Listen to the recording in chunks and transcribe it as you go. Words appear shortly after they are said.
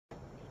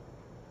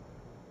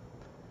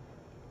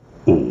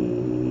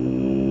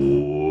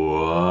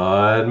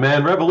One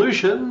Man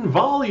Revolution,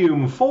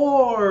 Volume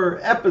 4,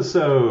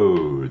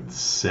 Episode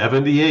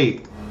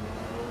 78.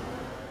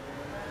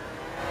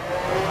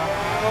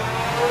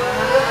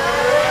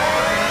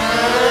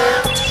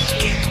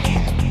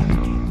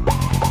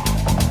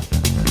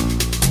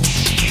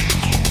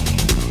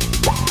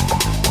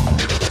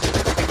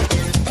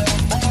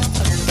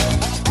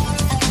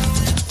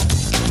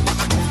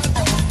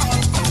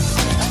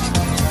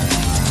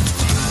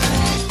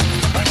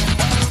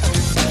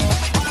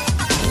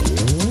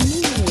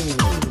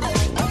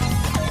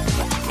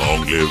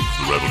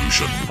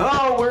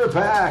 Oh, we're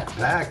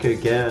back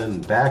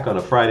again, back on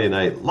a Friday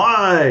night,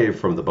 live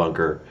from the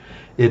bunker.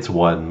 It's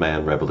One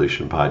Man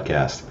Revolution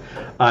podcast.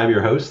 I'm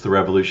your host, the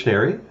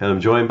Revolutionary, and I'm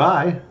joined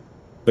by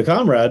the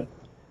Comrade,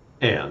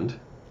 and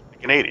the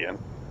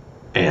Canadian,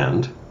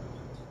 and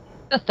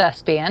the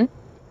Thespian,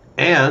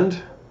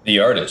 and the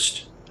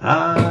Artist.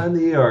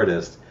 The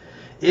Artist.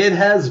 It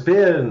has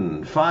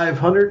been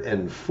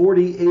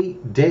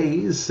 548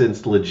 days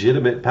since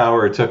legitimate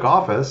power took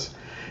office,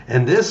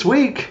 and this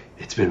week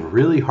it's been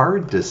really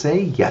hard to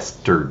say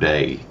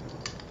yesterday.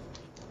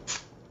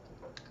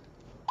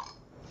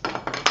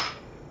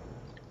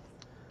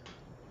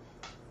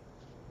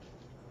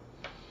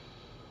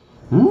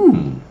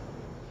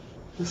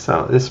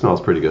 This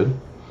smells pretty good.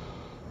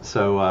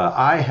 So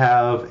I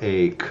have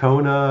a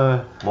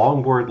Kona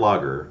longboard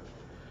lager,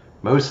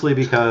 mostly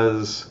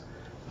because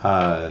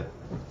there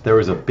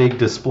was a big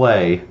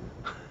display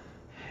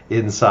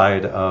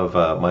inside of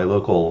my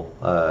local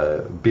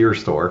beer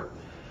store,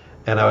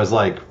 and I was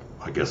like,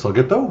 I guess I'll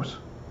get those.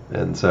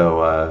 And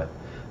so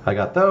I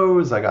got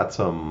those. I got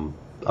some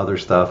other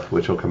stuff,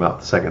 which will come out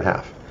the second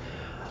half.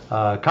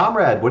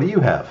 Comrade, what do you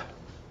have?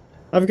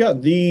 I've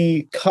got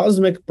the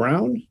Cosmic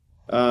Brown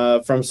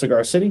from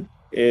Cigar City.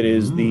 It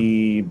is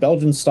the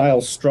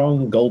Belgian-style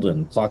Strong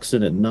Golden. Clocks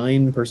in at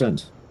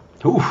 9%.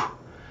 Oof.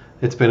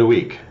 It's been a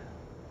week.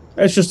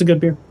 It's just a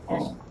good beer.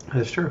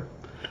 That's true.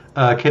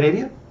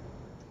 Canadian?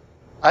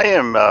 I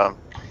am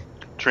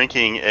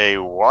drinking a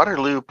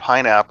Waterloo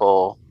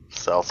Pineapple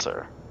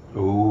Seltzer.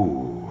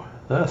 Ooh,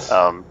 that's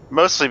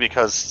mostly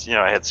because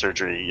I had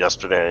surgery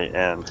yesterday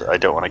and I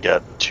don't want to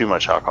get too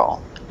much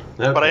alcohol.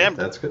 Okay, but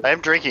that's good. I am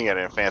drinking it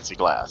in a fancy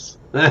glass.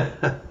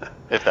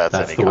 If that's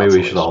any the way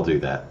we should all do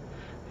that.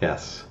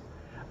 Yes.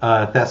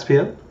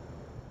 Thespian?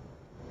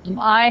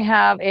 I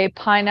have a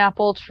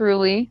Pineapple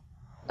Truly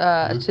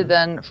to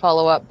then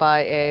follow up by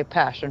a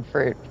Passion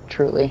Fruit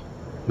Truly.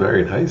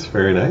 Very nice,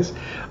 very nice.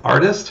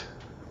 Artist?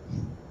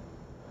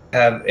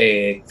 Have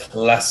a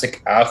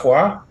Classic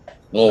Agua,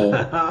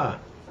 little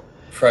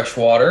fresh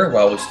water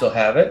while we still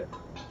have it.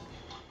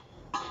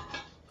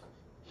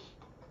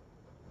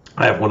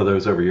 I have one of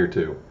those over here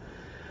too.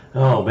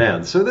 Oh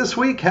man, so this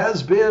week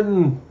has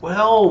been,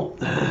 well,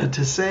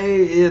 to say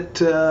it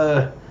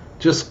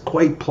just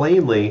quite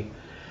plainly,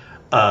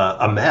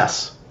 a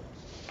mess.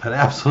 An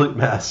absolute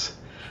mess.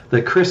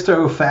 The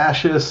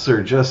Christo-fascists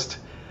are just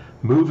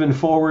moving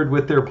forward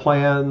with their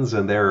plans,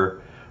 and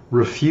they're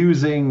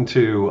refusing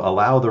to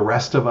allow the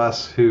rest of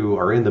us who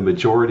are in the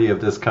majority of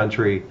this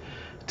country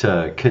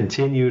to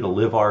continue to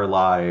live our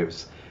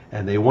lives,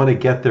 and they want to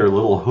get their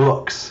little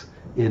hooks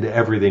into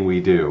everything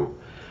we do.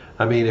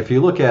 I mean, if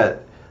you look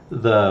at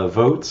the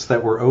votes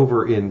that were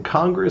over in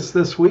Congress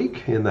this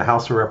week, in the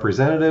House of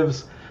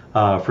Representatives,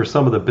 for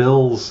some of the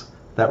bills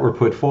that were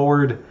put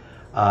forward,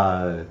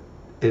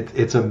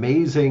 it's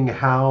amazing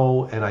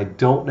how, and I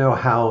don't know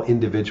how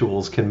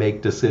individuals can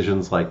make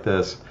decisions like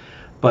this,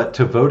 but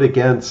to vote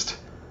against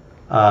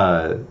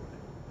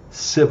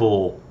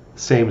civil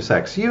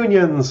same-sex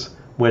unions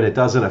when it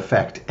doesn't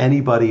affect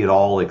anybody at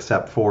all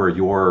except for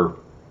your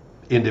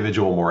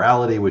individual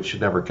morality, which should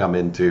never come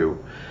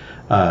into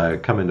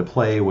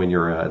play when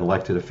you're an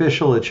elected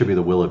official. It should be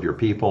the will of your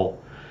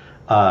people.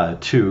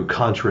 To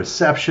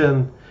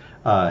contraception,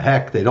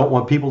 heck, they don't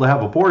want people to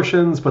have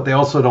abortions, but they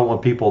also don't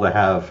want people to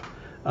have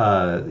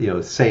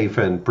safe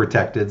and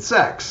protected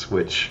sex,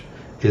 which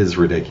is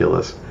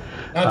ridiculous.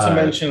 Not to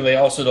mention, they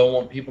also don't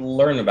want people to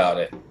learn about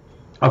it.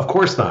 Of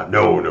course not.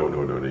 No.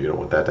 You don't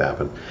want that to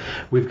happen.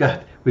 We've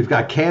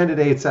got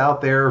candidates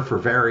out there for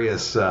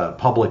various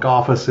public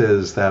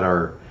offices that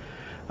are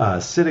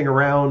sitting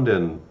around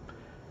and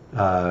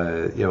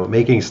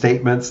making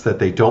statements that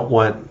they don't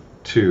want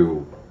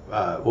to.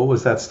 What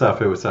was that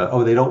stuff? It was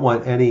they don't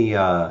want any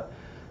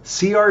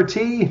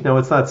CRT. No,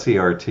 it's not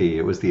CRT.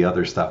 It was the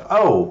other stuff.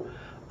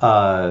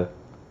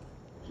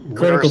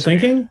 Critical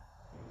thinking.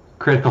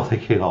 Critical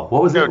thinking. What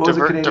was it? What was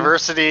it,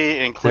 diversity,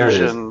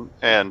 inclusion,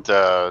 and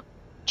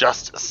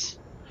justice.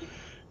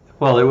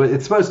 Well,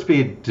 it's supposed to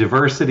be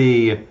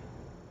diversity,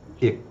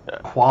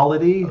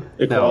 equality,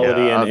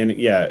 equality and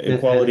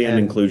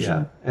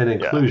inclusion, and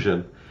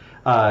inclusion.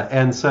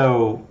 And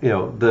so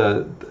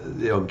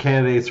the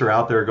candidates are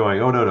out there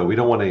going, oh no, we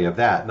don't want any of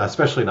that, and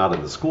especially not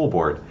in the school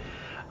board.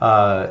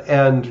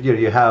 And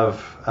you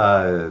have,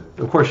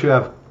 of course, you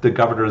have the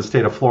governor of the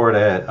state of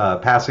Florida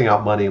passing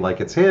out money like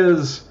it's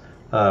his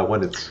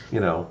when it's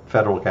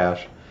federal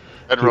cash.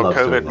 federal loves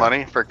doing COVID that.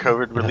 money for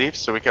COVID relief,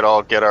 so we could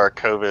all get our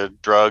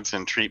COVID drugs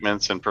and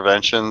treatments and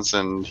preventions,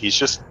 and he's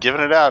just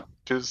giving it out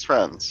to his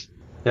friends.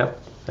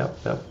 Yep.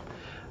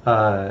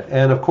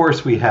 And of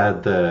course, we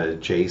had the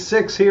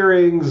J6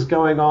 hearings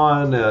going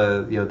on,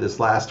 this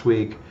last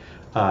week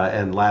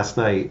and last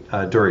night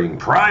during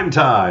prime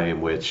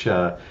time, which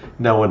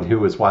no one who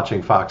was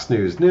watching Fox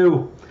News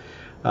knew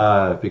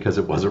because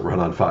it wasn't run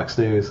on Fox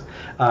News.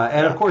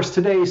 And of course,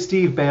 today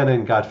Steve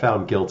Bannon got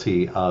found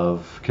guilty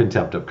of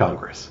contempt of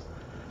Congress,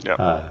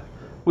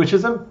 which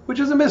is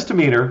a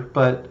misdemeanor,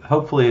 but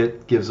hopefully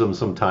it gives him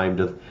some time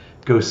to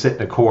go sit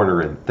in a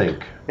corner and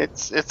think.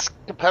 It's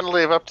a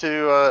penalty of up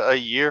to a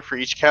year for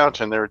each count,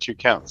 and there were 2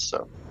 counts.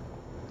 So,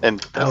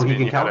 and He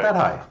can count that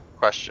high.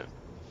 Question.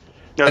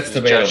 No, That's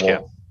the judge can.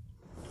 debatable.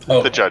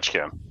 Oh, The judge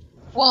can.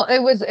 Well, it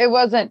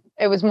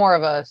was more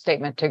of a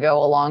statement to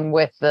go along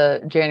with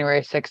the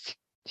January 6th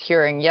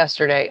hearing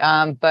yesterday.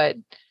 But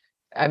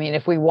I mean,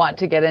 if we want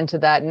to get into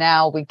that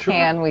now, we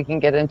can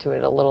get into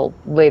it a little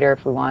later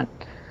if we want.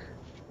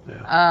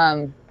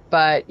 Yeah.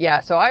 But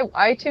yeah, so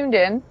I tuned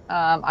in.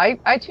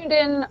 I tuned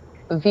in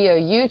via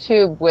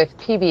YouTube with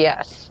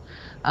PBS.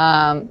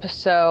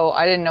 So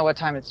I didn't know what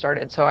time it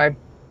started. So I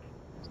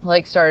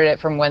started it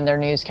from when their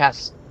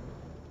newscast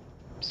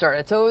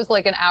started. So it was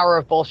like an hour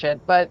of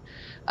bullshit. But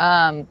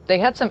they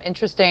had some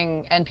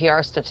interesting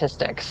NPR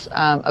statistics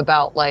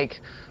about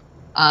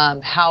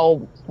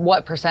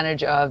what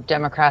percentage of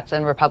Democrats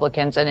and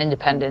Republicans and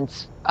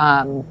independents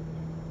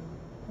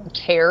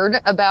cared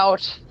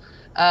about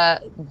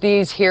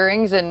these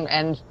hearings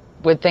and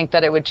would think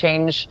that it would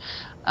change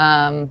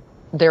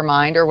their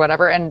mind or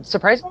whatever. And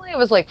surprisingly,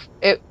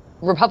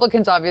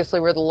 Republicans obviously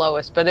were the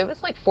lowest, but it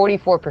was like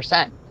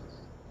 44%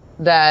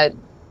 that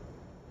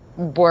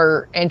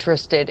were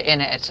interested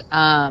in it.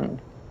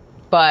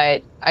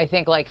 But I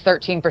think like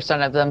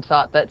 13% of them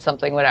thought that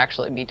something would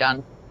actually be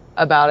done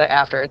about it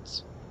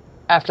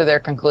after they're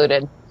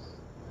concluded.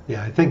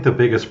 Yeah, I think the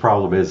biggest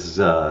problem is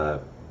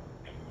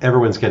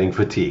everyone's getting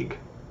fatigue.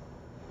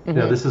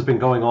 Mm-hmm. This has been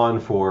going on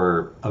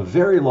for a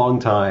very long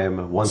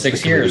time. Once 6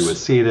 the committee years.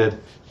 was seated,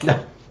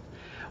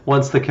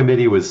 once the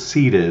committee was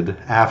seated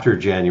after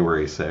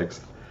January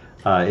 6th,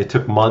 it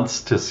took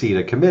months to seat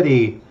a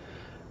committee,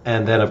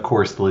 and then of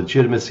course the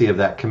legitimacy of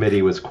that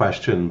committee was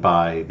questioned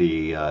by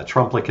the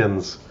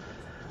Trumplicans.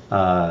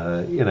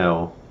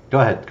 Go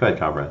ahead,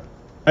 comrade.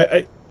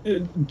 I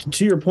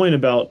to your point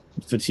about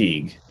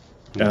fatigue,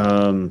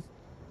 I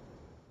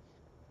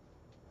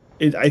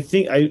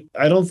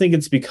don't think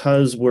it's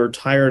because we're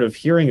tired of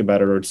hearing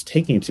about it or it's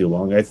taking too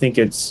long. I think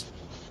it's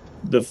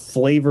the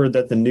flavor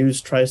that the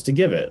news tries to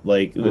give it.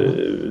 Like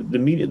the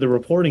media, the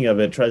reporting of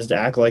it tries to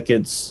act like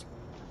it's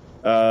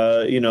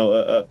a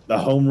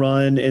home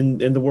run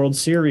in the World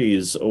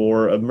Series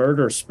or a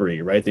murder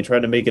spree, right? They try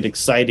to make it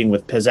exciting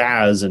with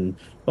pizzazz and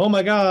oh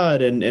my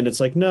God, and it's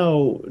like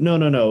no.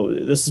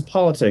 This is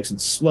politics.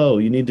 It's slow.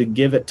 You need to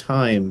give it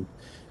time.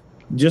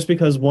 Just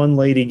because one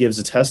lady gives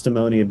a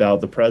testimony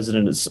about the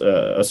president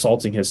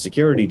assaulting his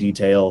security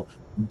detail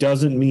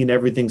doesn't mean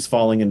everything's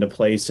falling into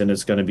place and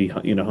it's going to be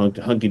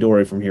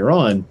hunky-dory from here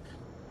on.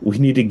 We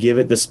need to give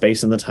it the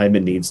space and the time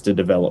it needs to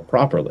develop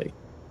properly.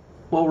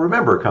 Well,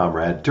 remember,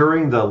 comrade,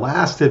 during the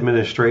last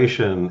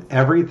administration,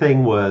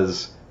 everything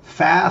was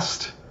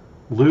fast,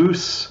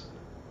 loose,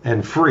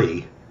 and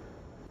free,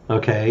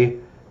 okay,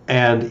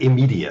 and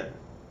immediate.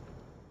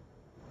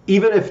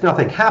 Even if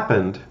nothing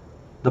happened,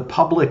 the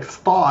public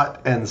thought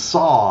and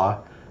saw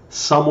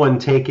someone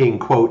taking,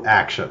 quote,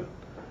 action.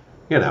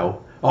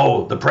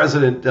 The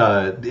president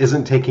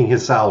isn't taking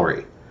his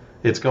salary.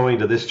 It's going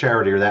to this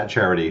charity or that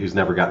charity who's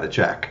never gotten a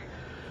check.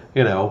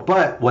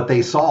 But what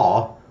they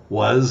saw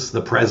was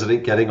the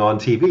president getting on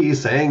TV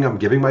saying, I'm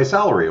giving my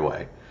salary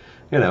away.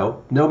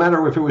 No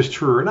matter if it was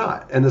true or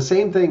not. And the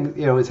same thing,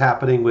 is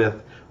happening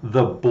with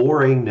the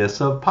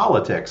boringness of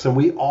politics. And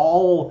we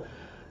all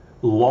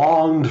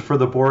longed for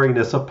the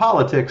boringness of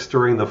politics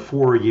during the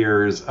 4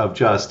 years of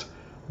just,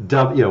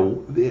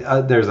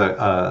 there's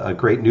a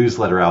great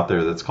newsletter out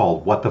there that's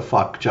called What the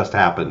Fuck Just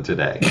Happened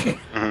Today,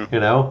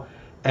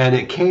 and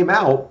it came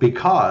out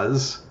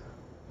because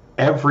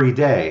every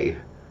day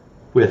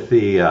with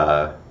the,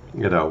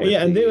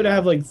 and they would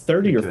have like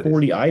 30 or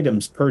 40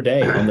 items per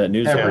day on that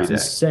newsletter. It's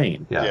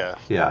insane.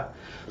 Yeah.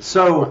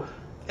 So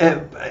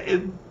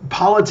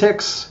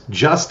politics,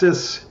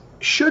 justice,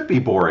 should be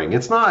boring.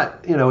 It's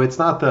not, it's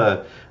not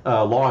the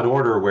Law and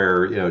Order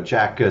where,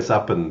 Jack goes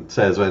up and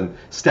says and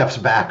steps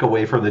back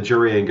away from the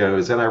jury and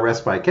goes, and I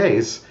rest my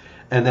case.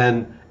 And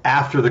then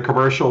after the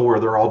commercial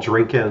where they're all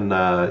drinking,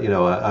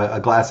 a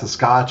glass of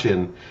scotch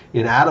in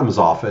Adam's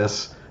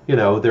office,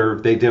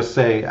 they just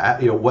say,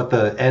 what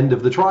the end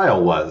of the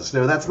trial was.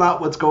 That's not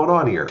what's going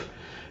on here.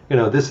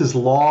 This is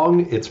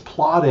long, it's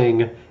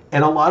plotting,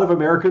 and a lot of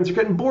Americans are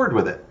getting bored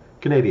with it.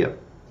 Canadian.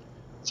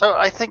 So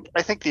I think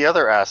the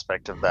other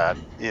aspect of that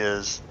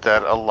is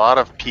that a lot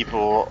of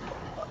people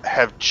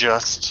have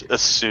just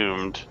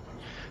assumed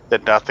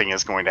that nothing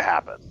is going to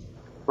happen.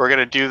 we're going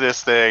to do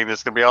this thing.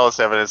 There's going to be all this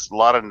evidence, a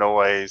lot of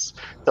noise.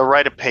 They'll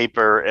write a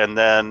paper, and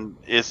then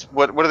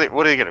what are they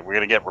going to? We're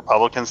going to get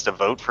Republicans to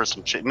vote for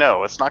some shit?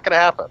 No, it's not going to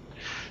happen.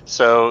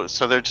 So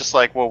they're just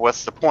like, well,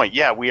 what's the point?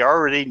 Yeah, we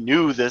already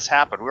knew this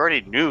happened. We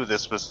already knew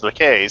this was the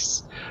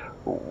case.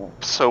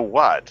 So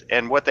what?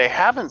 And what they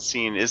haven't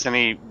seen is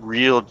any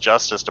real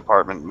Justice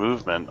Department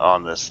movement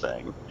on this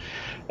thing.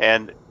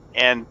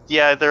 And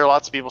yeah, there are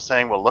lots of people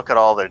saying, well, look at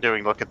all they're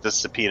doing. Look at this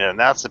subpoena and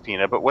that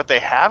subpoena. But what they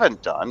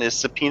haven't done is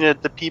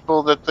subpoenaed the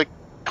people that the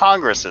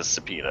Congress has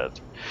subpoenaed.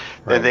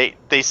 Right. And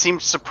they seem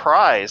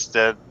surprised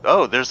that,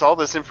 oh, there's all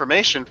this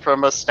information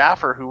from a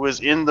staffer who was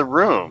in the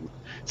room.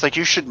 It's like,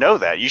 you should know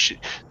that.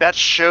 That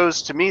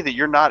shows to me that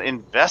you're not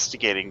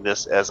investigating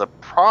this as a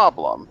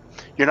problem.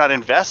 You're not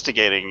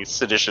investigating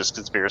seditious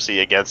conspiracy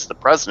against the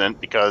president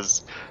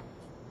because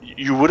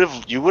you would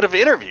have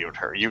interviewed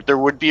her. There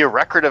would be a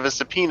record of a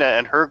subpoena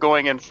and her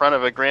going in front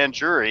of a grand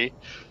jury,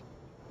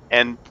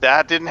 and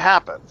that didn't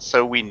happen.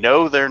 So we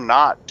know they're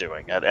not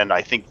doing it, and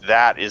I think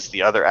that is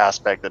the other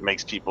aspect that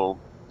makes people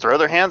throw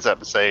their hands up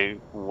and say,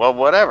 well,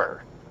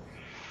 whatever.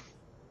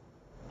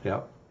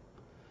 Yeah.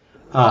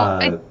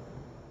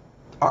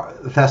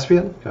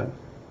 Thespian? Go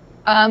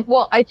ahead.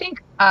 Well, I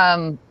think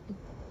to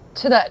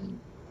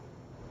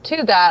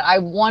that, I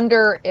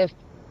wonder if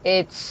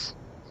it's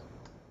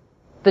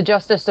the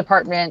Justice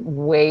Department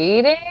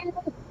waiting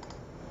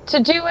to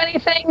do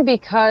anything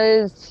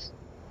because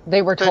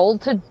they were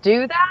told to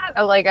do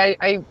that. Like,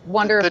 I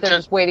wonder if they're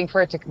just waiting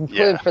for it to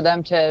conclude for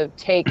them to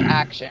take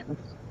action.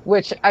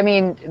 Which, I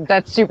mean,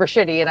 that's super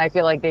shitty, and I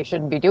feel like they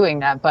shouldn't be doing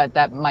that, but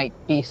that might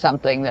be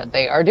something that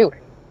they are doing.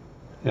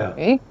 Yeah.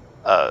 Okay?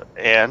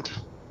 And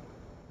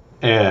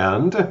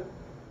I'm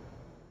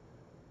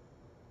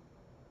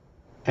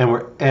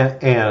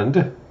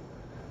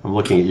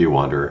looking at you,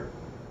 Wanderer.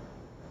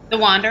 The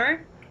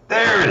Wanderer?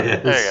 There it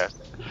is. There you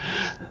go.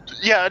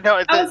 Yeah,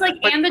 no. I was like,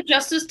 and the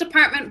Justice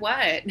Department,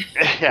 what?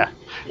 Yeah.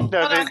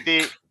 No,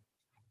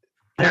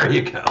 there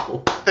you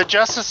go. The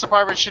Justice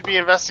Department should be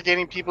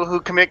investigating people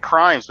who commit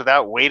crimes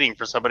without waiting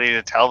for somebody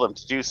to tell them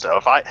to do so.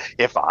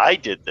 If I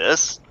did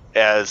this,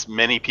 as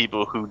many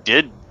people who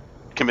did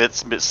commit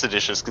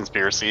seditious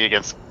conspiracy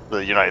against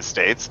the United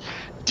States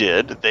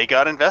did, they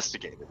got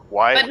investigated.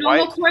 Why? But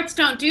normal courts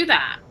don't do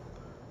that.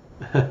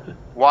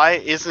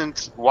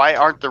 Why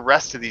aren't the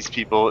rest of these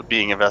people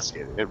being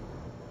investigated,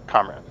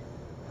 comrade?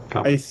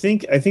 I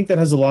think that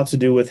has a lot to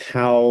do with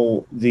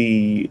how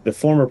the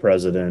former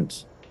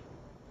president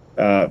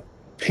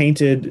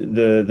painted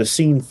the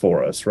scene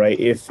for us, right?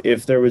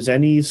 If there was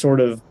any sort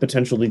of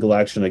potential legal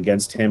action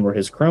against him or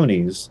his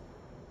cronies,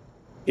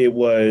 it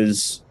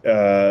was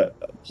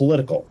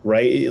political,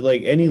 right?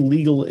 Like any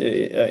legal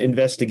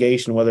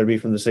investigation, whether it be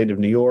from the state of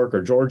New York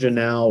or Georgia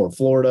now or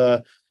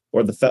Florida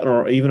or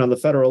or even on the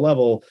federal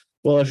level,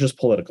 well, it's just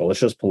political. It's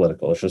just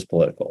political. It's just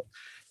political.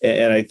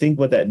 And I think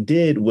what that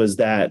did was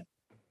that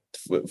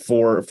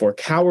for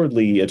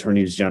cowardly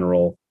attorneys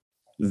general,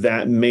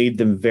 that made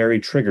them very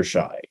trigger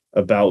shy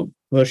about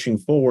pushing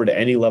forward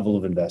any level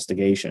of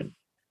investigation.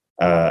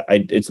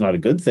 It's not a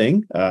good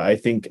thing. I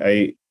think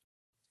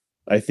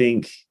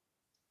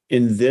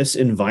in this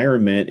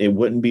environment, it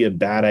wouldn't be a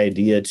bad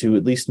idea to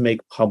at least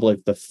make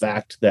public the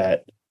fact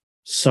that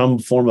some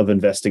form of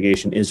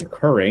investigation is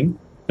occurring,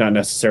 not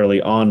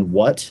necessarily on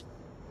what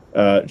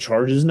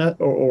charges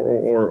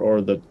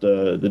or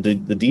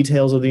the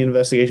details of the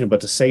investigation,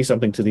 but to say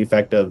something to the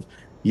effect of,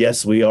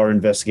 yes, we are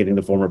investigating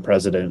the former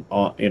president,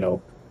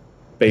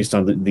 based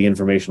on the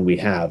information we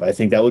have. I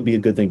think that would be a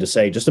good thing to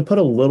say, just to put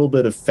a little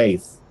bit of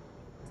faith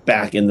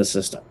back in the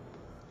system.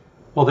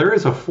 Well, there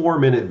is a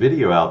 4-minute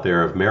video out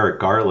there of Merrick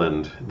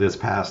Garland this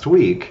past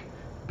week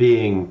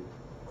being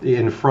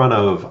in front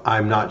of,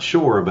 I'm not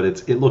sure, but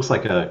it looks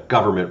like a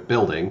government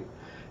building.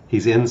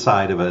 He's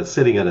inside of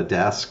sitting at a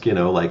desk,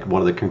 like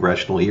one of the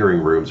congressional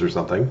hearing rooms or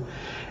something.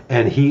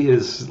 And he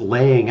is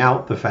laying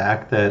out the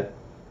fact that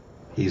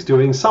he's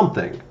doing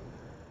something.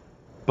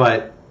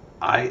 But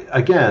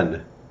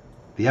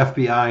the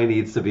FBI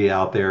needs to be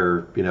out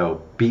there,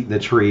 beating the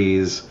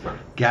trees,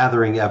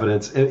 gathering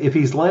evidence. If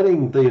he's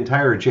letting the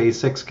entire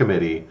J6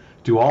 committee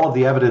do all of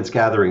the evidence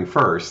gathering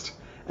first,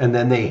 and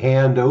then they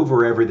hand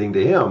over everything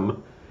to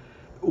him,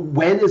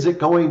 when is it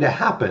going to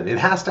happen? It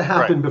has to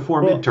happen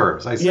before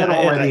midterms. I said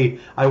already,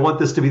 I want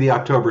this to be the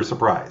October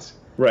surprise.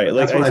 Right.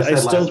 That's what I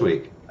said last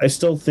week. I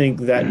still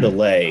think that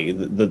delay,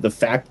 the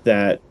fact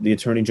that the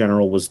Attorney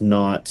General was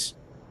not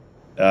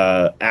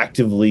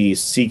actively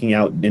seeking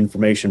out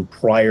information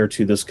prior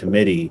to this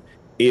committee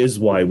is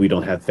why we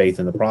don't have faith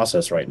in the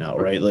process right now,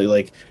 right?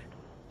 Like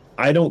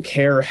I don't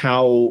care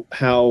how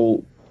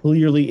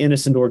clearly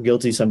innocent or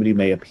guilty somebody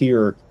may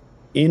appear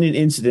in an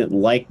incident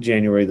like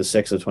January the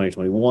 6th of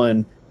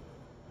 2021.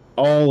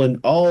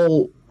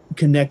 All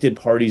connected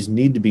parties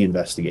need to be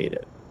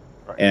investigated.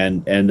 Right.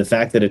 And the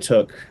fact that it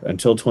took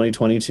until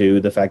 2022,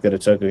 the fact that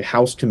it took a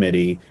House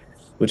committee,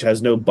 which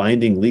has no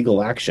binding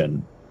legal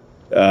action,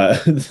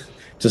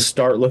 to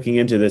start looking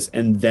into this,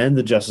 and then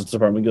the Justice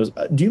Department goes,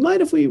 do you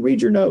mind if we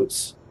read your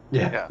notes?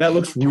 Yeah. That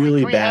looks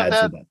really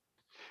bad.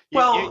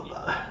 Well,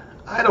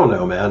 I don't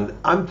know, man.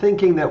 I'm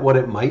thinking that what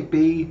it might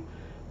be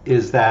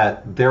is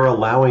that they're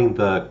allowing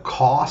the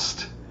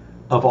cost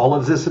of all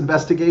of this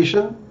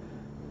investigation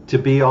to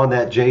be on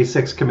that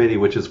J6 committee,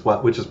 which is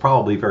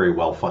probably very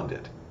well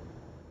funded.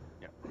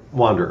 Yeah.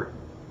 Wanderer.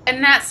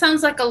 And that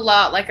sounds like a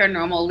lot like our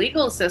normal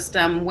legal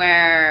system,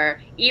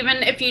 where even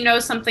if you know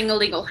something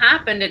illegal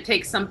happened, it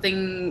takes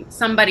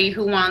somebody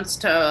who wants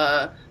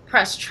to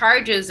press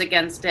charges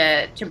against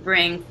it to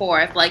bring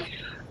forth. Like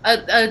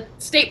a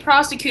state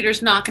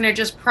prosecutor's not going to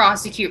just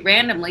prosecute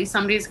randomly.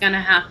 Somebody's going to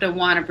have to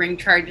want to bring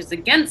charges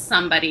against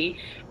somebody,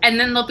 and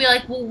then they'll be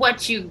like, "Well,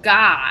 what you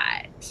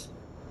got?"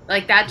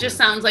 Like that just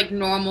sounds like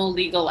normal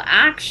legal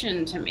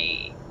action to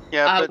me.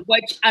 Yeah, but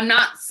Which I'm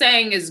not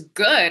saying is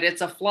good.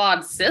 It's a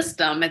flawed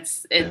system. It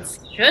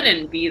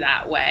shouldn't be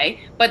that way.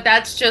 But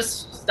that's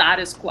just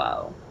status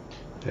quo.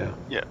 Yeah.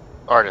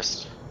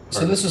 artist.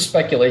 So this is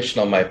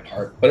speculation on my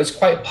part, but it's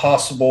quite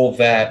possible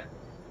that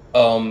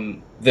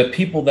the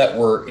people that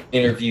were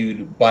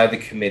interviewed by the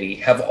committee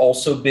have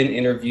also been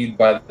interviewed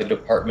by the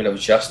Department of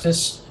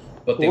Justice.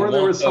 But or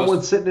there was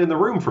someone sitting in the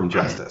room from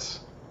Justice.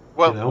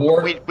 Well,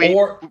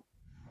 or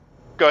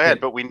go ahead,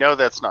 but we know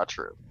that's not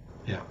true.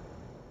 Yeah.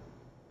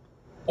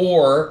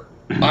 Or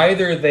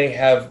either they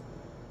have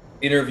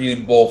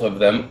interviewed both of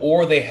them,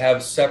 or they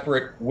have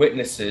separate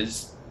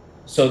witnesses,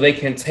 so they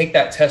can take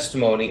that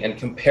testimony and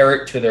compare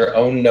it to their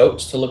own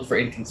notes to look for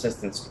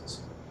inconsistencies.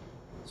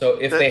 So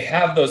if they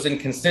have those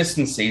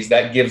inconsistencies,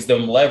 that gives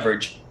them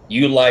leverage.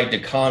 You lied to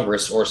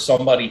Congress, or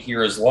somebody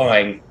here is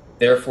lying,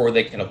 therefore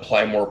they can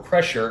apply more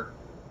pressure.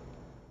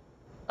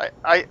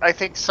 I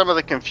think some of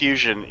the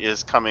confusion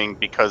is coming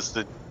because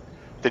the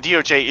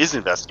DOJ is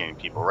investigating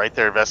people, right?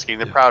 They're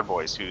investigating the Proud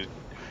Boys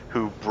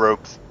who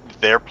broke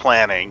their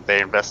planning.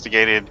 They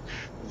investigated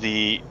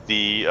the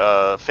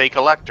fake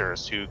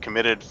electors who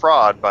committed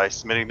fraud by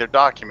submitting their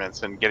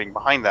documents and getting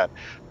behind that.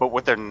 But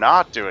what they're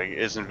not doing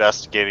is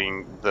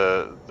investigating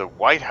the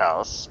White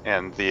House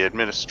and the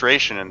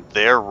administration and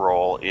their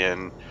role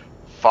in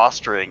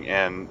fostering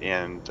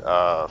and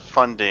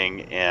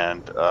funding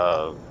and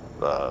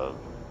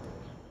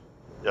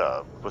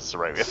what's the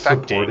right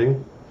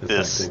affecting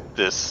this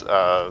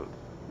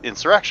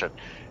insurrection.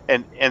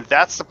 And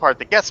that's the part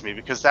that gets me,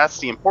 because that's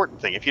the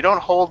important thing. If you don't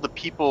hold the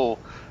people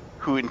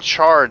who in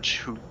charge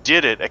who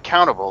did it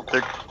accountable,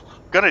 they're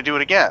going to do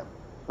it again,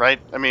 right?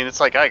 I mean, it's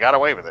like, I got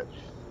away with it.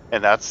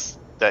 And that's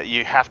that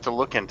you have to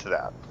look into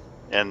that.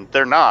 And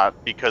they're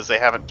not, because they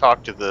haven't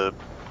talked to the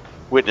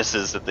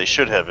witnesses that they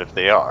should have if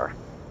they are.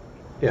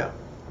 Yeah.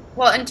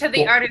 Well, and to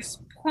the artist's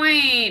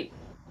point,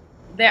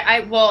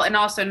 and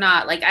also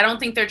not, like, I don't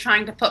think they're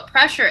trying to put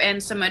pressure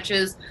in so much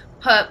as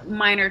put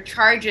minor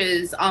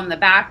charges on the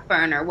back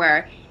burner,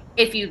 where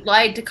if you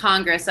lied to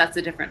Congress, that's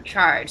a different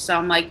charge. So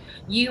I'm like,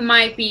 you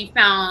might be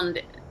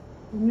found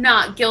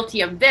not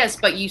guilty of this,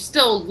 but you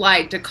still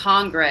lied to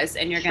Congress,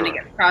 and you're going to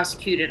get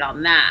prosecuted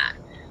on that.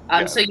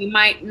 So you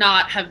might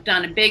not have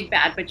done a big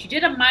bad, but you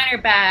did a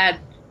minor bad.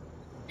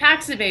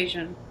 Tax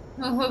evasion.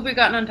 Who have we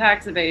gotten on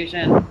tax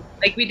evasion?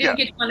 Like, we didn't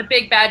get you on a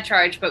big bad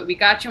charge, but we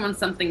got you on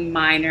something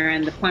minor,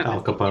 and the point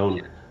Al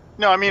Capone.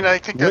 No, I mean, I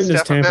think that's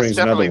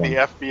definitely the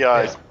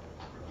FBI's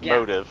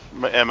motive,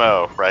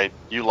 MO, right?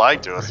 You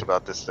lied to us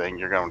about this thing.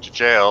 You're going to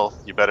jail.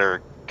 You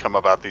better come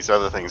about these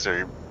other things,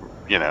 or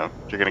you're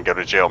going to go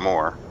to jail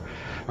more.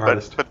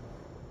 But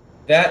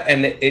that,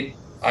 and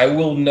I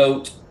will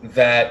note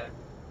that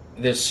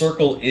the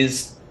circle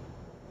is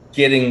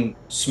getting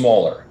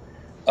smaller.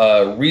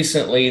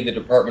 Recently, the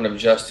Department of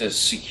Justice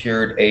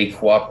secured a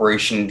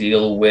cooperation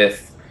deal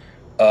with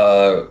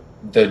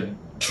the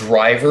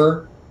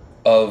driver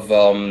of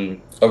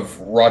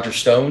Roger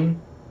Stone.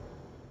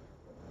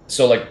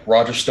 So, like,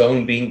 Roger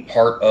Stone being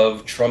part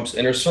of Trump's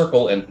inner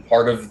circle and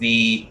part of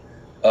the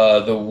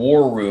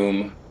war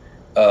room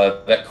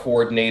that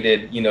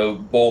coordinated,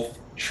 both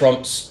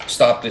Trump's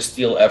Stop This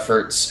Steal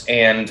efforts,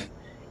 and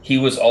he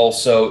was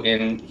also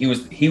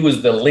he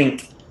was the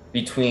link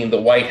between the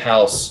White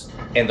House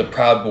and the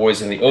Proud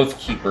Boys and the Oath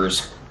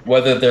Keepers.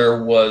 Whether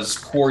there was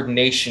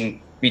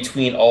coordination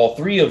between all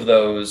three of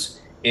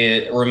those,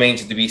 it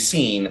remains to be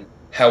seen.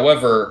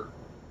 However,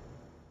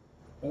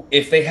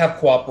 if they have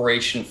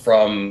cooperation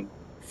from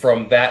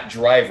that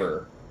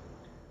driver,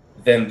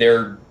 then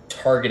they're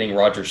targeting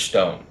Roger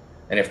Stone.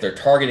 And if they're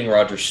targeting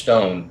Roger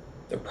Stone,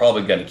 they're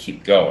probably going to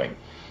keep going.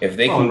 If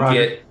they can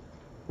get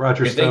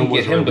Roger Stone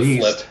was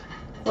released.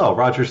 Well,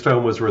 Roger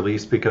Stone was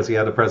released because he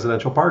had a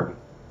presidential pardon.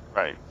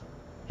 Right.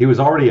 He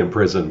was already in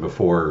prison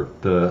before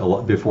the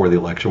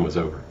election was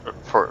over.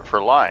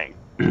 For lying.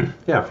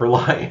 Yeah, for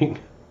lying.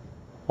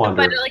 But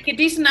like a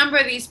decent number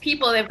of these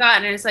people they've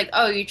gotten, and it's like,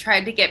 oh, you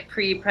tried to get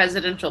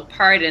pre-presidential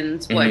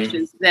pardons, which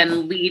is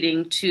then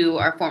leading to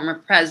our former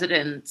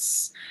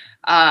president's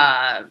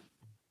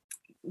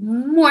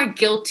more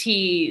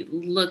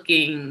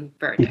guilty-looking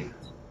verdict.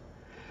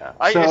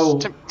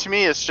 To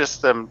me, it's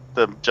just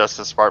the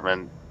Justice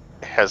Department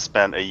has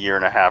spent a year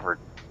and a half or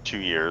 2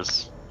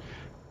 years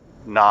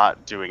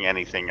not doing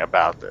anything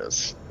about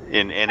this.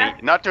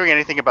 Not doing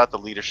anything about the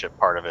leadership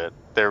part of it.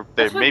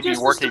 They may be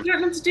working.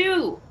 Departments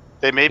do.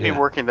 They may be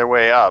working their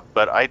way up,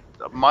 but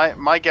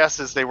my guess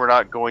is they were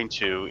not going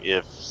to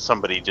if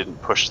somebody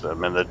didn't push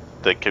them, and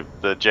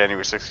the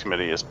January 6th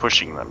committee is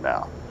pushing them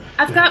now.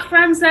 I've got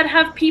friends that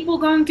have people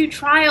going through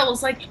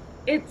trials. Like,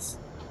 it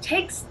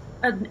takes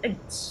a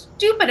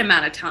stupid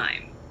amount of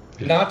time.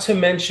 Not to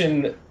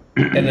mention,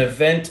 an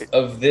event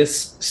of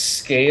this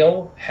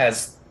scale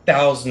has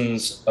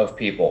thousands of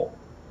people.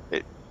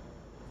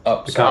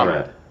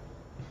 Comrade.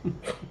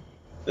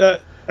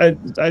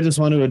 I just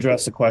want to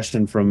address a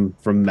question from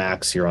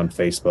Max here on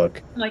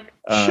Facebook. Like,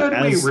 should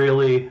we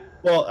really?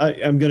 Well,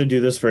 I'm going to do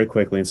this very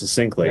quickly and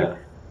succinctly.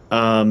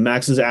 Yeah.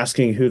 Max is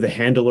asking who the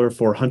handler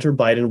for Hunter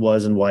Biden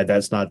was and why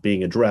that's not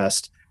being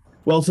addressed.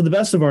 Well, to the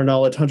best of our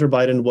knowledge, Hunter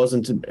Biden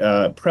wasn't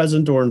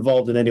present or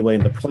involved in any way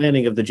in the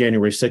planning of the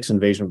January 6th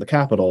invasion of the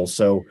Capitol,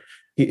 so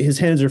his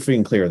hands are free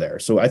and clear there.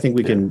 So I think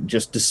we can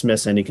just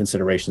dismiss any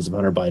considerations of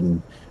Hunter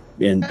Biden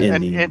in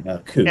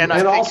the coup. And I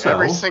think also,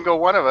 every single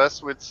one of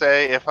us would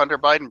say if Hunter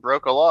Biden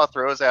broke a law,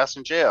 throw his ass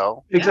in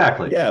jail.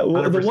 Exactly. Yeah,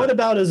 well, the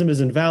whataboutism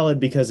is invalid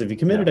because if he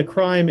committed a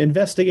crime,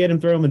 investigate him,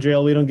 throw him in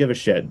jail. We don't give a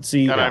shit.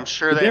 See, and I'm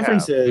sure the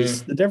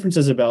difference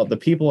is about the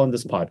people on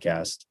this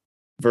podcast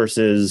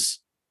versus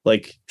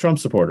like Trump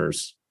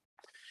supporters.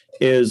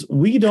 Is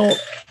we don't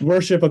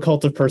worship a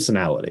cult of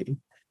personality.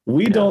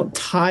 We don't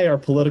tie our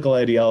political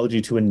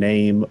ideology to a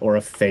name or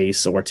a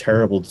face or a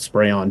terrible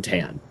spray-on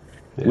tan.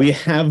 Yeah. We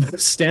have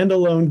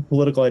standalone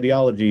political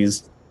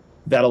ideologies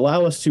that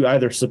allow us to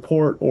either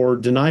support or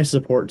deny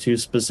support to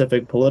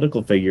specific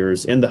political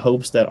figures in the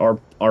hopes that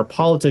our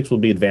politics will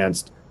be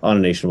advanced on a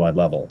nationwide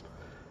level.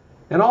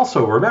 And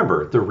also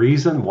remember, the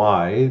reason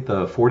why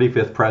the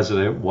 45th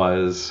president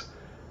was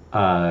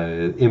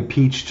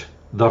impeached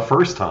the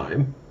first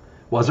time,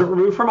 wasn't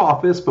removed from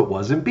office, but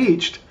was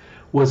impeached,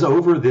 was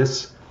over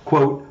this,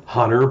 quote,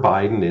 Hunter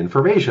Biden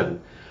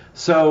information.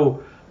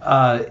 So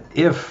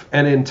if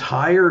an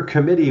entire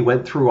committee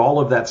went through all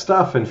of that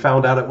stuff and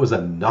found out it was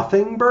a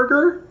nothing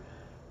burger,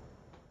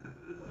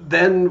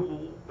 then,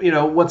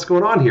 what's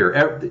going on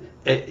here?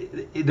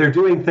 They're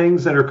doing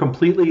things that are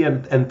completely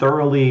and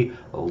thoroughly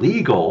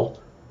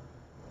legal.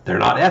 They're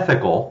not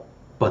ethical,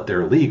 but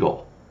they're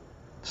legal.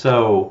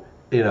 So,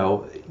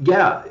 does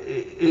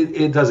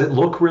it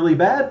look really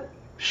bad?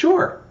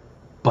 Sure.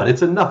 But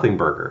it's a nothing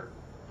burger.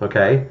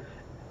 Okay?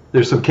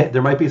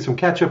 There might be some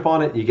ketchup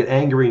on it. You get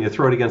angry and you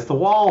throw it against the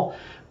wall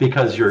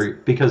because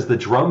the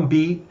drum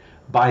beat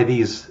by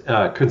these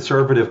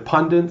conservative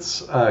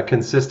pundits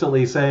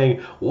consistently saying,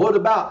 "What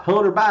about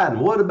Hunter Biden?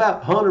 What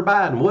about Hunter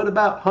Biden? What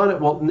about Hunter?"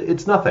 Well,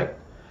 it's nothing.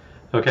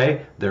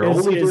 Okay, they're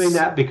only doing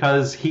that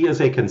because he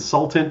is a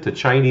consultant to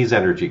Chinese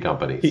energy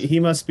companies. He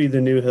must be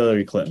the new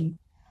Hillary Clinton.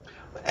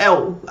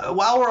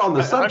 While we're on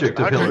the subject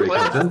of Hillary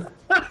Clinton,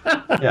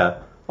 while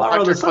we're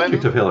on the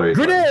subject of Hillary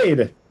Clinton,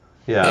 grenade.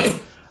 Yeah.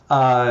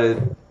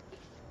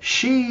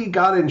 She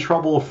got in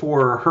trouble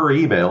for her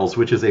emails,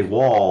 which is a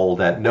wall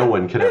that no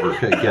one can ever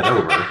get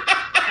over.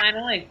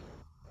 Finally.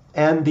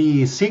 And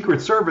the Secret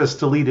Service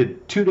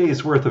deleted 2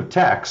 days worth of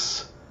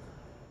texts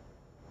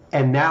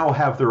and now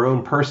have their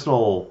own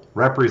personal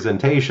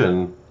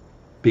representation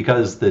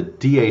because the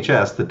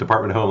DHS, the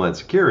Department of Homeland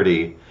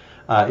Security,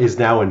 is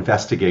now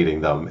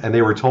investigating them. And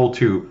they were told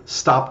to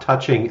stop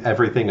touching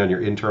everything on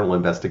your internal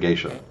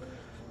investigation.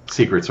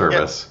 Secret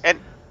Service.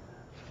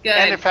 Yeah,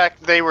 and in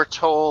fact, they were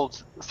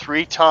told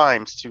 3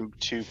 times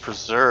to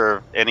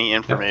preserve any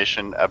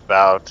information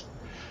about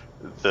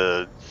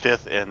the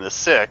 5th and the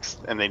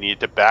 6th, and they needed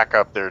to back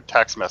up their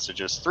text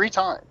messages 3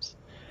 times.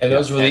 And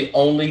those were the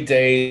only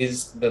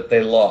days that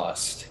they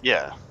lost.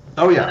 Yeah.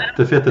 Oh, yeah,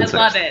 the 5th and 6th. I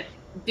love it.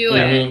 Do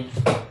it.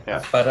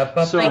 Yeah.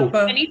 So, if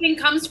anything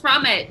comes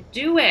from it,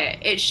 do it.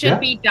 It should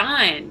be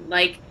done.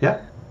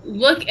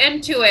 Look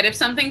into it. If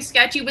something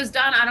sketchy was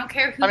done, I don't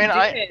care who did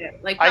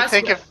it. I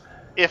think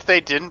if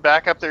they didn't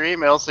back up their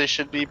emails, they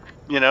should be,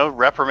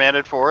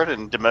 reprimanded for it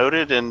and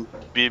demoted and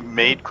be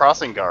made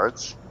crossing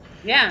guards.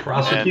 Yeah.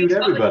 Prosecute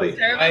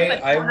everybody.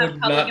 I would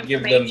not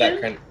give them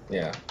that kind.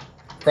 Yeah.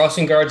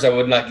 Crossing guards, I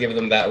would not give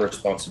them that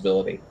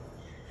responsibility.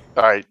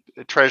 All right,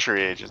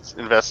 Treasury agents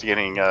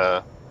investigating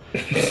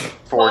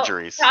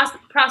forgeries. Well,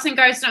 crossing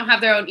guards don't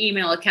have their own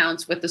email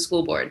accounts with the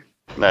school board.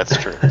 That's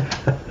true.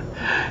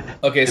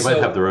 Okay, they might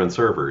have their own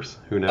servers.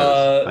 Who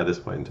knows by this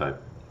point in time?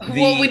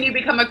 Well, when you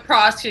become a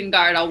crossing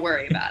guard, I'll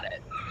worry about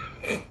it.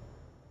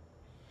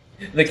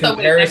 The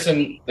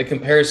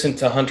comparison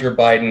to Hunter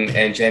Biden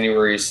and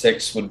January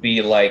 6th would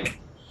be like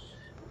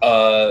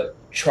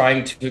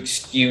trying to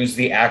excuse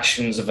the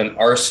actions of an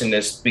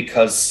arsonist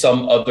because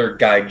some other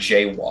guy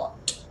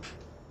jaywalked.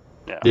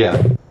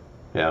 Yeah.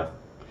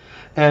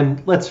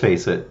 And let's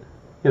face it,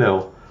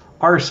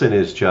 arson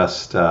is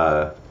just,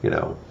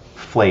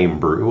 flame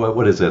brew.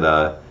 What is it?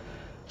 I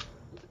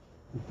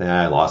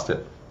lost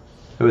it.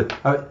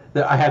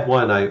 I had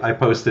one. I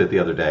posted it the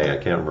other day. I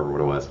can't remember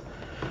what it was.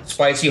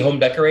 Spicy home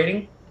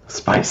decorating?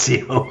 Spicy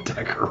home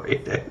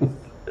decorating.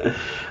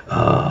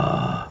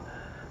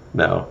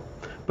 No.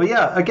 But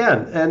yeah,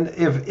 again, and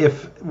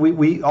if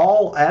we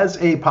all as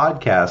a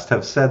podcast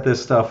have said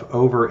this stuff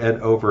over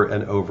and over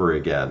and over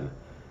again,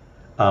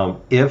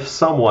 if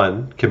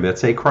someone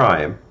commits a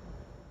crime,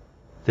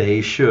 they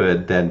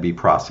should then be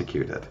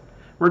prosecuted,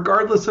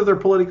 regardless of their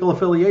political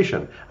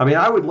affiliation. I mean,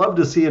 I would love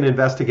to see an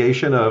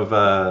investigation of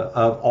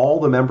all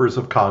the members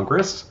of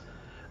Congress,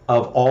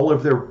 of all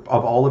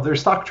of their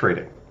stock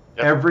trading,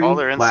 Yep, all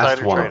their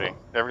insider one trading,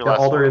 of them.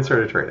 All their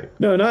insider trading.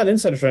 No, not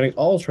insider trading.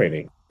 All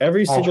trading.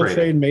 Every All single trading.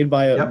 trade made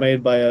by a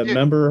Yeah.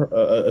 member,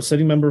 a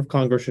sitting member of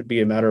Congress, should be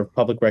a matter of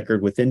public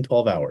record within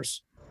 12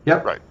 hours.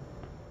 Yep. Right.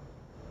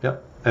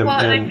 Yep. And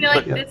I feel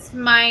like yeah. this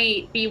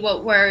might be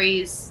what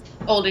worries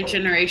older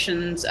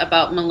generations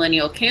about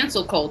millennial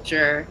cancel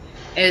culture,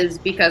 is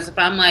because if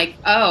I'm like,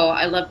 oh,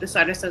 I loved this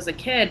artist as a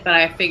kid, but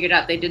I figured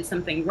out they did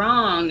something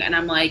wrong, and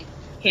I'm like,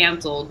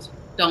 canceled,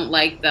 don't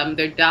like them,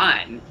 they're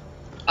done.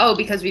 Oh,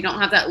 because we don't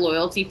have that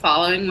loyalty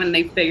following when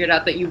they figured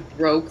out that you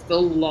broke the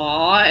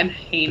law and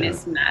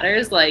heinous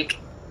matters. Like,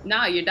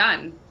 no, you're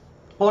done.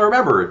 Well,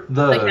 remember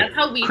That's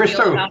how we feel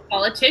Christo. about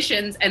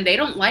politicians, and they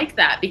don't like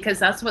that because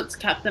that's what's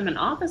kept them in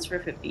office for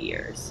 50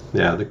 years.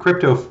 Yeah, the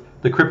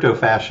crypto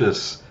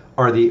fascists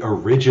are the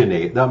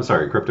originate. I'm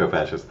sorry, crypto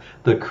fascists.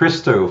 The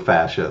Christo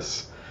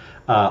fascists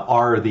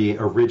are the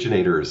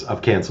originators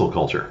of cancel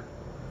culture.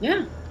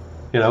 Yeah.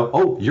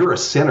 Oh, you're a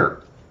sinner.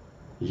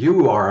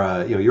 You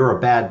are you're a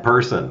bad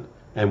person,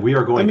 and we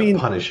are going to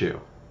punish you.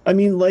 I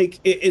mean, like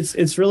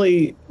it's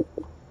really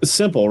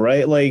simple,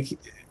 right? Like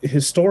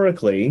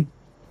historically,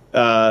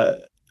 our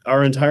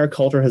entire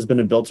culture has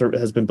been built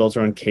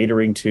around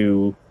catering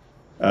to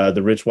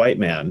the rich white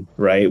man,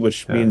 right?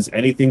 Which means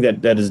anything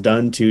that is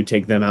done to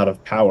take them out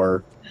of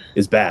power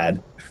is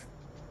bad.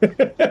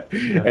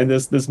 And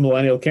this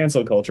millennial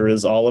cancel culture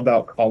is all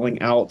about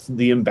calling out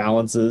the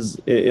imbalances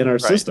in our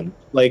system.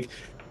 Like,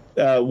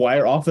 why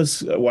are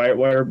office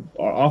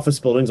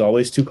buildings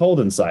always too cold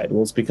inside?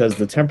 Well, it's because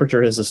the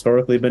temperature has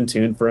historically been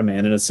tuned for a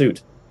man in a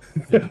suit.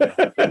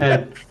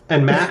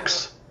 and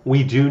Max,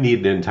 we do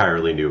need an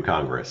entirely new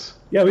Congress.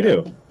 Yeah, we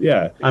do.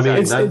 Yeah, I mean,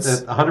 it's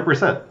that's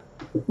 100%.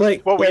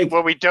 Like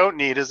what we don't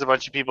need is a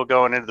bunch of people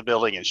going into the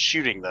building and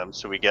shooting them,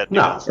 so we get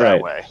news that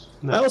right. way.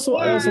 I also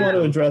want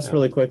to address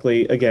really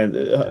quickly again.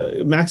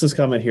 Max's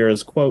comment here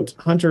is, quote,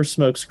 Hunter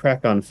smokes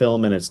crack on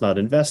film and it's not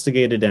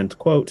investigated, end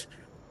quote.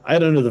 I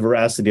don't know the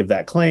veracity of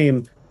that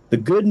claim. The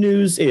good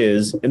news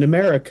is, in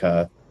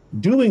America,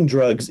 doing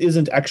drugs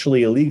isn't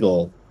actually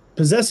illegal.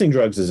 Possessing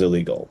drugs is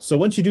illegal. So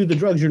once you do the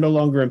drugs, you're no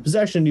longer in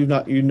possession.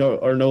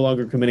 Are no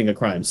longer committing a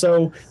crime.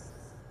 So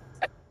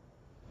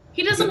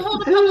he doesn't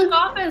hold a public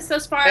office,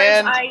 as far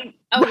as I'm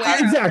aware.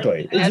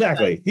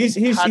 Exactly. He's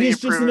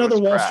just another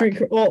Wall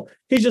Street. Well,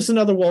 he's just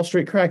another Wall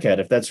Street crackhead.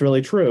 If that's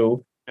really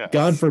true,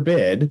 God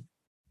forbid.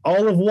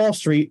 All of Wall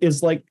Street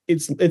is like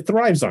it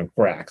thrives on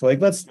crack.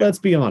 Like let's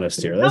be honest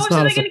here. That's How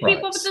not much are they going to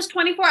keep up with this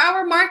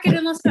 24-hour market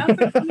in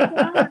South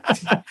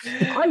Africa?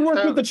 I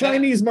work with the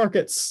Chinese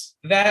markets.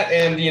 That,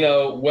 and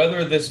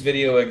whether this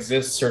video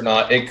exists or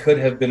not, it could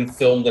have been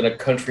filmed in a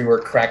country where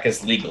crack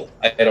is legal.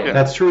 I don't know.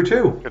 That's true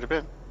too. Could have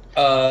been.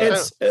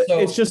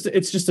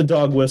 It's just a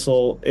dog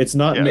whistle. It's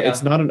not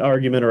an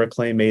argument or a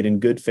claim made in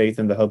good faith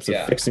in the hopes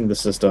of fixing the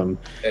system.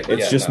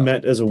 It's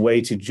meant as a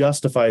way to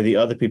justify the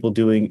other people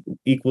doing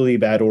equally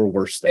bad or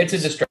worse things.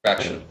 It's a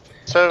distraction.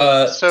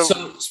 So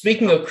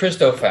speaking of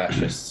Christo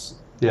fascists,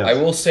 I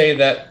will say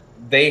that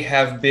they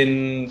have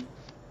been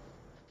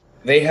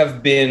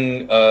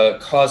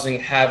causing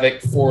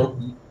havoc for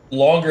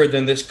longer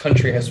than this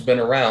country has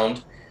been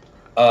around.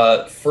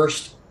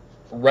 First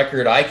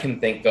record I can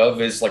think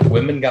of is like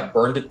women got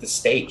burned at the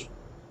stake.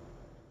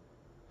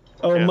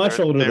 Oh, much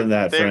older than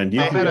that, friend.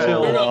 You can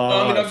go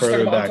I'm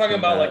talking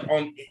about like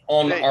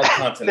on our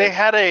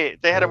continent.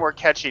 They had a more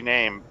catchy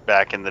name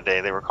back in the day.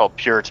 They were called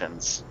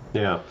Puritans.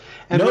 Yeah.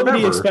 And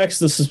nobody expects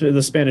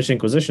the Spanish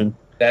Inquisition.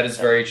 That is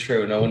very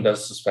true. No one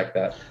does suspect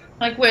that.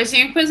 Like, where's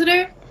the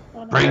Inquisitor?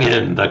 Bring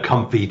in the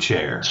comfy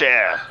chair.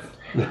 Chair.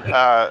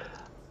 But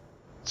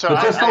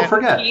just don't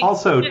forget.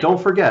 Also, don't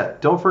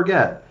forget.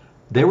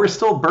 They were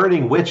still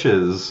burning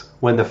witches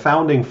when the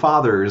founding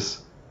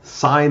fathers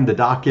signed the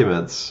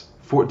documents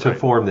to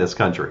form this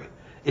country.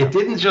 It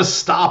didn't just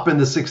stop in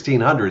the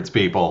 1600s,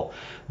 people.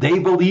 They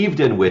believed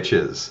in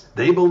witches.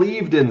 They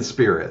believed in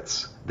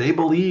spirits. They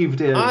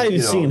believed in.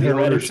 I've seen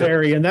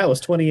Hereditary, and that was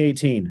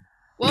 2018.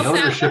 Well,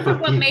 that's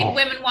what made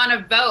women want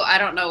to vote. I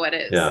don't know what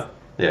it is. Yeah,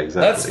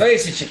 exactly. Let's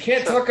face it, you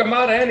can't talk them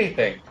out of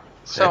anything.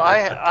 So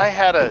I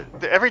had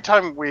every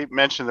time we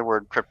mention the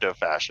word crypto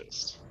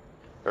fascist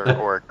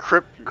or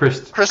Christo.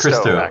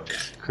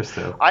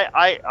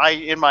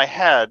 I in my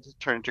head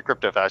turned into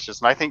crypto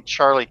fascist, and I think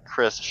Charlie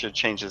Crist should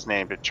change his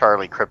name to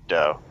Charlie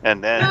Crypto,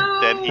 and then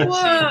he'd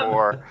seem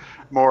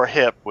more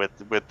hip with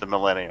the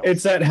millennials.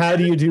 It's that "How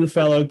do you do,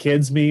 fellow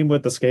kids" meme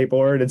with the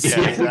skateboard.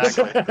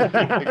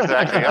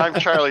 Exactly. I'm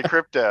Charlie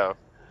Crypto.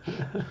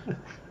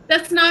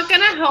 That's not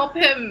gonna help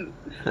him.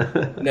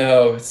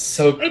 No, it's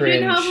so cringe. It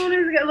didn't help him.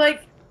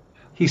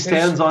 He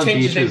stands on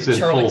Changes beaches it in to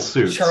Charlie, full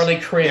suits. Charlie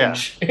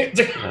Cringe. I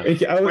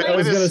was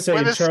going to say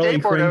with his Charlie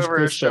skateboard Cringe over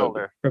his crypto.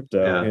 shoulder.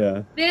 Crypto,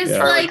 yeah. This Yeah.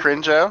 Charlie like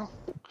Crinjo.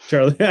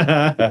 Charlie.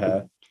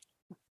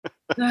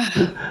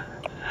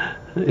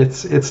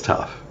 It's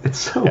tough. It's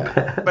so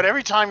bad. But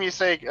every time you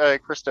say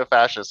Christo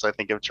fascist, I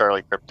think of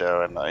Charlie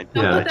Crypto, and I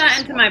don't Yeah. put that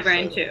into my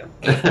brain too. you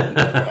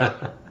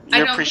I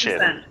don't appreciate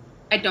consent. it.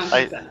 I don't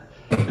consent.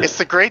 It's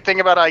the great thing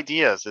about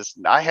ideas is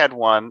I had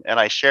one and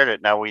I shared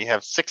it. Now we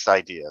have 6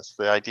 ideas.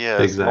 The idea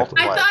is Exactly. I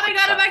multiply thought I 6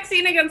 got a times.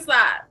 vaccine against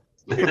that.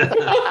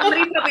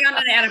 Somebody put me on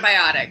an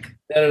antibiotic.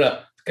 No.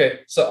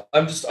 Okay, so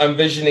I'm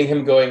visioning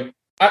him going,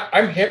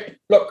 I'm hip.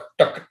 Look.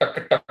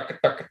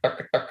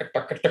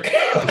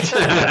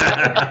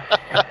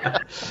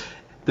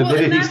 The Well,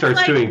 minute and he that's starts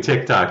like- doing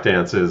TikTok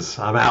dances,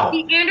 I'm out.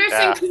 The Anderson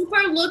Yeah.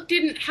 Cooper look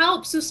didn't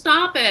help, so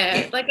stop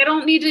it. Like I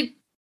don't need to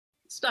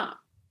stop.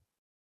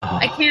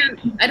 I can't.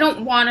 I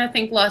don't want to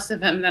think less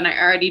of him than I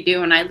already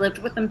do, and I lived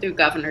with him through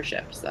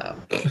governorship. So,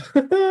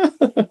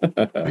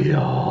 We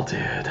all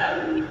did.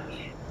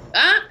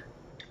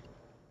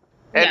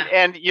 Yeah.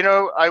 And you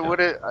know, I would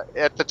have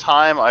at the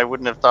time I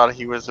wouldn't have thought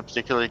he was a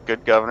particularly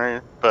good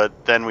governor,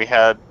 but then we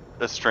had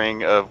a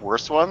string of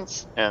worse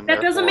ones, and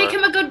that doesn't make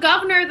therefore- him a good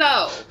governor,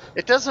 though.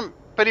 It doesn't.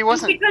 But he Just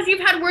wasn't. because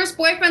you've had worse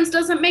boyfriends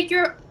doesn't make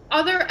your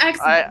other ex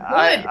good.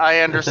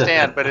 I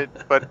understand, but it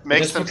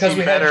makes Just them because seem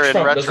we had better in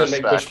Trump doesn't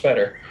make retrospect. Bush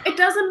better. It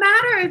doesn't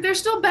matter. They're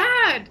still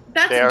bad.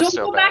 They are Don't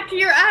still go bad. back to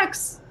your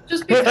ex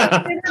just because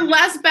they're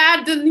less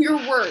bad than your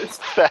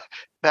worst.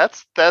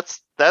 That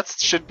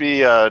should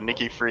be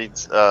Nikki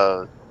Fried's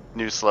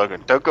new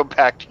slogan. Don't go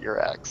back to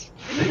your ex.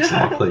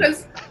 Exactly.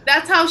 Because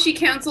that's how she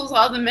cancels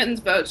all the men's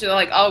votes. You're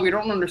like, oh, we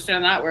don't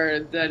understand that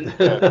word. Then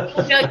you're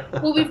like,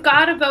 well, we've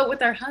got to vote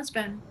with our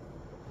husband.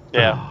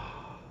 Yeah.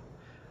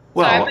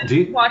 Well, I've been do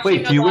you, watching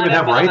wait, a do you lot women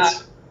have of,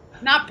 rights?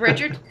 Not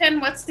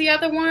Bridgerton. What's the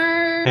other one?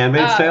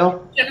 Handmaid's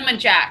Tale? Gentleman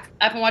Jack.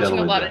 I've been watching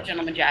Gentleman a lot Jack. of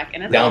Gentleman Jack,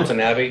 and it's all Downton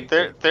Abbey.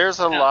 There's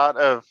a Yeah. lot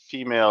of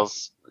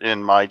females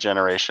in my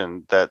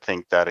generation that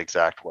think that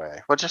exact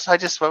way. Well, I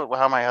just vote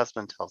how my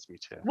husband tells me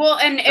to. well,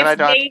 and if And I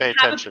don't have to they pay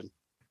have attention.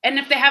 and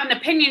if they have an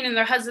opinion and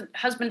their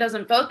husband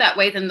doesn't vote that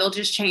way, then they'll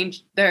just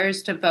change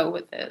theirs to vote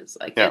with his.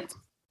 Like, Yeah.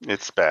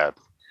 It's bad.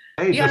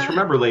 Hey, Yeah. just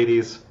remember,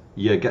 ladies,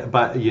 you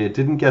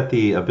didn't get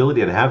the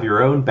ability to have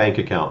your own bank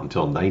account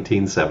until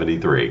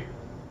 1973.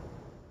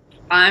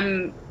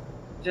 I'm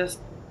just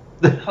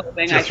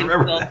hoping I Just can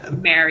remember still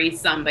that. marry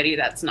somebody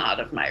that's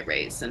not of my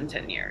race in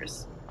 10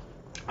 years.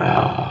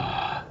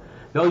 Ah.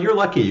 No, you're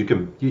lucky. You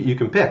can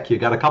pick. You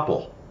got a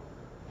couple.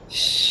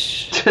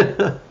 Shh.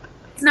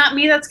 It's not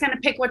me that's going to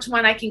pick which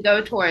one I can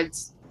go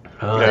towards.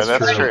 Oh, Yeah,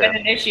 that's It's true. been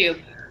an issue.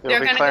 It'll They're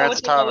be gonna go Clarence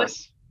with the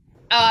Thomas.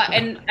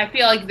 And I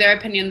feel like their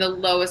opinion, the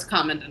lowest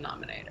common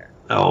denominator.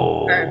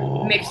 Oh.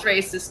 Or mixed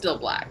race is still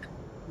black,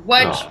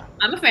 which Oh.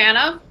 I'm a fan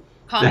of.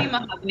 Call me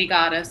Mahogany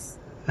Goddess.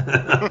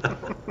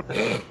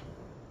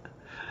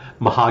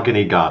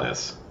 Mahogany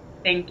Goddess.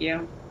 Thank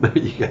you. There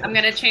you go. I'm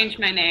going to change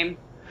my name.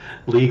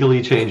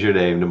 Legally change your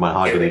name to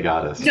Mahogany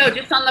Goddess. No,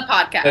 just on the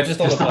podcast. No, just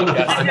on the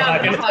Just on the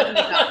podcast. No,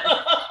 Mahogany Goddess.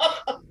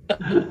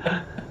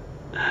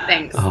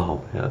 Thanks.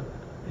 Oh man,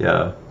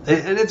 yeah,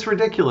 and it's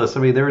ridiculous. I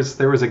mean, there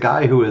was a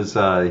guy who was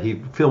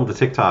he filmed a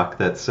TikTok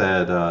that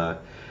said, I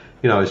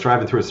was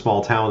driving through a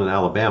small town in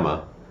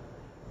Alabama,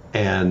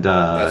 and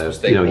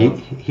That's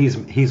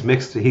he's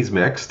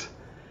mixed,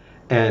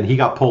 and he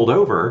got pulled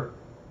over,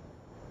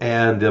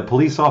 and the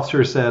police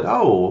officer said,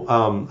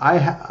 I'm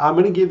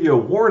going to give you a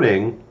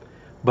warning,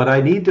 but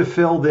I need to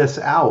fill this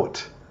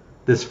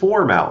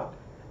form out,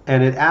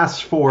 and it asks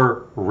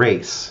for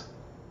race.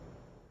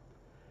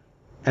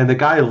 And the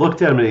guy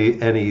looked at him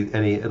and he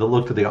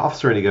looked at the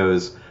officer and he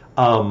goes,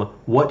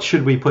 what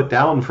should we put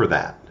down for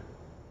that?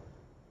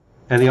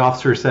 And the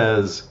officer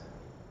says,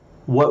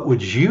 what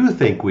would you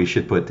think we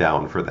should put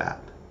down for that?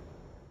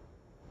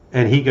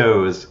 And he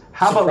goes,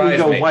 how about we Surprise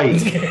go me.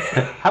 white?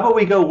 How about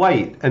we go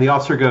white? And the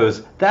officer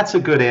goes, that's a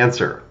good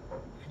answer.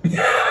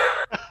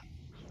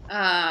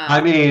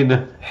 I mean,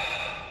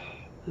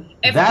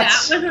 if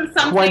that's that wasn't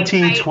something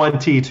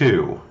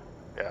 2022.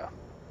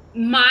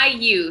 my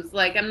youth,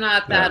 like I'm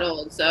not that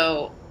old,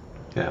 so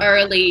Yeah.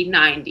 early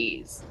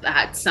 90s,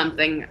 that's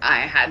something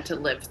I had to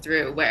live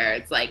through where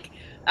it's like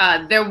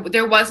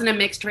there wasn't a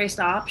mixed race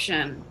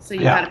option, so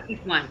you Yeah. had to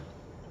pick one.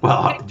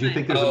 Well, do you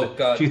think there's Oh,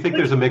 God.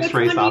 a mixed Which race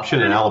one do you option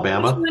in wanna-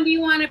 Alabama? Which one do you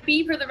want to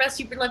be for the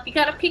rest of your life? You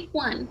got to pick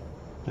one.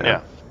 Yeah.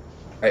 All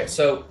right,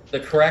 so the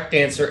correct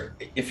answer,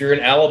 if you're in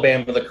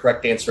Alabama, the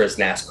correct answer is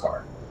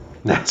NASCAR.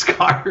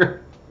 NASCAR.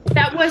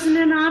 That wasn't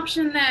an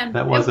option then.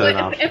 That wasn't an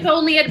If- option. If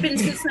only it had been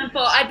so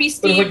simple, I'd be But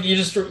Steve.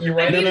 look, you're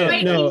right.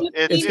 No.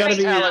 It's gotta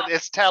be-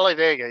 It's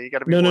Talladega. You got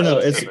to be No, more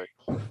it's- specific.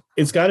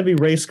 It's got to be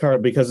race car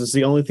because it's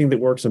the only thing that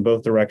works in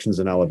both directions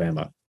in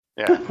Alabama.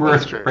 Yeah,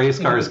 that's true. Race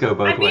cars go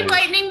both I'd be ways.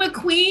 Lightning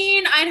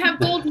McQueen. I'd have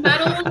gold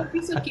medals. It'd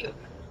be so cute.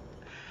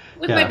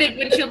 With my Yeah. big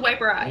windshield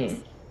wiper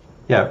eyes.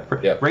 Yeah,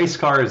 Yeah. race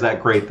car is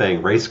that great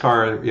thing. Race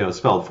car,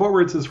 spelled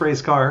forwards is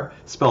race car,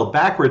 spelled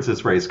backwards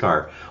is race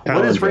car.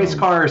 What is race Palindrome.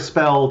 car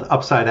spelled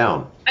upside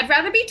down? I'd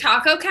rather be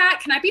Taco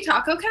Cat. Can I be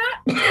Taco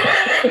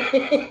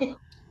Cat?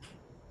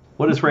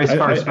 What is race I,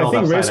 car I spelled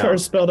think upside race down? car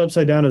spelled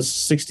upside down is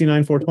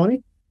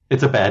 69420.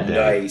 It's a bad day.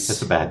 Nice.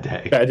 It's a bad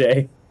day. Bad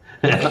day.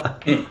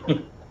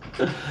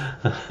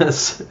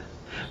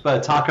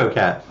 But Taco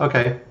Cat.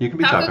 Okay, you can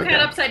be Taco Taco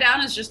Cat upside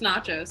down is just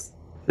nachos.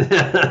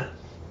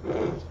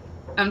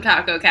 I'm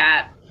Taco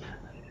Cat.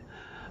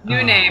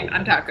 New name.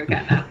 I'm Taco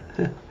Cat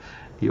now.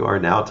 You are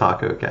now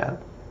Taco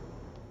Cat.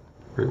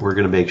 We're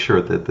going to make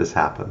sure that this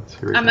happens.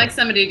 Here we I'm go. like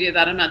somebody do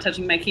that. I'm not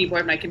touching my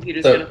keyboard. My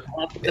computer's So- gonna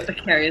fall off with the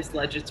precarious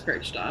ledge it's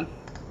perched on.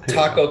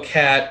 Taco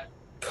Cat,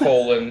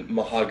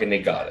 Mahogany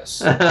Goddess.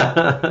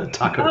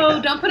 Taco Oh,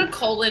 Cat. don't put a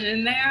colon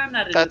in there. I'm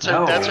not. That's into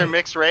her. No. That's her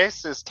mixed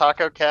race. Is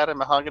Taco Cat and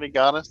Mahogany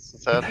Goddess?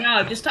 Is that?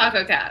 No, just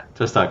Taco Cat.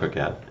 Just Taco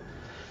Cat.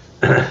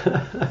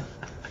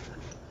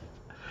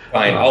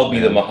 Fine, Oh, I'll be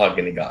the man.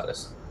 Mahogany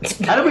Goddess.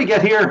 How did we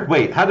get here?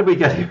 Wait, how did we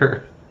get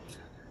here?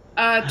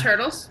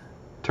 Turtles.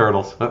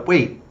 Turtles.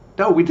 Wait,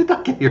 no, we did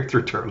not get here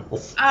through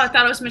turtles. Oh, I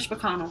thought it was Mitch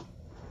McConnell.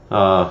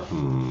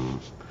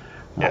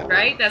 Yeah.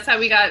 Right? That's how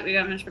we got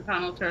Mitch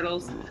McConnell.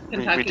 Turtles.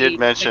 Kentucky. We did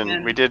mention.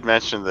 chicken. We did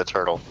mention the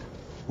turtle.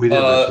 We did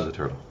mention the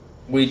turtle.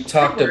 We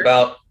talked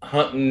about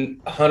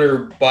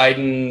Hunter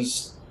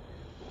Biden's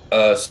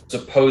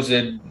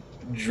supposed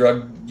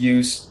drug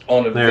use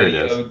on a There it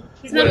video.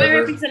 He's not my whatever.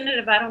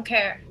 representative. I don't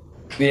care.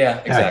 Yeah,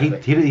 exactly.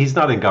 Yeah, he's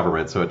not in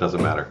government, so it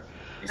doesn't matter.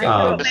 I know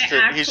Um, what my He's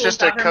actual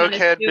just a government is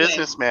cokehead doing.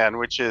 businessman,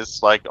 which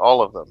is like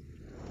all of them.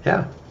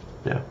 Yeah,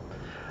 yeah.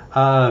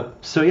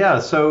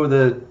 So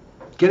the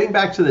getting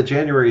back to the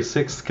January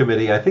 6th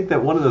committee, I think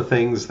that one of the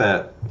things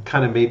that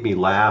kind of made me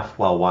laugh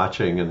while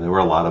watching, and there were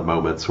a lot of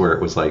moments where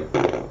it was like,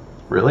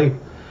 really?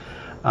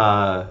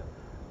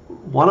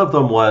 One of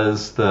them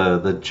was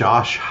the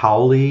Josh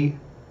Hawley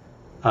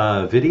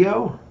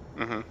video,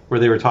 Hmm. where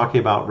they were talking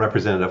about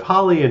Representative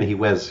Hawley, and he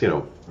was,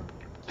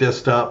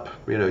 fist up,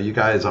 you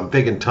guys, I'm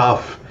big and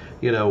tough,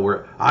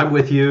 I'm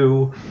with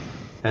you.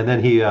 And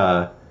then he,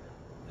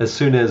 as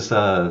soon as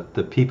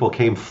the people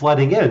came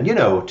flooding in,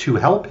 to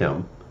help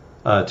him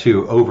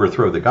to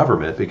overthrow the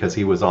government because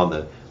he was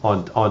on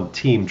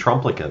Team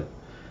Trumplican,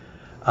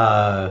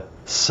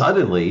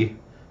 suddenly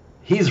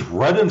he's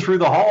running through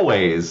the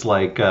hallways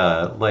like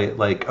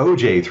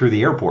OJ through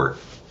the airport.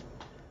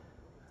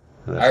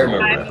 That's I an old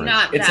remember. I'm reference.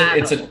 not It's that.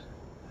 it's a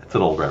It's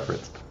an old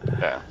reference.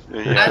 Yeah.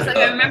 I was like,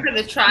 I remember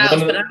the trials,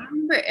 One of but the- I don't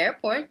remember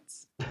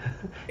airports.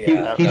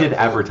 yeah, He did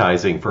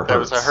advertising for That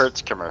Hertz. was a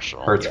Hertz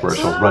commercial. Hertz Yes.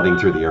 commercial running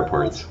through the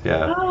airports.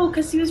 Yeah. Oh,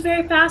 because he was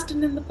very fast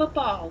and in the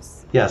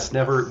footballs. Yes,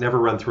 never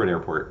run through an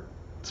airport.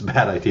 It's a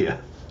bad idea.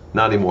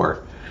 Not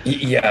anymore.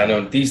 Yeah,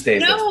 no, these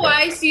days. that's No, bad.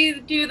 I see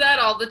you do that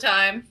all the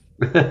time.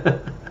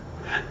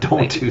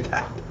 Don't do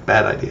that.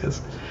 Bad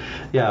ideas.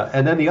 Yeah,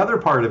 and then the other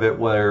part of it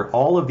were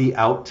all of the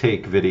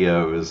outtake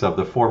videos of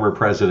the former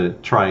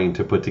president trying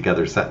to put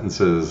together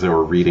sentences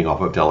or reading off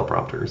of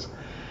teleprompters.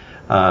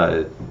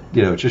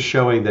 Just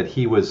showing that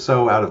he was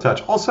so out of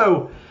touch.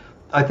 Also,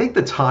 I think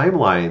the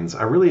timelines,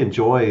 I really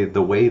enjoy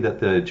the way that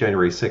the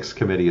January 6th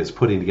committee is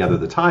putting together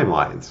the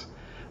timelines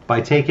by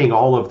taking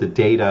all of the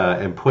data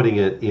and putting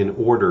it in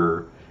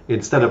order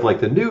instead of like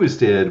the news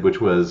did,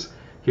 which was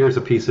here's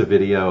a piece of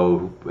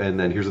video and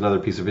then here's another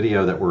piece of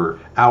video that were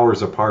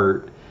hours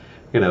apart.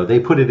 They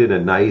put it in a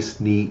nice,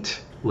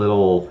 neat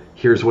little,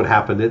 here's what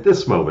happened at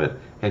this moment,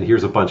 and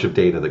here's a bunch of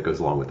data that goes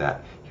along with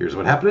that. Here's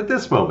what happened at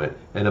this moment,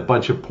 and a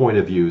bunch of point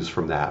of views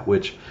from that,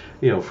 which,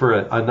 for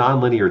a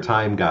nonlinear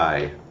time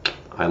guy,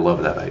 I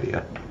love that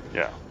idea.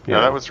 Yeah. Yeah,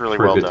 that was really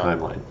for well a good done.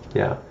 timeline.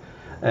 Yeah.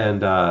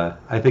 And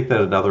I think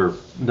that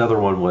another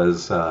one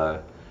was,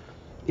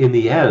 in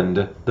the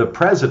end, the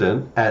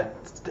president at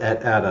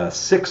a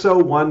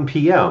 6:01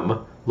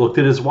 p.m. looked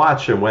at his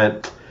watch and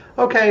went,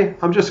 okay,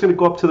 I'm just going to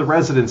go up to the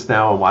residence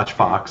now and watch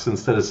Fox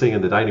instead of sitting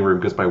in the dining room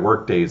because my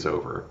work day's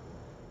over.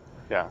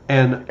 Yeah.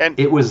 And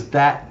it was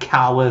that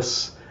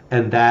callous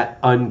and that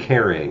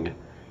uncaring.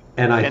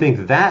 And I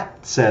think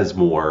that says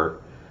more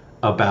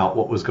about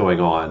what was going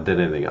on than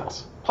anything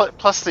else.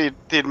 Plus the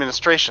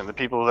administration, the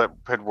people that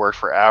had worked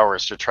for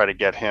hours to try to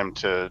get him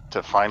to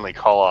finally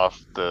call off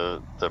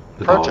the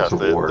protest, dogs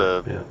of war.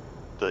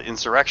 the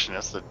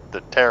insurrectionists,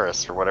 the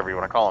terrorists, or whatever you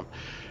want to call them,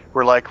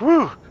 were like,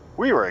 whew,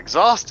 we were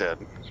exhausted.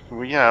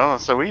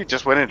 So we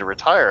just went in to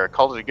retire,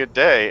 called it a good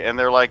day. And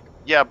they're like,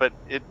 yeah, but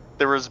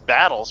there was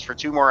battles for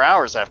 2 more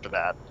hours after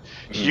that.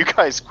 Mhm. You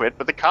guys quit,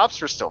 but the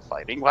cops were still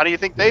fighting. Why do you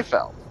think they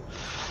felt?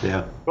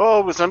 Yeah. Oh,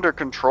 it was under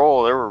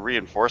control. There were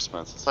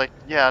reinforcements. It's like,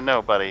 yeah,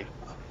 no, buddy.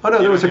 Oh, no,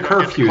 there was a You don't get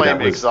to curfew claim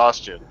that was...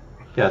 exhaustion.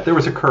 Yeah, there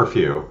was a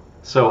curfew.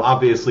 So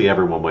obviously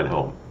everyone went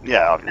home.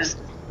 Yeah,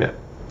 obviously.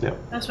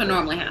 That's what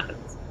normally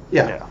happens.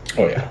 Yeah.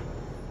 Oh yeah.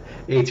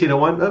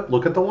 1801. Oh,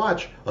 look at the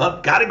watch. Oh,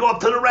 gotta go up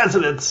to the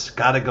residence.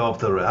 Gotta go up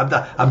to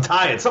the. I'm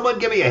tired. Someone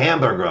give me a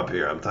hamburger up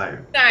here. I'm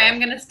tired. Sorry, I'm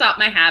gonna stop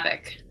my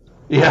havoc.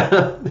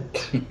 Yeah.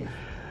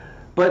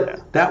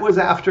 But that was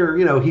after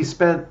he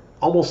spent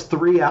almost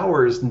 3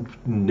 hours,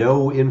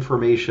 no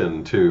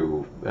information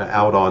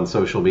out on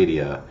social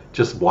media,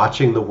 just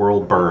watching the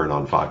world burn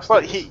on Fox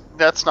Well, News.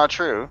 that's not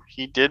true.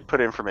 He did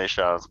put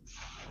information on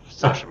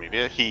social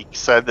media. He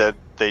said that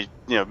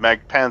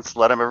Mike Pence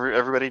let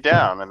everybody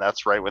down, and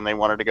that's right when they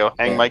wanted to go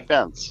hang Mike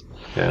Pence.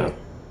 Yeah.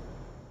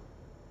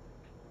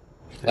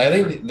 I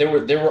think they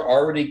were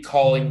already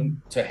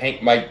calling to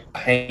hang Mike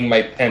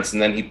Pence,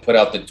 and then he put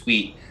out the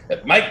tweet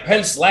that Mike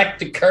Pence lacked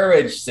the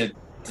courage to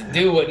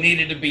do what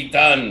needed to be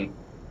done.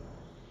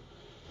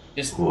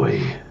 Just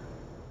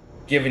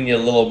giving you a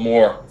little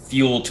more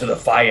fuel to the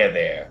fire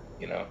there,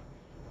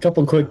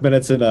 Couple quick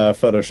minutes in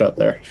Photoshop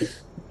there.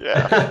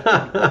 Yeah.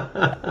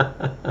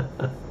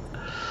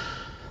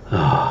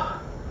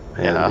 Oh,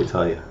 man, let me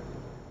tell you.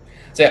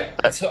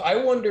 So I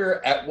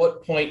wonder at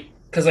what point,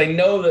 because I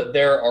know that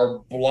there are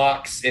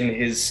blocks in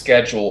his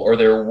schedule, or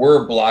there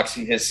were blocks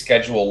in his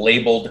schedule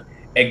labeled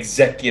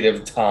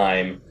executive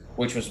time,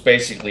 which was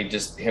basically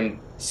just him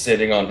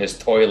sitting on his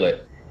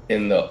toilet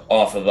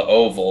off of the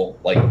Oval,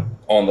 like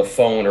on the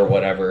phone or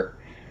whatever.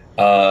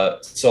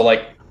 So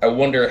I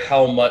wonder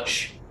how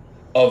much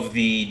of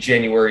the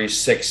January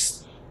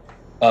 6th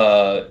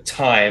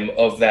time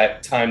of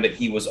that time that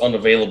he was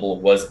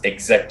unavailable was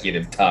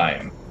executive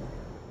time.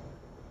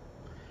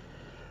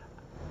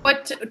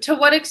 But to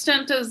what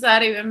extent does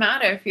that even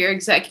matter if your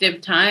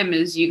executive time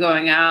is you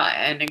going out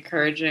and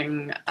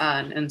encouraging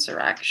an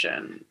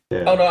insurrection?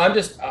 Yeah. Oh no, I'm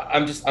just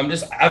asking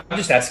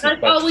questions.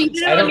 Oh, we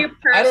did it on your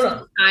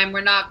personal time.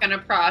 We're not going to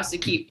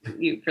prosecute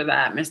you for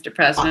that, Mr.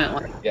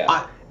 President.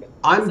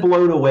 I'm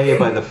blown away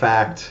by the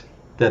fact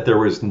that there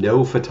was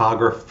no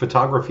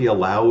photography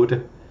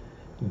allowed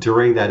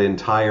during that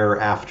entire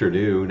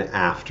afternoon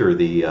after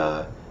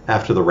the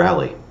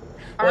rally.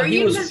 Are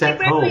you just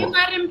really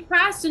not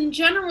impressed in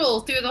general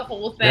through the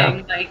whole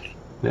thing?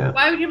 Yeah.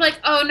 Why would you be like,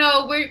 oh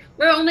no,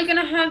 we're only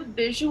gonna have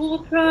visual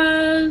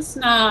press,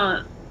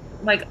 not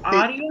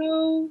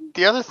audio?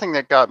 The other thing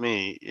that got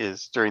me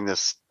is during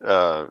this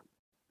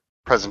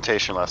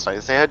presentation last night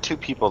is they had two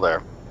people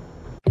there.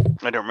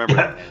 I don't remember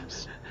their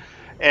names.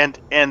 And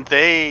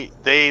they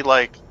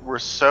were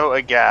so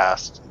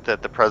aghast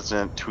that the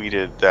president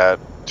tweeted that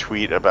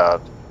tweet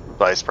about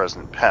Vice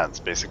President Pence,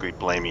 basically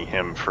blaming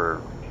him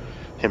for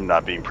him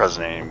not being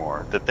president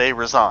anymore, that they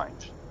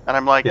resigned. And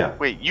I'm like,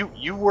 wait,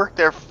 you worked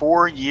there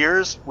 4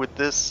 years with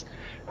this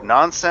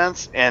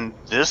nonsense, and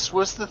this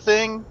was the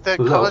thing that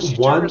caused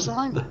you to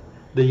resign?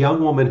 The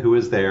young woman who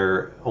was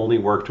there only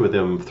worked with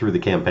him through the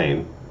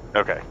campaign.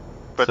 Okay.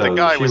 But the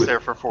guy was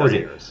there for 4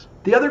 years.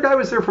 The other guy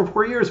was there for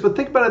 4 years, but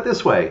think about it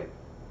this way.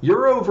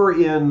 You're over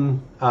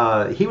in,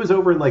 he was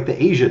over in the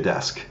Asia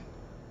desk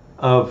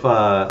of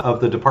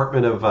the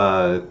Department of,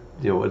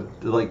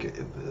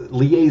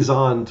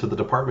 liaison to the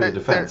Department of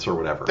Defense or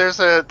whatever. There's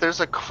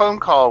a phone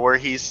call where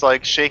he's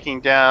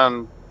shaking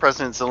down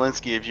President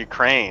Zelensky of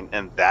Ukraine,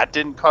 and that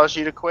didn't cause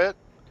you to quit?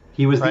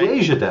 He was the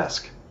Asia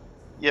desk.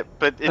 Yeah,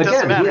 but it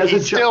doesn't matter. He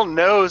still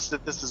knows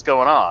that this is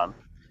going on.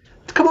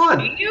 Come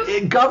on,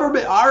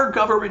 our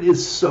government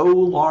is so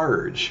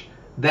large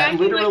that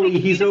literally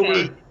he's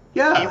over.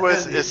 Yeah, he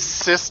was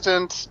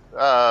assistant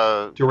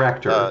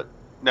director.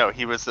 No,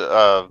 he was.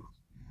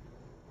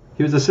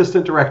 He was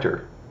assistant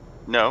director.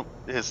 No,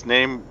 his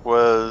name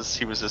was.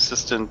 He was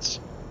assistant.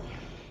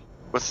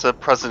 What's the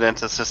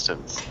president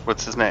assistant?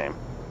 What's his name?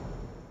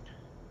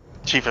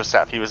 Chief of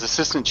staff. He was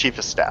assistant chief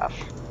of staff.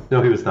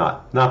 No, he was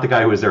not. Not the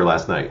guy who was there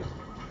last night.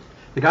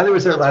 The guy that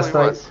was there last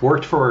night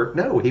worked for.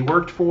 No, he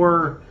worked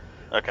for.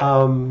 Okay.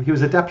 He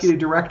was a deputy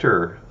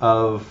director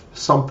of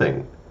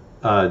something.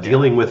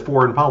 Dealing with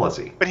foreign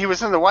policy. But he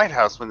was in the White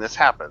House when this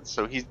happened,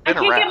 so he's been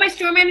around. I can't get my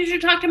store manager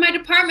to talk to my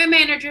department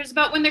managers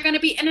about when they're going to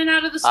be in and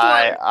out of the store.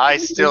 I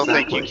still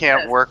think you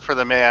can't work for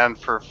the man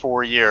for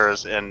 4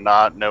 years and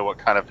not know what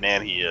kind of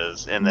man he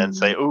is, and then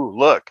say, "Ooh,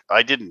 look,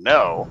 I didn't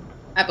know."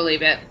 I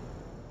believe it.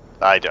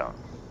 I don't.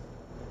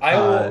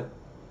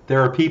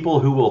 There are people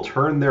who will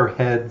turn their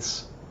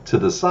heads to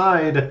the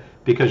side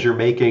because you're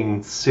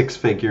making 6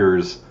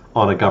 figures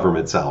on a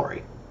government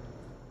salary.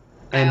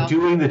 And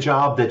doing the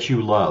job that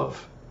you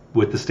love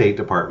with the State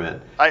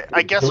Department.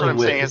 I guess what I'm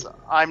saying is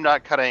I'm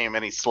not cutting him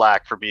any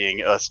slack for being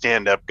a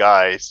stand-up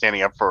guy,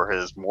 standing up for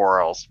his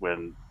morals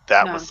when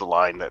that was the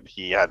line that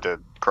he had to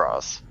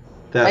cross.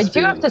 I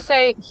do have to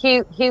say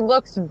he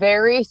looks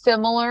very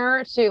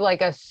similar to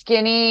a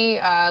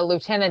skinny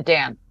Lieutenant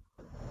Dan.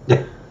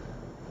 Yeah.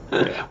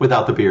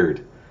 Without the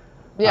beard.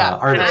 Yeah.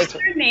 Artist.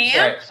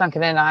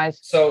 Sunken in eyes.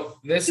 So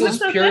this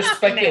is pure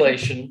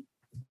speculation.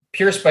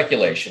 Pure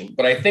speculation,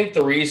 but I think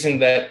the reason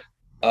that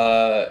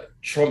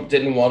Trump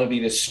didn't want to be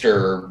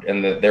disturbed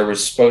and that there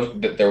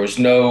was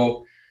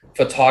no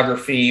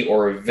photography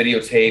or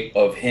videotape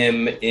of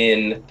him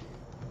in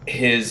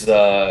his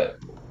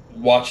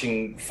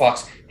watching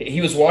Fox.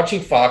 He was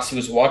watching Fox. He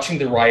was watching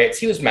the riots.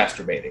 He was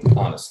masturbating.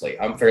 Honestly,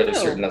 I'm fairly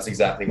certain that's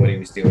exactly what he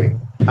was doing.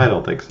 I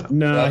don't think so.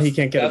 No, he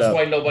can't get it up. That's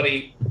why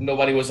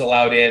nobody was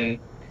allowed in.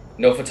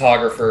 No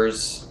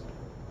photographers.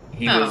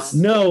 He was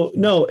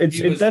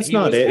that's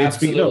not it.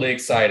 Absolutely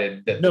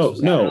excited that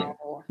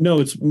No,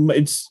 it's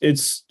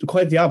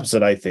quite the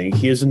opposite, I think.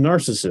 He is a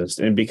narcissist,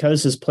 and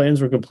because his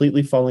plans were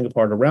completely falling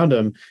apart around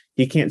him,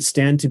 he can't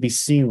stand to be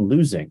seen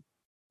losing.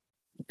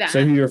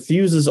 So he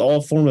refuses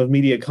all form of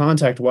media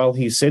contact while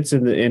he sits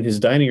in his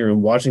dining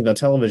room watching the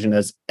television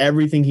as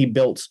everything he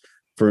built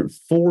for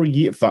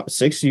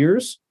 6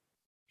 years.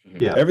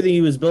 Yeah. Everything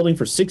he was building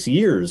for 6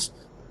 years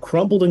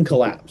crumbled and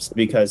collapsed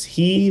because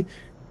he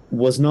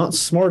was not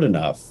smart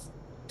enough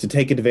to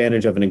take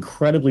advantage of an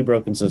incredibly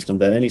broken system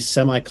that any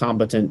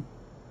semi-competent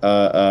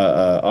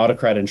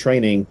autocrat in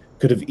training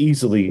could have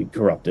easily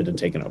corrupted and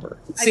taken over.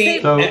 I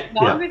think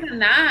longer than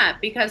that,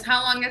 because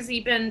how long has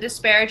he been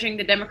disparaging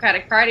the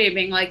Democratic Party,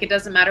 being like, it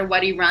doesn't matter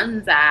what he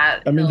runs at?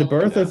 I mean, the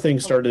Bertha thing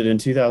started in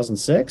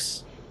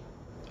 2006.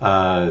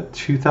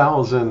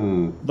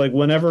 2000. Like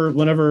whenever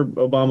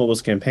Obama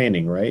was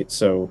campaigning, right?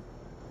 So.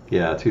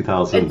 Yeah,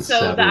 2007. And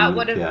so that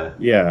would have.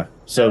 Yeah.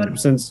 So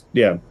since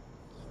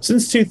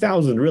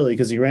 2000, really,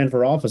 because he ran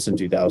for office in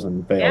 2000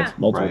 and failed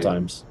multiple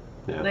times.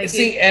 Yeah. Like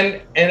see, and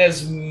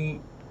as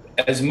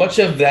much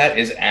of that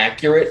is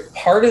accurate,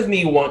 part of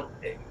me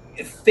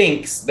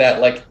thinks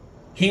that like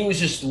he was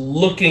just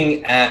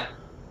looking at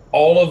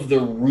all of the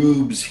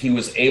rubes he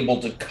was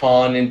able to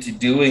con into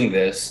doing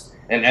this,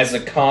 and as a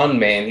con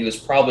man, he was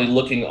probably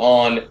looking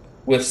on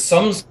with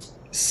some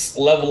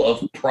level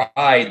of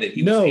pride that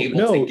he was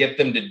able to get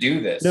them to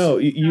do this. No,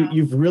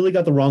 you've really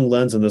got the wrong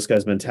lens on this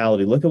guy's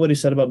mentality. Look at what he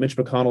said about Mitch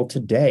McConnell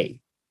today.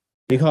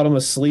 He called him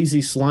a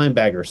sleazy slime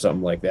bag or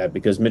something like that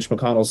because Mitch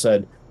McConnell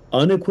said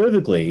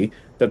unequivocally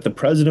that the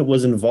president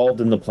was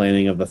involved in the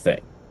planning of the thing.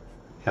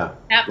 Yeah.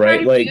 That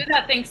part of you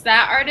that thinks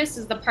that artist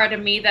is the part of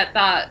me that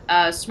thought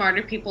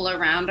smarter people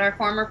around our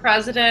former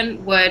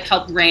president would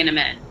help rein him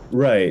in.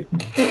 Right.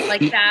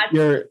 Like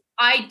that.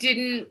 I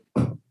didn't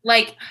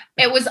like.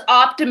 It was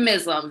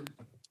optimism.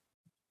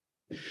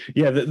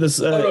 Yeah. It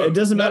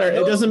doesn't matter.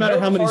 It doesn't matter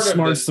how many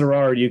smarts there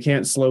are. You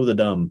can't slow the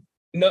dumb.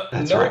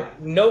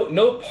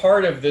 No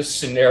part of this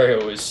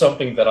scenario is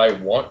something that I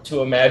want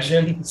to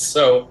imagine.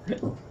 So,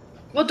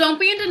 well, don't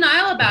be in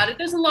denial about it.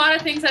 There's a lot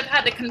of things I've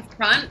had to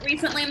confront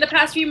recently in the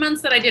past few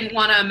months that I didn't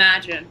want to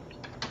imagine.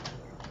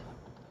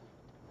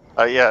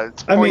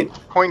 It's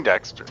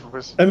Poindexter.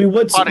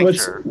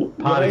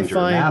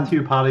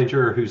 Matthew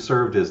Pottinger, who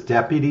served as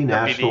Deputy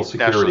National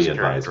Security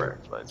Advisor.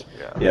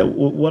 Yeah.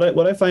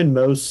 What I find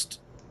most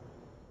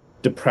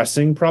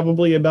depressing,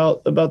 probably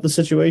about the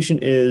situation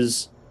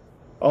is.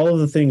 All of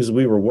the things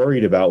we were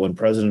worried about when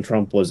President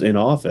Trump was in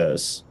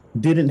office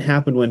didn't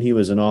happen when he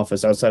was in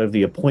office outside of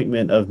the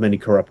appointment of many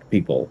corrupt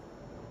people.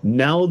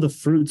 Now the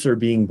fruits are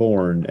being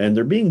born, and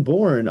they're being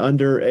born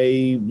under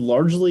a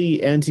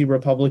largely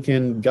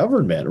anti-Republican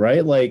government,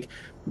 right? Like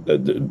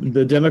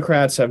the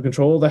Democrats have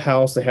control of the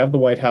House, they have the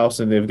White House,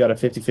 and they've got a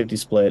 50-50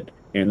 split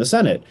in the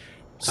Senate.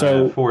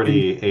 So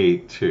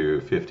 48 to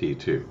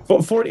 52.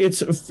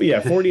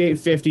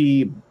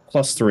 48-50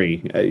 plus 3.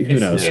 Who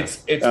knows?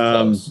 It's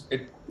close.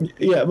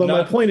 Yeah, but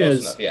my point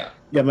is,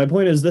 my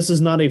point is, this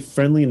is not a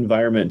friendly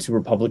environment to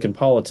Republican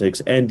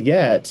politics, and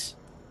yet,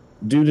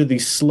 due to the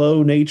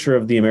slow nature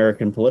of the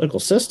American political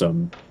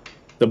system,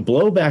 the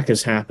blowback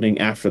is happening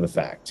after the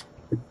fact.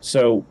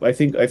 So I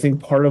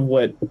think part of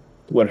what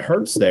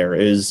hurts there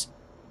is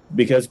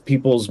because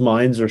people's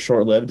minds are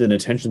short-lived and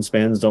attention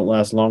spans don't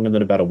last longer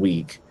than about a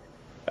week.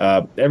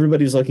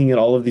 Everybody's looking at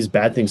all of these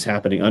bad things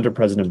happening under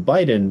President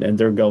Biden, and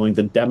they're going,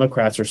 the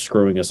Democrats are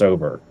screwing us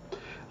over.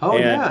 Oh,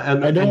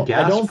 and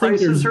gas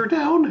prices are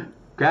down.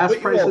 Gas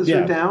prices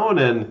are down,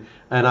 and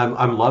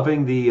I'm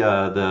loving the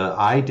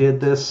I did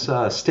this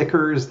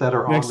stickers that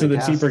are next on to the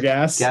cheaper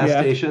gas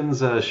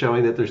stations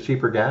showing that there's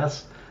cheaper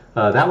gas.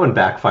 That one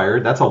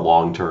backfired. That's a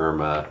long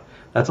term.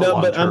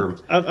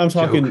 I'm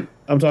talking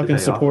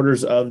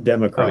supporters of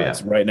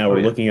Democrats. Right now, we're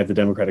looking at the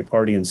Democratic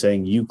Party and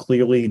saying you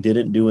clearly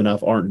didn't do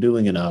enough, aren't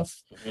doing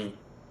enough,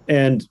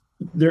 and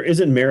there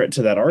isn't merit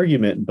to that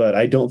argument. But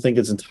I don't think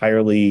it's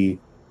entirely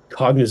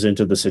cognizant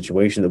of the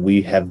situation that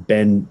we have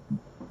been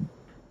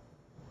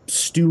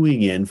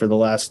stewing in for the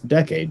last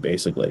decade,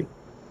 basically.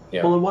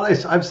 Yeah. Well,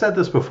 and I've said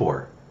this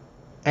before.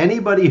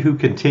 Anybody who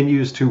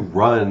continues to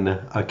run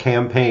a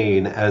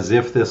campaign as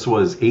if this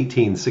was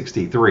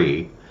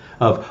 1863,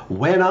 of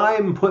when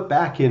I'm put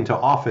back into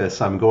office,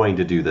 I'm going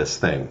to do this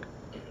thing,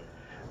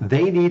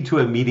 they need to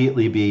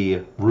immediately be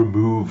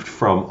removed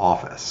from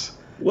office.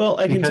 Well,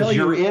 I can tell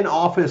you, you're in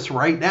office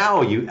right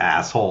now, you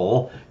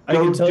asshole.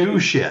 Don't do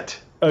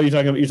shit. Oh, you're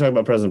talking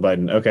about President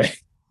Biden. Okay.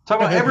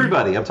 Talking about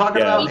everybody. I'm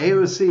talking about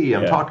AOC.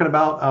 I'm talking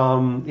about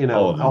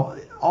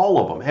all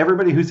of them.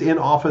 Everybody who's in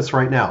office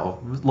right now,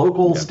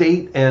 local,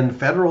 state, and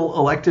federal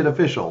elected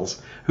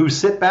officials who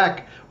sit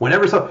back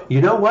whenever. So you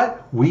know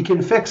what? We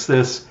can fix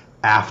this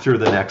after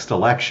the next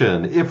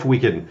election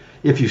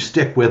if you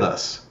stick with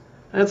us.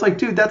 And it's like,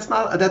 dude, that's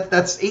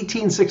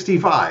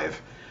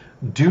 1865.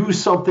 Do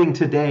something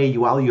today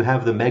while you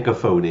have the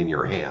megaphone in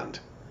your hand.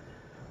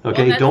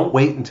 Okay, well, don't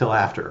wait until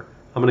after.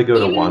 I'm going to go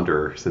to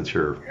Wander since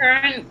you're...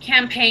 Current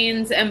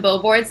campaigns and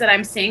billboards that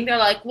I'm seeing, they're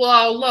like, well,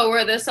 I'll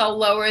lower this, I'll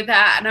lower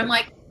that. And I'm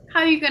like,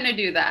 how are you going to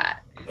do that?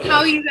 how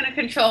are you going to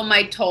control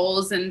my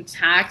tolls and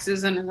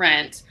taxes and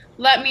rent?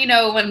 Let me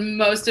know when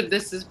most of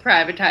this is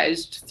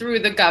privatized through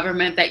the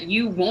government that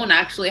you won't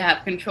actually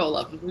have control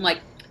of. I'm like,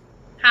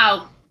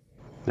 how?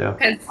 Yeah.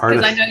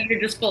 Because I know you're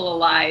just full of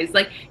lies.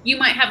 Like, you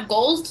might have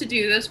goals to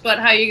do this, but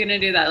how are you going to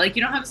do that? Like,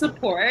 you don't have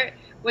support.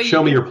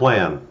 Show me your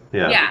plan.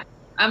 Yeah. Yeah.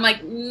 I'm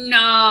like,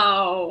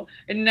 no.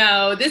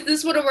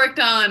 This would have worked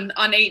on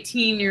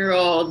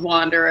 18-year-old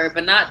Wanderer,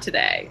 but not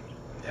today.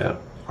 Yeah.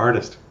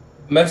 Artist.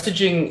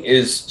 Messaging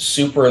is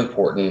super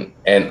important,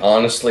 and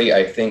honestly,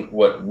 I think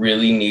what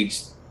really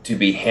needs to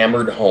be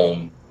hammered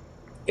home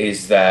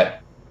is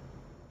that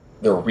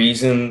the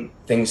reason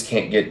things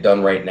can't get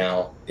done right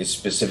now is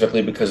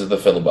specifically because of the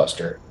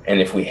filibuster.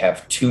 And if we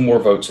have 2 more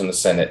votes in the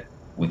Senate,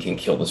 we can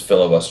kill this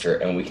filibuster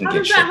and we can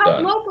get shit done. How does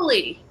that help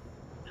locally?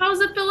 How's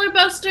the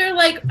filibuster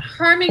like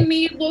harming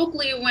me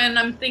locally when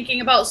I'm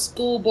thinking about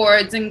school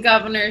boards and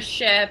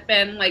governorship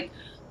and like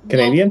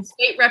Canadian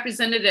state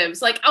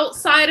representatives, like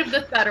outside of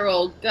the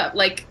federal,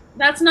 like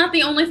that's not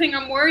the only thing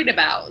I'm worried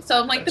about. So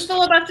I'm like the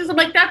filibusters. I'm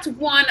like that's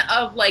one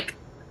of like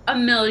a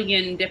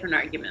million different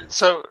arguments.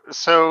 So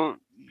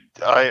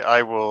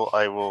I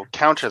will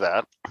counter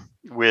that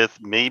with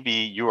maybe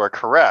you are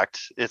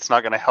correct. It's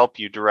not going to help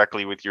you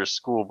directly with your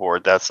school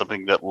board. That's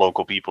something that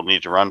local people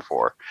need to run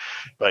for.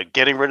 But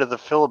getting rid of the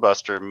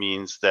filibuster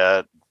means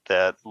that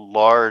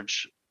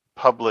large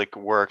public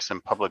works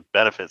and public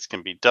benefits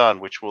can be done,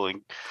 which will.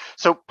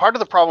 So part of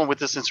the problem with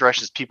this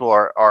insurrection is people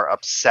are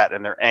upset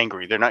and they're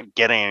angry. They're not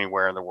getting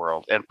anywhere in the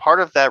world. And part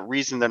of that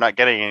reason they're not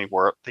getting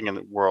anything in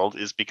the world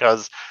is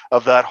because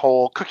of that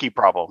whole cookie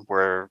problem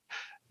where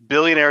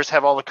billionaires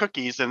have all the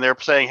cookies and they're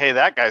saying, hey,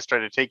 that guy's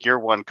trying to take your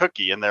one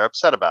cookie, and they're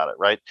upset about it,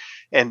 right?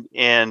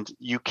 And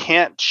you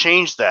can't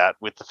change that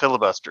with the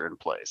filibuster in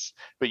place,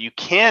 but you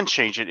can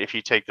change it if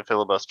you take the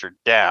filibuster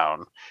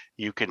down.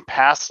 You can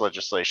pass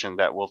legislation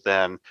that will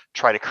then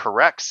try to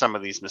correct some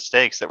of these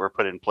mistakes that were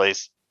put in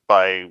place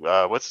by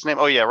what's his name?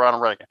 Oh yeah,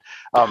 Ronald Reagan.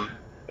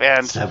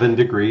 And 7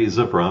 degrees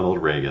of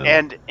Ronald Reagan.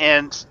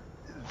 And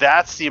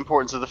that's the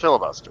importance of the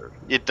filibuster.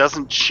 It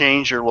doesn't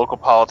change your local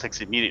politics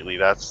immediately.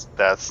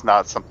 That's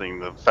not something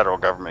the federal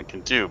government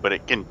can do, but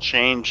it can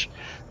change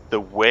the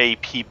way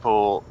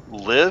people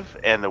live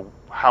and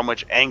how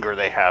much anger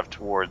they have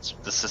towards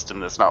the system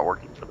that's not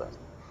working for them.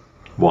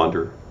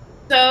 Wander.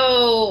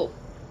 So,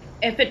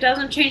 if it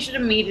doesn't change it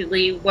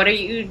immediately, what are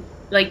you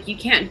like? You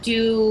can't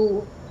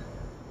do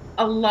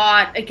a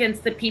lot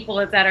against the people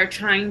that are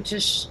trying to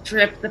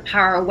strip the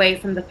power away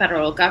from the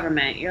federal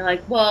government. You're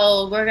like,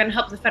 well, we're going to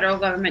help the federal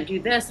government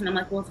do this. And I'm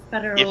like, well, the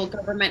federal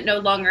government no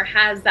longer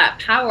has that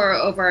power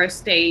over our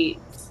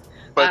states.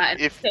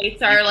 But if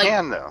states are you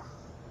can, though.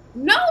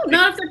 No,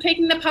 not if they're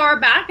taking the power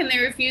back and they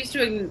refuse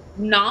to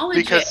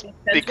acknowledge it.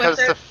 Because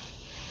the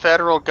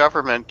federal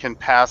government can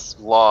pass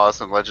laws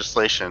and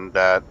legislation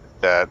that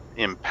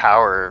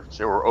empower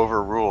or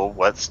overrule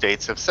what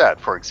states have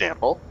said. For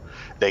example,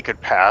 they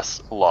could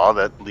pass a law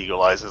that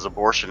legalizes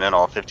abortion in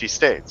all 50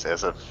 states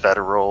as a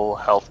federal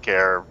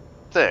healthcare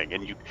thing.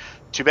 And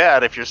too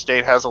bad if your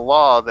state has a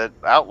law that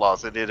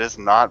outlaws it, it is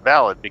not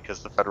valid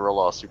because the federal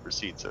law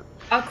supersedes it.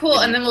 Oh, cool.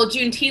 And then we'll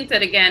Juneteenth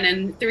it again,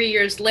 and 3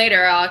 years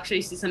later, I'll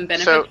actually see some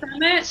benefit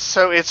from it.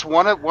 So it's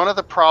one of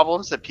the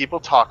problems that people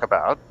talk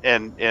about,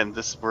 and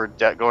this we're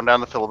going down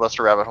the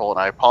filibuster rabbit hole, and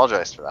I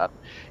apologize for that.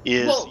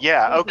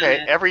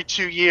 Every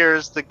 2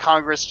 years the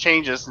Congress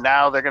changes.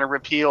 Now they're going to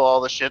repeal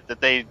all the shit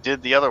that they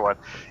did the other one,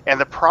 and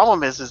the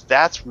problem is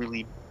it's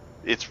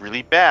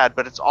really bad,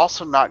 but it's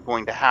also not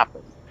going to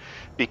happen.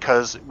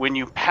 Because when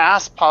you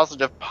pass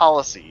positive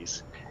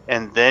policies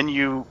and then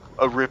you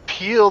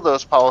repeal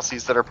those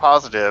policies that are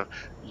positive,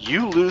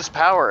 you lose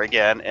power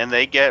again and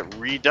they get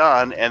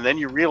redone. And then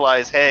you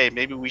realize, hey,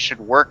 maybe we should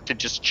work to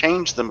just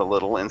change them a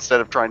little instead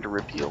of trying to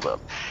repeal them.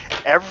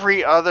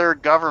 Every other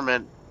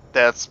government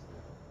that's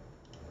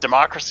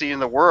democracy in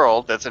the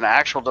world, that's an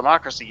actual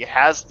democracy,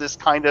 has this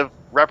kind of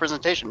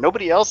representation.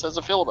 Nobody else has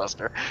a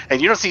filibuster. And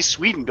you don't see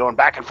Sweden going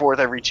back and forth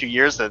every 2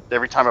 years, that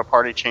every time a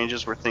party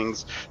changes where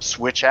things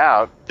switch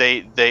out,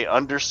 they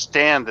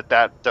understand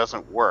that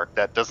doesn't work.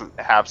 That doesn't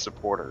have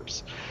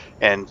supporters.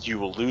 And you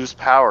will lose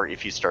power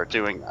if you start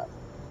doing that.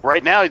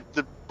 Right now,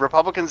 the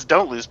Republicans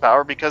don't lose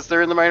power because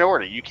they're in the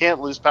minority. You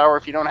can't lose power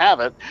if you don't have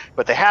it,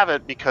 but they have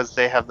it because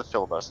they have the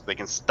filibuster. They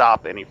can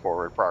stop any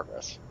forward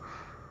progress.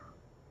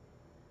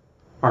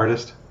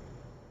 Artist.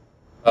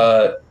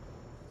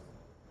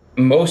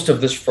 Most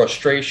of this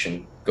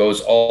frustration goes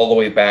all the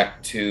way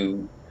back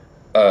to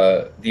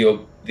the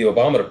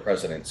Obama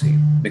presidency,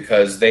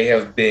 because they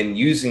have been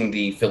using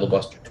the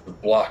filibuster to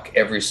block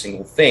every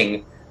single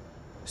thing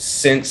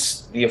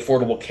since the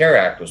Affordable Care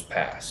Act was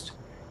passed.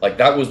 Like,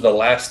 that was the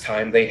last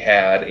time they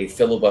had a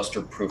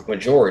filibuster-proof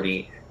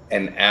majority,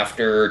 and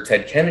after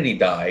Ted Kennedy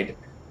died,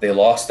 they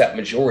lost that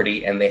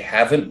majority, and they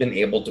haven't been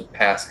able to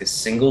pass a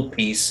single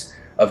piece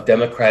of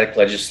Democratic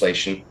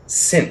legislation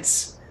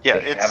since. Yeah,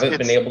 they haven't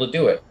been able to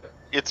do it.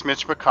 It's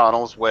Mitch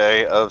McConnell's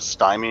way of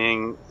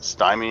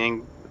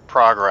stymieing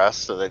progress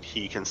so that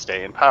he can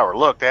stay in power.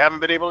 Look, they haven't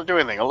been able to do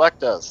anything.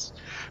 Elect us.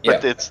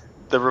 But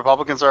the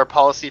Republicans are a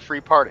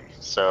policy-free party,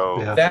 so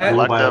Yeah, That- you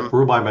elect them.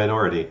 rule by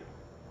minority.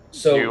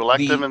 So You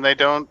elect them, and they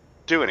don't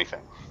do anything.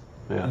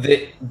 Yeah.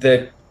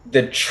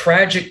 the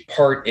tragic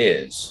part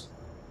is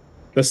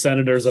The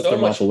senators of So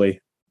much- Thermopylae.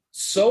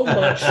 so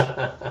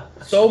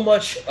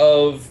much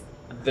of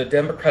the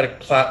Democratic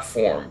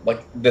platform,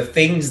 like the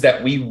things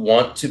that we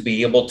want to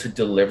be able to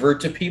deliver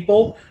to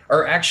people,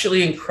 are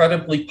actually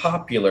incredibly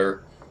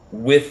popular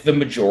with the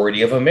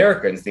majority of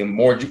Americans. The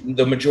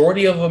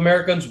majority of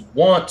Americans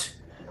want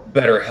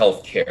better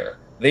health care.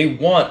 They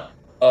want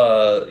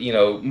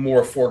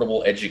more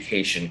affordable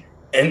education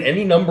and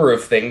any number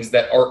of things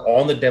that are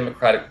on the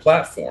Democratic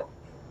platform,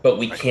 but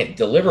we can't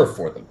deliver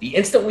for them. The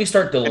instant we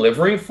start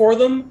delivering for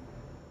them,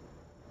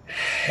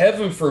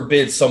 heaven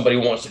forbid somebody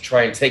wants to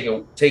try and take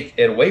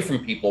it away from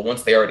people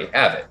once they already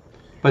have it.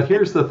 But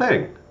here's the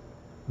thing.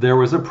 There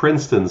was a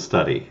Princeton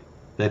study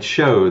that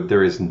showed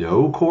there is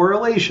no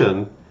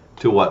correlation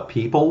to what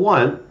people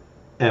want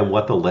and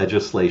what the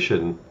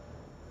legislation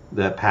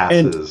that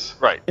passes.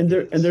 Right. And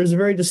there's a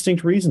very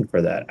distinct reason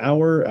for that.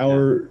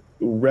 Our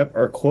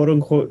quote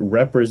unquote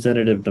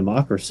representative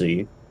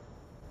democracy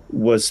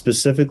was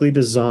specifically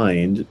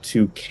designed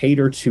to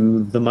cater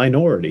to the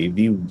minority,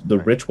 the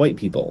rich white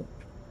people,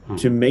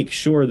 to make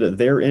sure that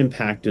their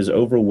impact is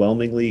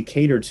overwhelmingly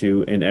catered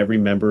to in every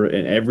member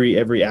and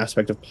every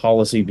aspect of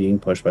policy being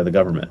pushed by the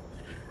government.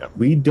 Yep.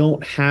 We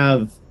don't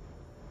have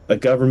a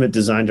government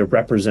designed to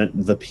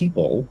represent the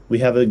people. We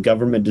have a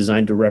government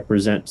designed to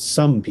represent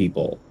some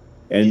people,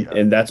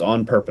 and that's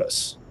on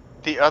purpose.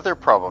 The other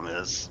problem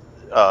is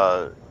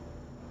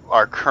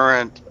our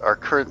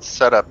current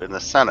setup in the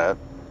Senate,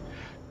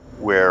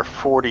 where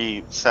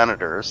 40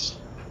 senators,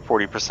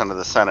 40% of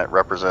the Senate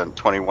represent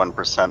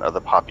 21% of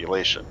the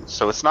population.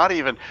 So we're not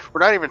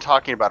even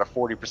talking about a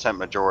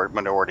 40%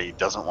 minority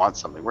doesn't want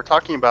something. We're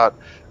talking about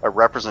a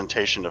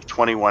representation of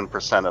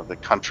 21% of the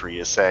country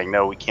is saying,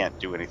 no, we can't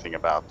do anything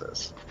about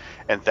this.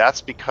 And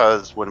that's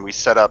because when we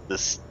set up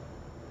this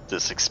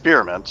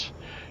experiment,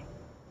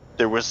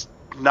 there was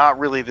not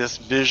really this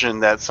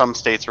vision that some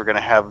states were going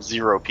to have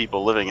 0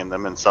 people living in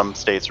them and some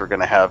states were going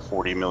to have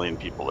 40 million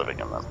people living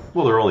in them.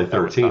 Well, there were only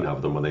 13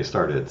 of them when they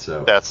started,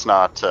 so That's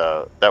not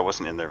that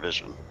wasn't in their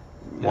vision.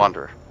 Yeah.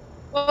 Wonder.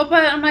 Well,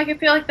 but I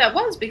feel like that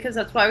was because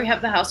that's why we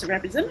have the House of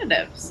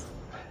Representatives.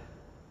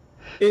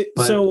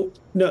 But also,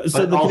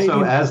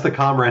 as the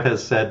comrade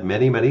has said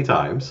many, many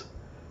times,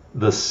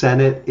 the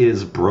Senate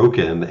is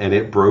broken, and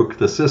it broke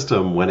the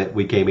system when it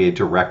became a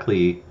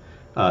directly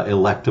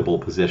electable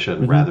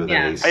position rather than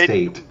Yeah. a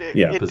state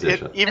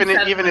position. Even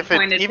Instead of if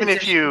appointed you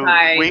position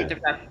by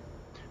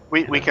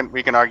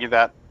we can argue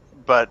that,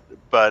 but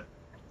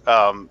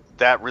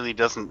that really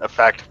doesn't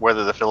affect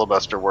whether the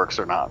filibuster works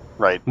or not,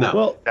 right? No.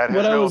 well, That has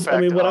what I no was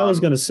effect what I was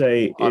on- going to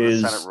say on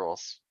is the Senate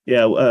rules.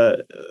 yeah.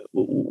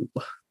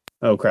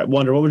 Oh crap,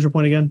 Wonder, what was your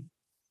point again?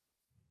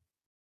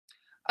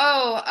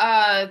 Oh,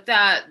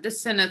 that the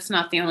Senate's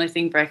not the only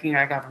thing breaking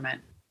our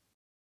government.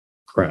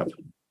 Crap,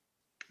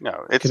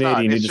 No, it's Canadian,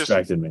 not. you It's just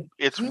distracted me.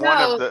 it's one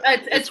No, of the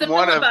it's the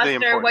one of the filibuster,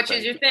 important which is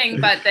things. your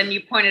thing, but then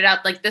you pointed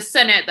out like the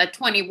Senate, that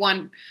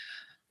 49%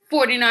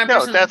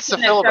 No, that's the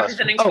Senate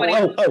filibuster. representing Oh,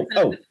 21% oh,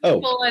 of the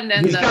people, and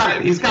then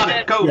He's got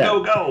it. Go,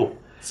 Yeah. go.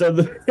 So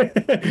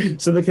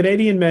the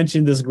Canadian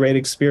mentioned this great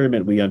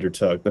experiment we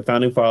undertook. The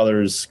Founding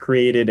Fathers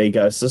created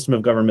a system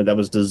of government that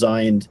was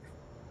designed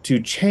to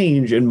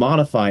change and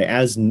modify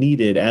as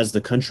needed as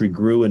the country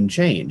grew and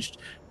changed.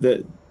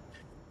 But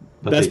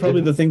That's they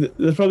probably didn't. the thing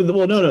that's probably the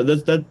well no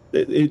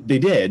they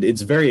did.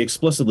 It's very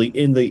explicitly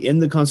in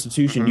the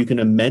Constitution. Mhm. You can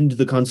amend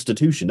the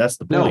Constitution. That's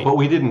the No, point. but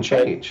we didn't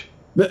change.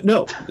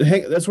 No,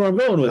 that's where I'm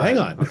going with. Hang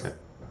on.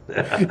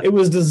 Okay. It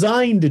was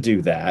designed to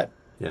do that.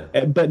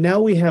 Yeah. But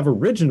now we have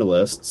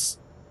originalists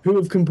who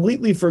have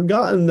completely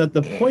forgotten that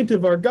the point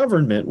of our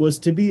government was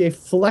to be a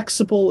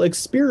flexible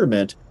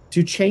experiment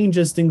to change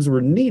as things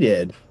were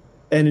needed,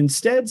 and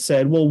instead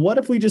said, well, what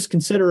if we just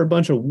consider a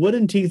bunch of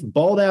wooden teeth,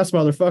 bald ass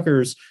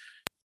motherfuckers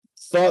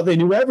thought they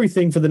knew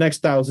everything for the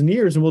next 1,000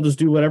 years, and we'll just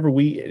do whatever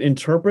we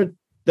interpret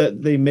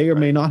that they may or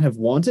may not have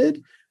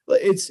wanted?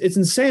 It's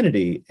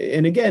insanity.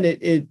 And again,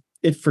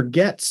 it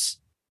forgets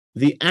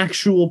the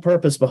actual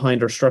purpose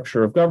behind our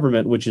structure of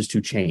government, which is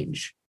to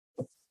change.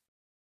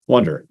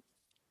 Wonder.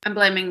 I'm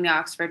blaming the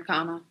Oxford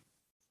comma.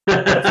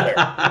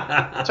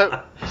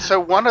 So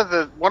one of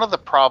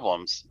the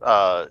problems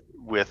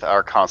with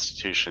our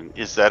Constitution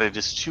is that it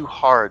is too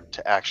hard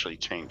to actually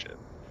change it.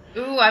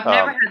 Ooh, I've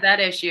never had that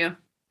issue.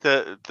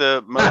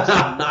 The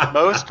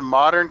most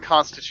modern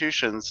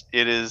constitutions,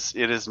 it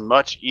is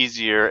much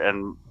easier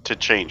and to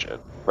change it,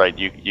 right?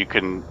 You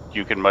can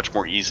much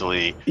more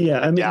easily Yeah,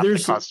 I mean, adapt the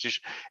there's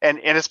Constitution, and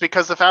it's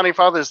because the founding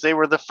fathers, they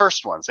were the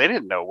first ones. They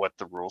didn't know what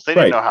the rules. They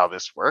didn't Right. know how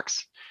this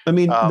works. I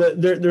mean, Um,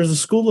 there's a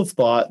school of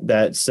thought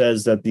that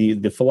says that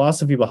the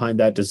philosophy behind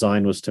that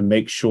design was to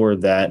make sure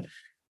that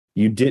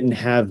you didn't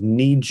have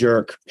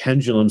knee-jerk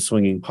pendulum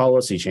swinging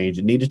policy change.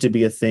 It needed to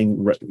be a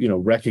thing,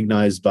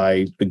 recognized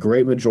by the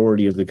great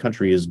majority of the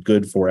country as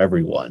good for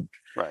everyone.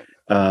 Right.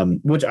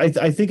 Which I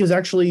think is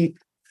actually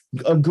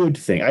a good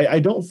thing. I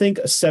don't think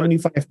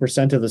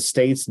 75% of the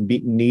states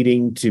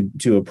needing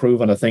to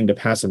approve on a thing to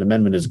pass an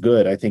amendment is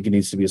good. I think it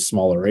needs to be a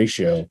smaller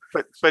ratio.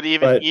 But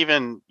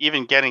even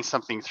getting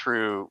something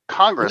through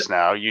Congress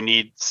now, you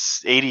need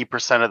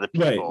 80% of the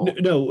people.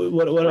 Right. No,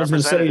 what I was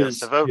going to say is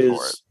to vote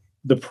for it.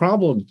 The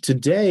problem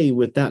today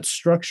with that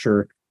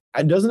structure,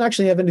 it doesn't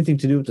actually have anything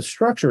to do with the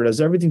structure. It has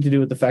everything to do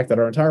with the fact that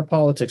our entire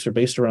politics are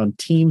based around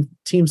team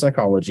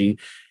psychology,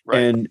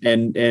 right,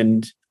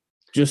 and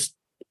just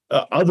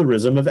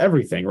otherism of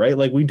everything, right?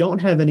 Like, we don't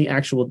have any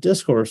actual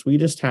discourse. We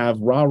just have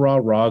rah, rah,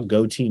 rah,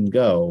 go team,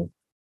 go,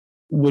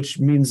 which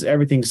means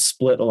everything's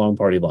split along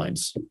party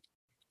lines.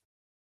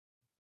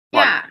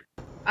 Yeah,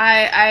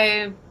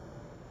 I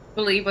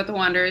believe what the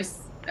Wanderers,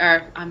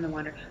 or I'm the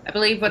Wanderer. I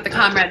believe what the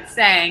comrade's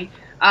saying.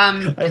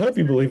 I hope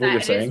you believe what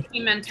you're saying.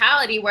 Team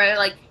mentality where,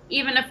 like,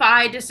 even if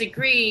I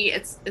disagree,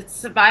 it's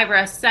survivor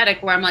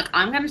aesthetic where I'm like,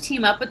 I'm going to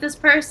team up with this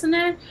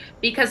person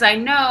because I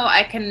know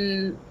I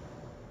can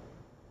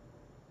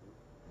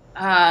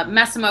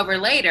mess them over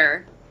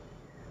later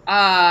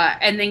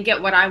and then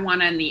get what I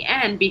want in the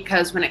end,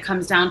 because when it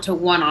comes down to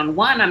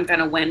 1-on-1, I'm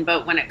going to win.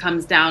 But when it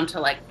comes down to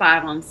like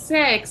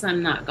 5-on-6,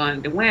 I'm not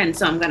going to win.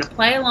 So I'm going to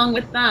play along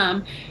with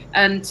them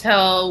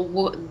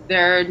until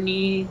their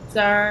needs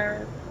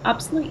are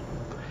obsolete.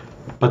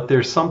 But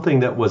there's something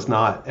that was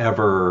not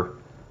ever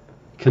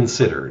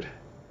considered,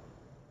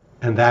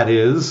 and that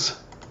is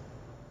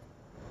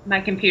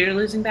my computer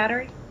losing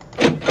battery.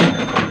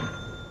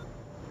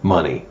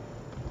 Money.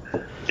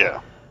 Yeah.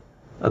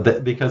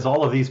 Because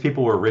all of these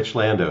people were rich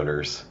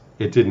landowners.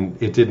 It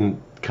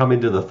didn't come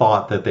into the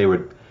thought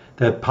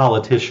that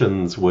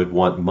politicians would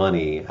want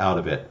money out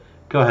of it.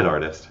 Go ahead,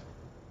 artist.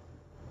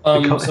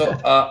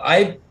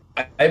 I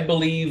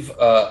believe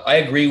I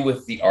agree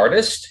with the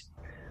artist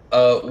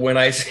when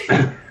I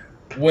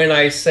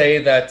say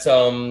that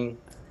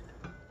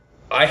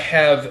I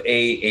have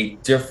a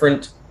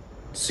different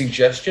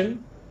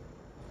suggestion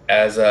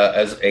as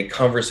a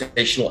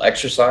conversational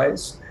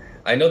exercise.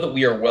 I know that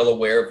we are well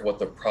aware of what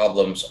the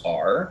problems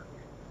are,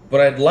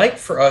 but I'd like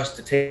for us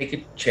to take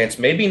a chance,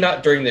 maybe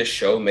not during this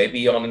show,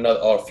 maybe on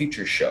a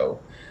future show,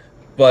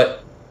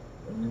 but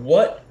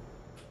what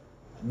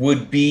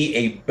would be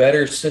a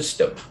better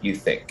system, you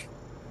think?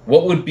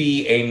 What would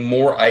be a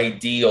more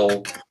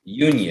ideal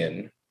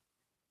union?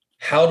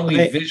 How do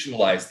we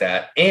visualize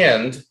that?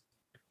 And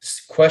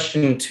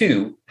question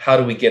 2, how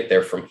do we get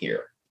there from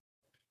here?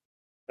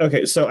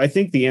 Okay, so I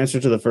think the answer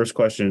to the first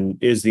question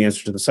is the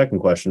answer to the second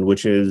question,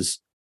 which is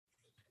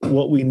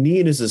what we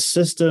need is a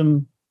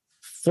system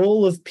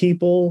full of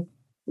people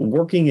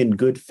working in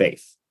good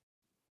faith,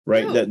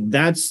 right? Oh.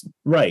 That's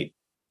right.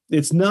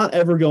 It's not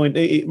ever going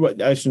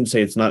to, I shouldn't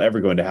say it's not ever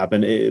going to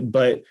happen,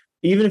 but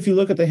even if you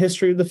look at the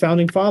history of the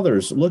founding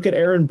fathers, look at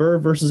Aaron Burr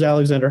versus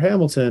Alexander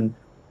Hamilton,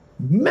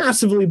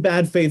 massively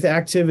bad faith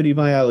activity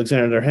by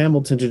Alexander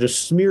Hamilton to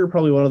just smear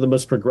probably one of the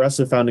most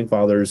progressive founding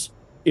fathers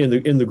in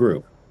the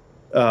group.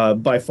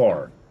 By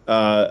far.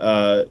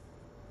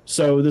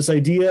 So this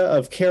idea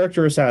of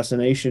character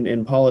assassination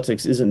in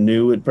politics isn't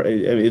new.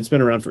 It's been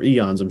around for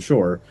eons, I'm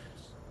sure.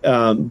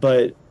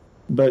 But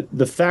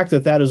the fact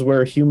that is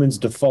where humans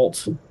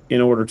default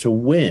in order to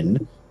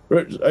win.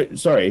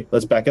 Sorry,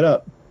 let's back it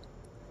up.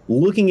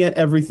 Looking at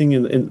everything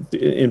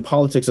in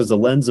politics as a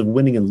lens of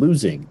winning and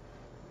losing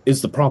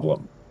is the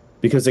problem,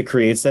 because it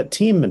creates that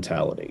team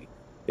mentality.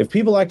 If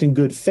people act in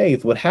good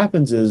faith, what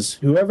happens is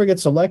whoever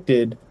gets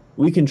elected,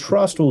 we can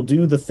trust will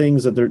do the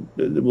things that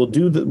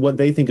what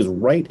they think is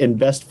right and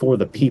best for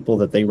the people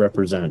that they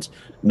represent,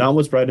 not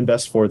what's right and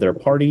best for their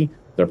party,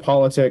 their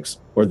politics,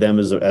 or them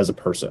as a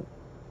person.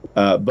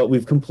 But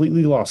we've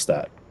completely lost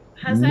that.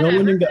 Has that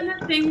ever been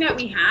a thing that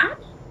we had?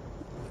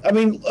 I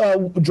mean,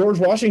 George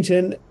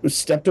Washington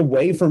stepped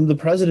away from the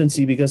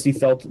presidency because he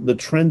felt the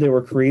trend they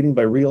were creating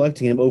by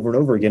reelecting him over and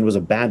over again was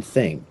a bad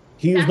thing.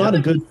 He was not a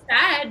good.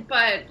 Sad,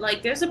 but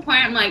like, there's a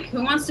point. I'm like,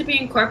 who wants to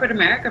be in corporate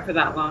America for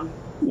that long?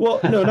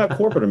 Well, no, not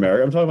corporate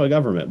America. I'm talking about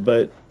government,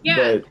 but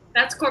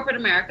that's corporate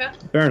America.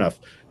 Fair enough.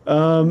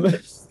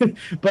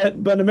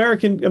 But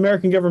American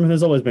government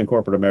has always been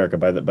corporate America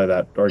by that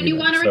argument. And you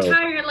want to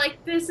retire?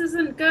 Like, this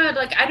isn't good.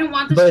 Like, I don't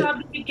want this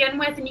job to begin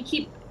with, and you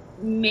keep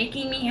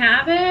making me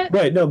have it.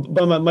 Right. No,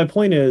 but my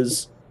point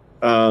is,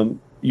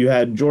 you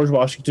had George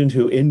Washington,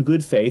 who, in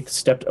good faith,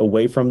 stepped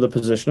away from the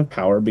position of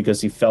power because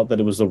he felt that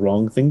it was the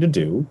wrong thing to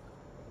do.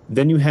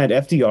 Then you had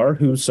FDR,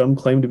 who some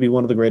claim to be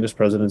one of the greatest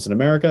presidents in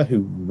America, who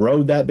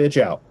rode that bitch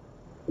out.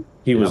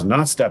 He was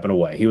not stepping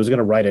away. He was going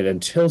to ride it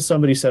until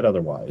somebody said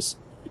otherwise.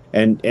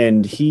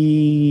 And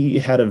he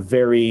had a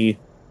very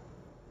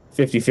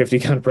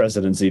 50-50 kind of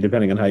presidency,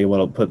 depending on how you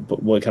want to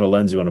put what kind of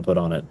lens you want to put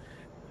on it.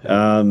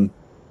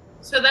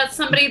 So that's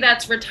somebody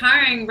that's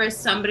retiring versus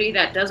somebody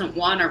that doesn't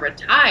want to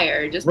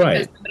retire just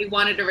because somebody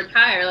wanted to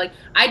retire. Like,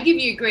 I'd give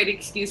you a great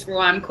excuse for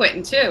why I'm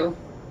quitting too.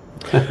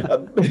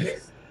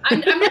 I'm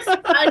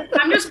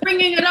just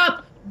bringing it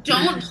up.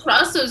 Don't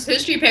trust those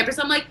history papers.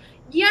 I'm like,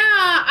 yeah,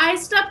 I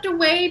stepped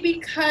away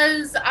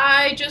because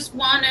I just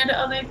wanted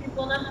other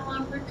people to have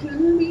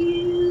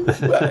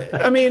opportunities.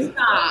 I mean,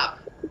 stop.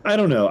 I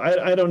don't know.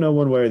 I don't know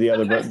one way or the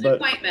other, That's the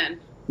point, man.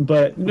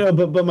 But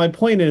my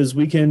point is,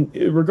 we can,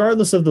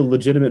 regardless of the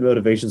legitimate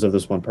motivations of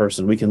this one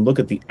person, we can look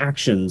at the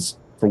actions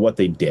for what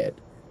they did.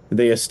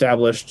 They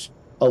established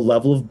a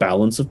level of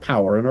balance of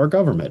power in our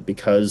government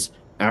because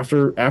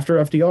after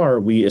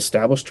FDR, we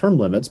established term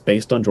limits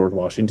based on George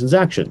Washington's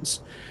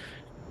actions.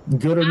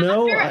 Good or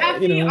no, After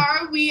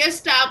FDR, we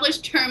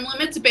established term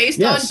limits based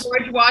Yes. on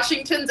George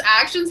Washington's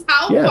actions.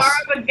 How Yes.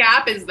 far of a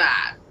gap is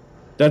that?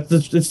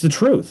 it's the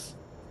truth.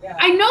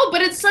 I know,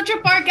 but it's such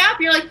a far gap.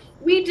 You're like,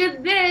 we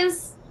did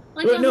this.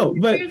 Like, But no,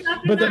 100 but years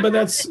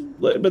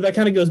after that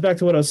kind of goes back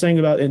to what I was saying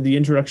about in the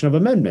introduction of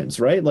amendments,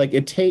 right? Like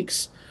it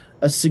takes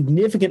a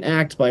significant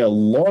act by a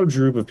large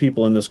group of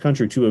people in this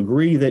country to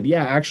agree that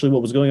actually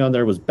what was going on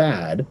there was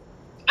bad.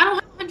 I don't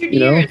have 100 You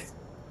know? years.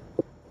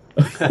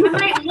 I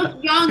might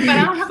look young, but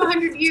I don't have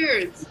 100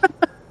 years.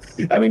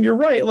 I mean, you're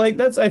right. Like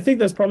I think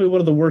that's probably one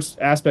of the worst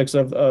aspects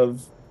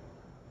of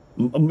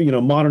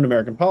modern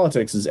American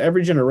politics is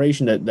every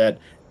generation that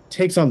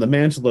takes on the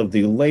mantle of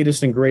the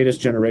latest and greatest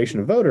generation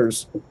of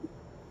voters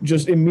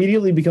just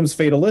immediately becomes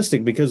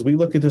fatalistic because we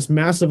look at this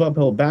massive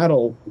uphill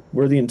battle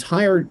where the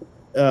entire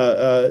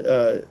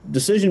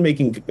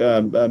decision-making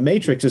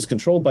matrix is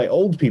controlled by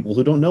old people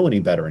who don't know any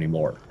better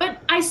anymore. But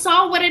I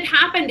saw what had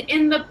happened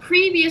in the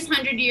previous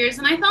 100 years,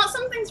 and I thought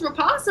some things were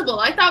possible.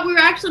 I thought we were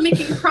actually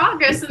making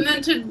progress, and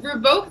then to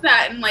revoke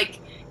that in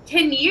like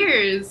 10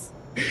 years.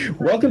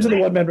 Welcome to the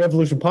One Man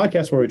Revolution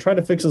podcast, where we try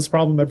to fix this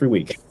problem every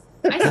week.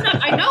 I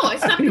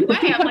stepped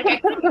away. I'm like, I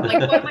couldn't.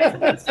 Like, what am I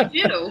supposed to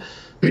do?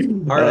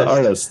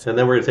 Artist. And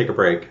then we're going to take a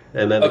break.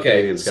 And then the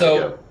Canadians got to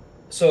go.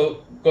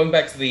 So going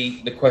back to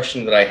the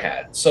question that I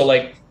had. So,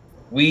 like,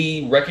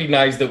 we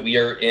recognize that we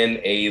are in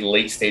a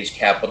late-stage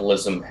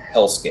capitalism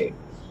hellscape.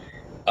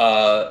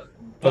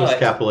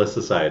 Post-capitalist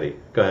society.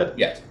 Go ahead.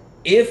 Yes.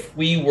 If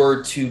we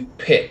were to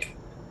pick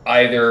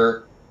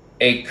either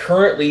a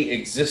currently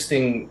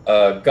existing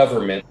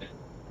government,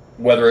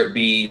 whether it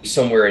be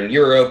somewhere in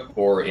Europe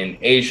or in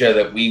Asia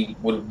that we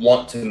would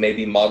want to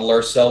maybe model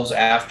ourselves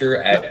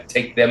after,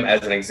 take them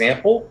as an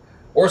example,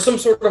 or some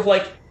sort of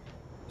like,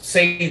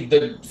 say,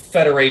 the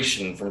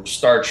Federation from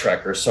Star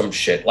Trek or some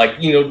shit. Like,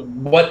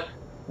 what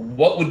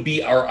would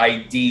be our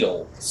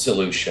ideal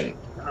solution?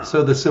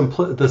 So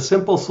the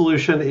simple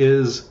solution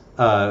is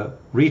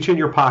reach in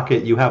your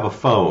pocket. You have a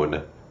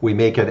phone. We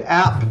make an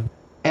app.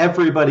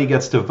 Everybody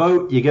gets to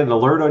vote. You get an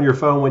alert on your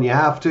phone when you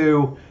have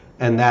to,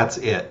 and that's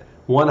it.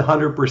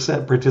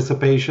 100%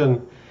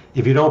 participation.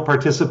 If you don't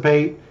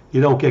participate,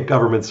 you don't get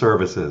government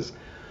services.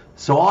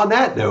 So on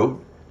that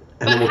note,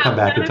 and then we'll come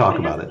back and talk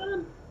about it.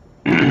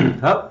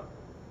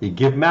 You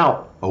give them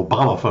out.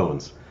 Obama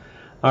phones.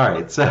 All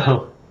right,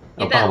 so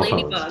Get that Obama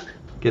ladybug. phones.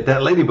 Get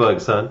that ladybug,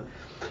 son.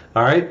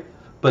 All right,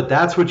 but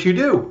that's what you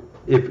do.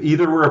 If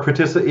either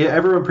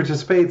everyone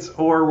participates,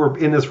 or we're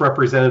in this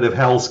representative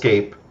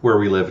hellscape where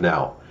we live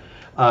now.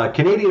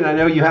 Canadian, I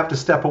know you have to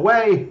step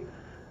away.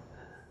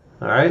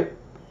 All right,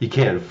 you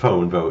can't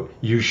phone vote.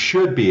 You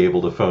should be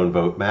able to phone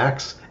vote,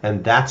 Max,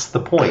 and that's the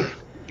point.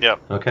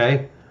 Yep.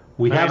 Okay.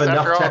 We have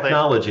enough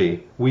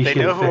technology. They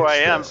know who I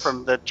am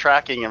from the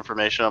tracking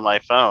information on my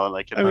phone.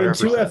 Like, I mean,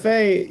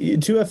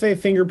 2FA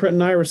fingerprint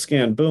and iris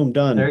scan. Boom,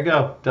 done. There you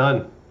go.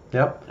 Done.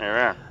 Yep. There we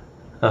are.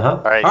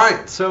 All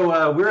right.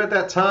 So we're at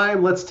that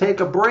time. Let's take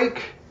a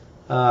break,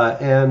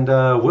 and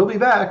we'll be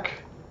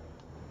back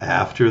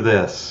after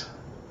this.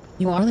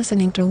 You are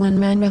listening to One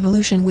Man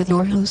Revolution with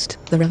your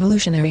host, the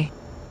Revolutionary.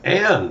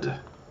 And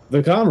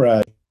the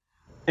Comrade.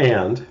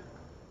 And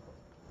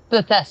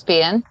the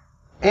Thespian.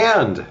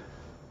 And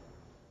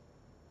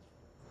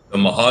the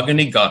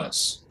Mahogany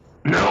Goddess.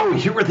 No,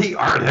 you were the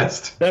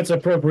artist. That's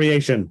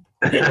appropriation.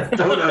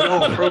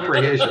 No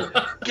appropriation.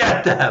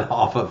 Get that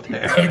off of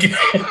there.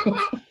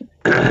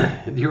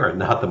 You are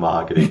not the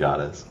Mahogany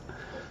Goddess.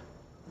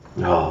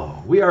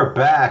 Oh, we are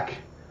back.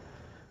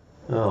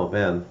 Oh,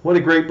 man. What a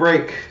great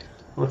break.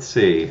 Let's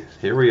see.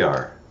 Here we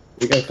are.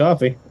 We got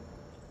coffee.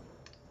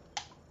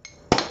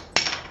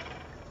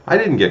 I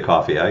didn't get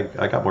coffee.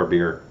 I got more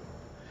beer.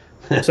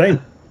 Same.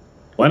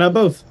 Why not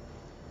both?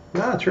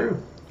 Ah,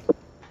 true.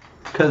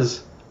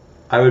 Because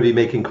I would be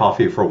making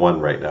coffee for one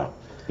right now.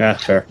 Yeah,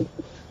 fair. You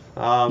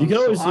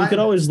could so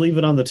always leave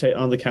it on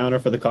the counter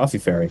for the coffee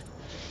fairy.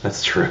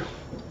 That's true.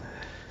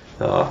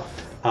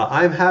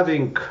 I'm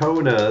having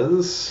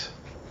Kona's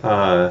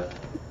Hanalei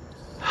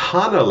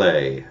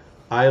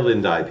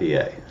Island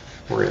IPA.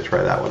 We're going to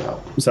try that one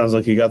out. Sounds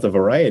like you got the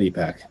variety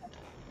pack.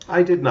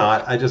 I did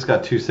not. I just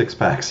got 2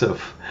 6-packs of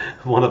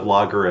one of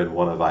lager and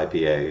one of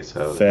IPA.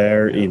 So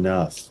fair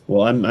enough.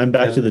 Well, I'm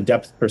back to the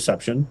depth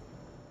perception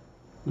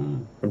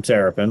from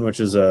Terrapin, which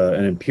is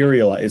an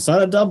imperial. It's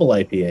not a double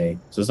IPA,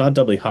 so it's not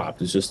doubly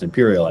hopped. It's just an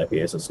imperial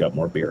IPA, so it's got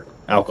more beer,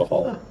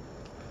 alcohol.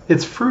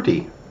 It's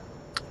fruity.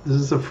 This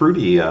is a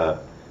fruity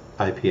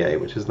IPA,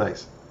 which is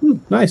nice.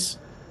 Nice.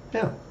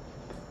 Yeah.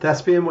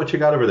 Thespian, what you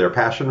got over there?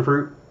 Passion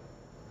fruit?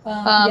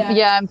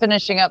 Yeah, I'm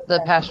finishing up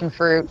the passion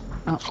fruit.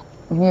 Oh,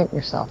 mute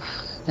yourself.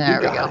 There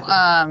we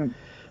go.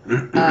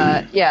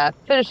 Yeah,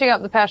 finishing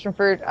up the passion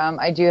fruit.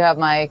 I do have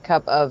my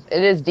cup of.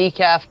 It is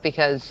decaf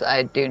because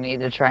I do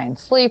need to try and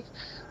sleep.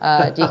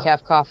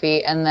 Decaf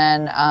coffee, and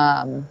then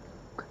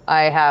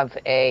I have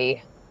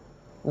a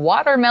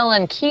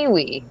watermelon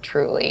kiwi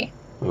truly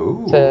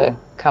Ooh. to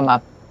come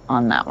up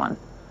on that one.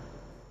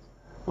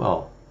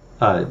 Well,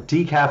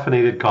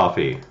 decaffeinated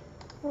coffee.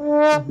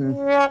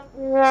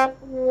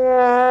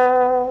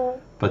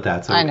 But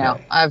that's okay. I know.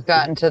 I've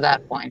gotten to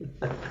that point.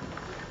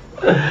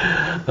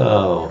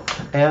 Oh,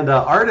 and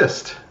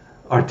artiste.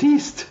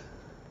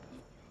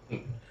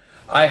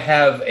 I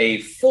have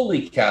a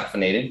fully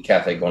caffeinated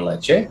cafe con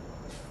leche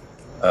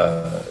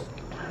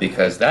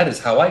because that is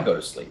how I go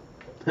to sleep.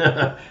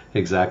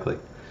 Exactly.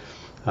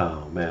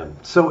 Oh man.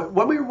 So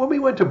when we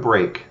went to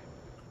break,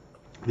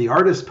 the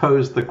artist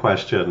posed the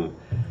question: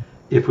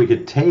 if we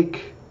could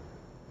take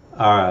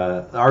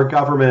our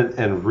government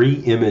and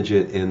re-image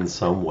it in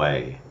some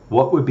way,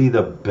 what would be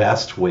the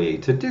best way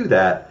to do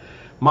that?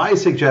 My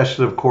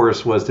suggestion, of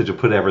course, was to just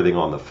put everything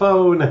on the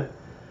phone,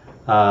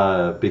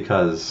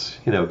 because,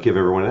 give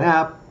everyone an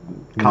app.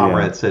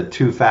 Comrade said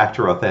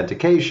 2-factor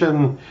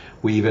authentication.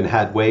 We even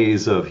had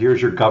ways of,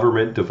 here's your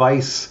government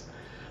device.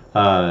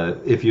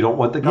 If you don't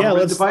want the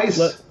government device.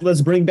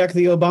 Let's bring back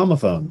the Obama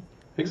phone.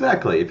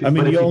 Exactly. If you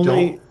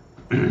don't.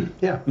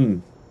 Yeah.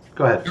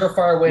 Go ahead.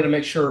 Surefire way to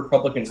make sure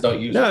Republicans don't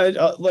use it.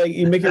 No,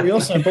 you make it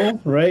real simple,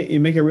 right? You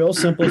make it real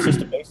simple. It's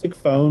just a basic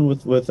phone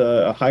with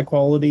a high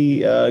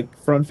quality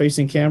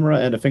front-facing camera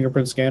and a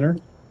fingerprint scanner.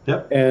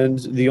 Yep. And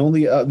the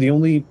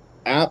only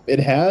app it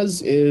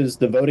has is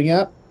the voting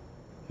app.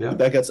 Yep.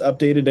 That gets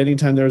updated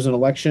anytime there's an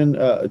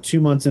election 2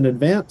 months in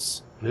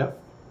advance. Yep.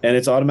 And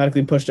it's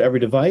automatically pushed to every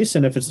device.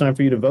 And if it's time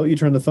for you to vote, you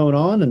turn the phone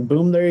on, and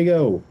boom, there you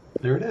go.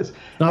 There it is.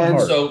 Not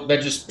hard. So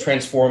that just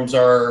transforms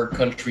our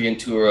country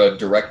into a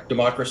direct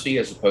democracy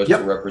as opposed to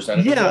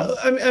representative. Yeah,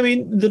 I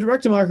mean, the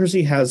direct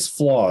democracy has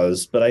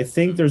flaws, but I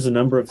think there's a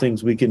number of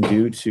things we can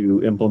do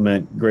to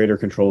implement greater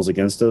controls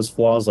against those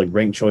flaws, like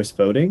ranked choice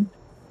voting.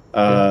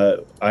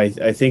 I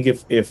think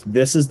if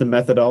this is the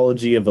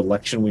methodology of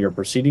election we are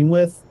proceeding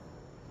with,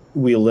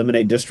 we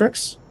eliminate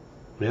districts.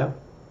 Yeah.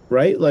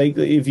 Right? Like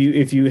if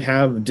you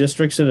have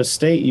districts in a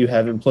state, you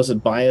have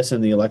implicit bias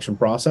in the election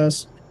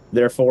process.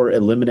 Therefore,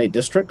 eliminate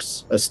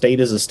districts. A state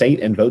is a state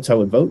and votes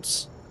how it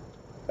votes.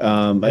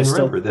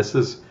 Remember, this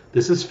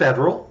is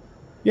federal.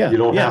 Yeah, you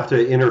don't have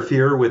to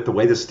interfere with the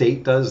way the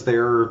state does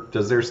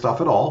their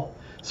stuff at all.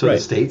 So the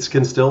states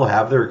can still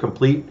have their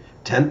complete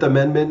 10th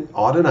Amendment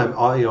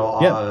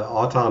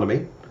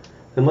autonomy,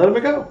 and let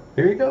them go.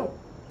 Here you go.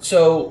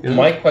 So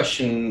my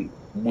question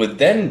would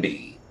then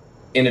be,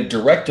 in a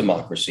direct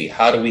democracy,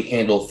 how do we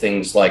handle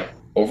things like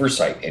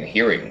oversight and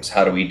hearings?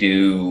 How do we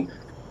do?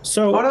 It's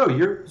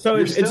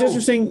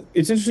interesting.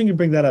 It's interesting you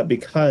bring that up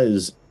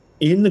because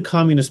in the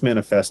Communist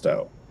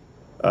Manifesto,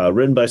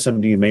 written by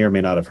somebody you may or may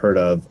not have heard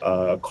of,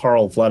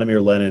 Karl Vladimir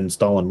Lenin,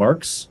 Stalin,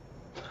 Marx.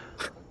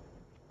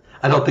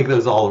 I don't think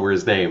those all were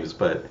his names,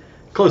 but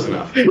close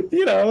enough.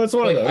 It's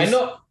one of those. I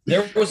know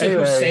there was a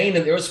Hussein,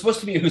 and there was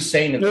supposed to be a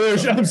Hussein.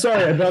 I'm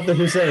sorry, about the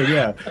Hussein.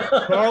 Yeah,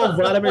 Karl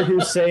Vladimir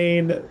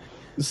Hussein,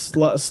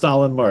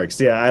 Stalin,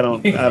 Marx. Yeah, I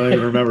don't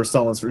even remember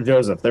Stalin's for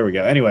Joseph. There we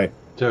go. Anyway.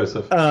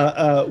 Joseph.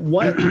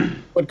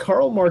 What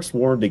Karl Marx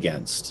warned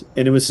against,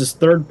 and it was his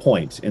third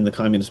point in the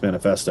Communist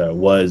Manifesto,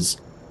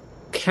 was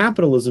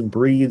capitalism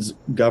breeds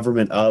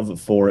government of,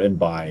 for, and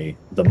by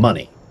the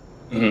money.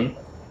 Mm-hmm.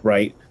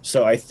 Right?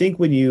 So I think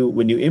when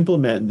you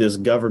implement this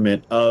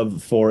government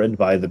of, for, and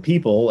by the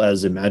people,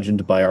 as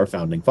imagined by our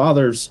founding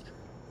fathers,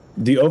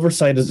 the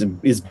oversight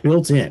is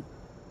built in,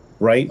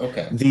 right?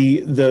 Okay.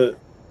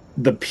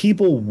 The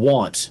people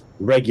want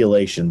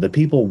regulation. The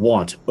people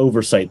want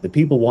oversight. The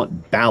people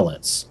want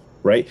balance,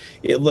 right?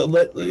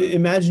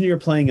 Imagine you're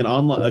playing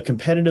a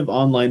competitive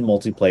online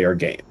multiplayer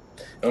game.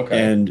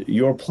 Okay. And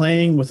you're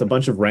playing with a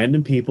bunch of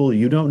random people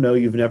you don't know,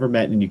 you've never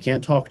met, and you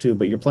can't talk to,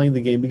 but you're playing the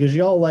game because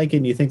you all like it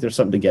and you think there's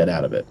something to get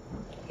out of it.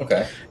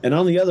 Okay. And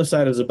on the other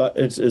side is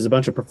a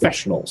bunch of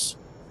professionals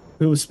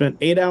who have spent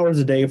 8 hours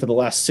a day for the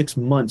last 6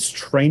 months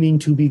training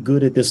to be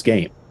good at this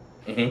game.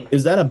 Mm-hmm.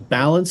 Is that a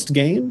balanced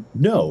game?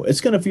 No,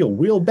 it's going to feel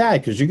real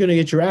bad because you're going to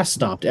get your ass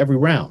stomped every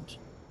round.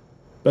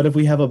 But if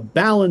we have a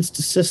balanced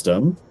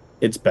system,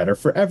 it's better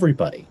for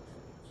everybody.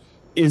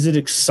 Is it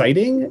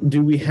exciting?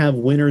 Do we have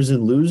winners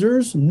and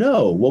losers?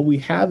 No. What we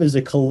have is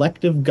a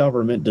collective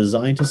government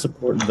designed to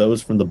support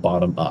those from the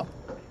bottom up,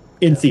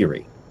 in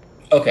theory.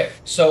 Okay,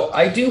 so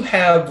I do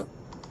have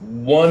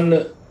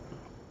one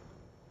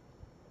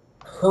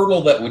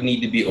hurdle that would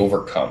need to be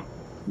overcome.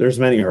 There's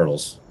many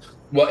hurdles.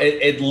 Well,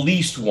 at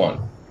least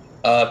one.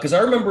 Because I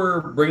remember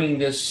bringing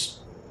this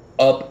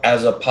up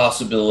as a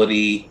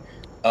possibility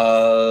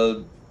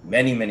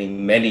many, many,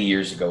 many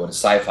years ago at a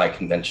sci-fi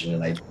convention,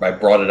 and I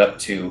brought it up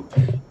to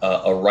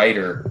a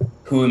writer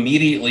who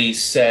immediately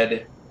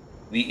said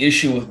the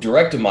issue with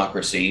direct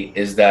democracy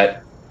is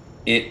that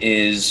it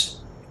is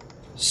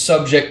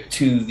subject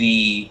to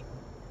the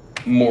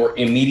more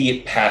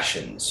immediate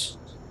passions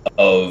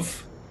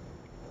of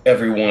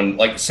everyone,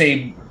 like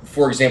say,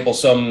 for example,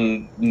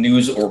 some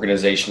news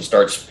organization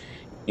starts,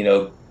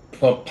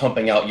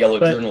 pumping out yellow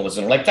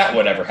journalism, like that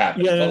would never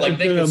happen. Yeah, but like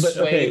they could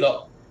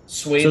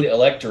sway the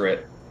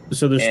electorate.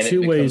 So there's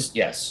two ways.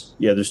 Yes.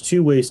 Yeah, there's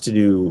two ways to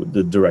do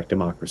the direct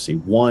democracy.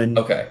 One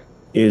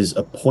is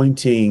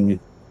appointing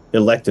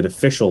elected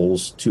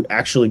officials to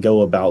actually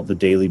go about the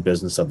daily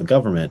business of the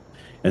government,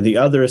 and the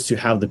other is to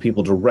have the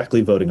people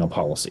directly voting on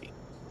policy.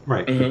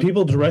 Right. The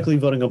people directly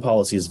voting on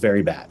policy is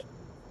very bad.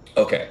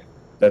 Okay.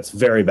 That's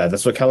very bad.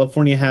 That's what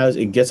California has.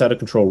 It gets out of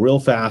control real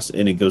fast,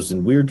 and it goes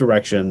in weird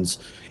directions.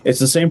 It's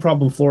the same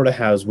problem Florida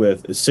has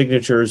with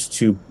signatures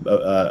to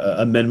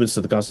amendments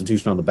to the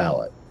Constitution on the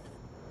ballot.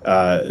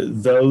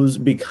 Those,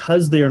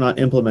 because they are not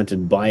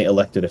implemented by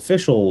elected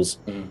officials,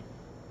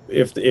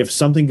 if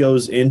something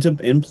goes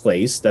in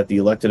place that the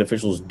elected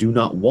officials do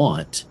not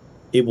want,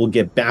 it will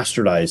get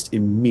bastardized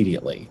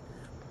immediately.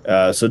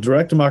 So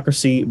direct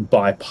democracy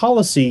by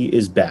policy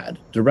is bad.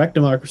 Direct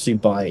democracy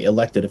by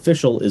elected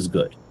official is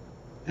good.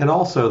 And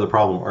also the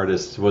problem,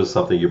 artists, was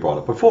something you brought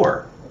up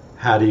before.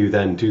 How do you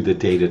then do the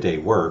day-to-day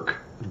work,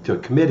 the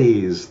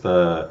committees,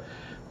 the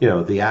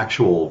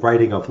actual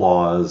writing of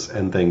laws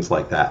and things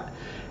like that?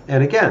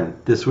 And again,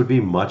 this would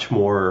be much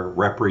more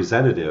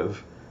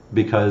representative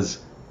because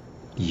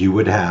you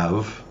would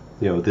have,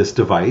 this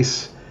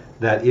device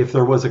that if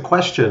there was a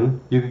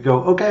question, you could go,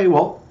 okay,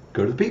 well,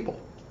 go to the people.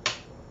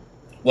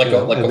 Like a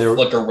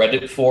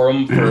Reddit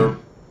forum for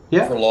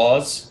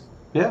laws.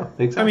 Yeah,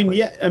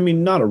 exactly. I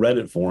mean, not a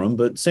Reddit forum,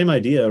 but same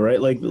idea, right?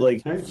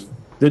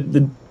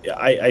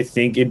 I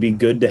think it'd be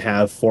good to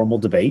have formal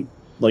debate,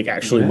 like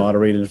actually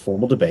moderated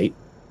formal debate.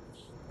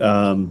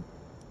 The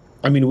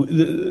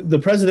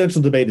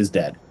presidential debate is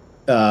dead.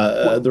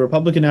 The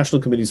Republican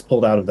National Committee's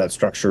pulled out of that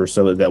structure,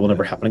 so that will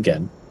never happen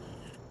again.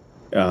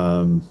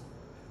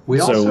 We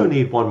also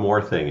need one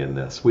more thing in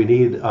this. We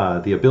need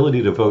the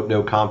ability to vote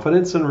no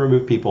confidence and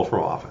remove people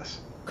from office.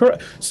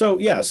 Correct. So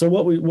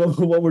what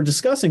we're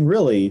discussing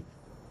really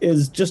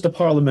is just a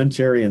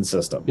parliamentarian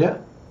system. Yeah.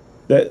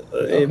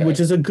 Which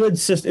is a good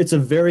system. It's a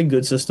very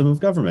good system of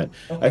government.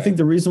 Okay. I think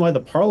the reason why the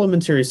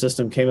parliamentary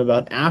system came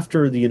about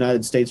after the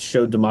United States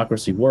showed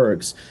democracy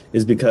works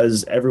is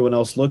because everyone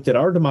else looked at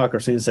our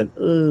democracy and said,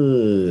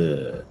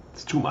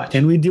 it's too much.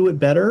 Can we do it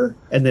better?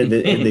 And then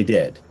and they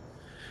did.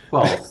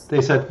 Well,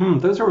 they said,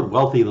 those are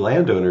wealthy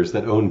landowners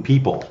that own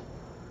people.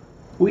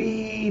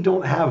 We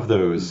don't have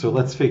those, so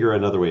let's figure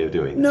another way of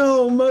doing this.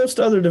 No, most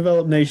other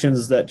developed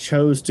nations that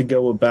chose to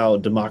go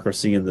about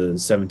democracy in the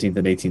 17th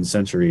and 18th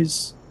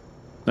centuries,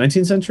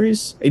 19th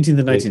centuries? 18th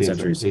and 19th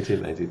centuries. 18th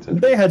and 19th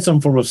centuries. They had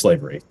some form of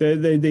slavery.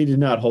 They did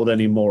not hold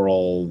any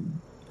moral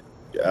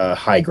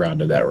high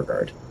ground in that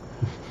regard.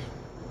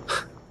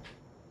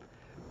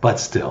 But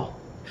still.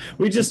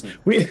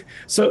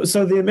 So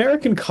the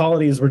American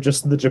colonies were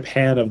just the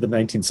Japan of the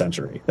 19th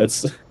century.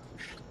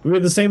 We were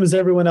the same as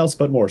everyone else,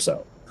 but more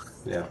so.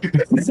 Yeah.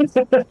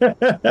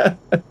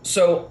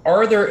 So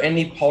are there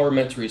any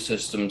parliamentary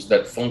systems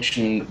that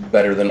function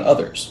better than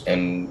others?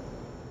 And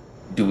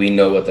do we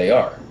know what they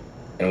are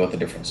and what the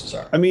differences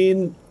are? I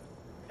mean,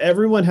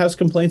 everyone has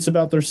complaints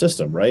about their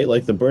system, right?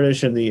 Like the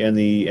British and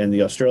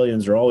the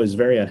Australians are always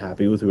very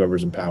unhappy with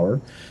whoever's in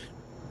power.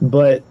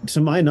 But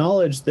to my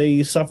knowledge,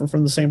 they suffer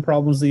from the same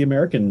problems the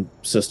American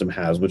system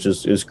has, which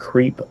is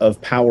creep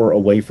of power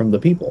away from the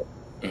people.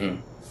 Mm-hmm.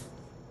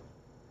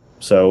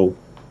 So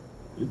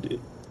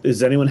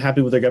is anyone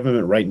happy with their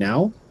government right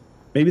now?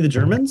 Maybe the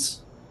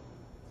Germans?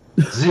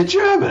 The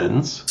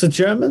Germans? The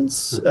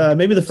Germans?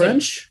 Maybe the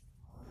French?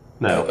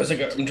 No. Isn't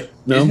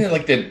it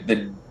like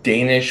the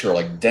Danish or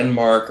like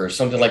Denmark or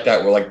something like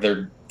that, where like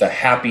they're the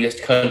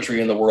happiest country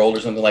in the world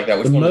or something like that?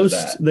 Which one is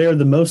that? They are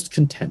the most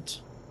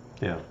content.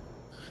 Yeah.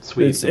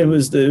 Sweden. It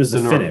was the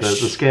Finnish.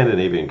 The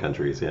Scandinavian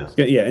countries, yeah.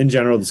 Yeah, in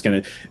general, the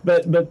Scandinavian.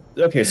 But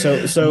okay,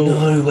 so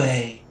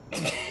Norway.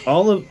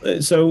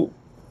 So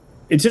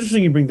it's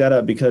interesting you bring that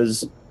up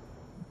because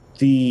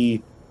the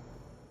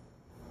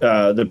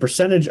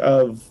percentage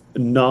of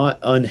not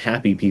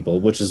unhappy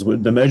people, which is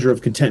the measure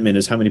of contentment,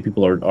 is how many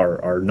people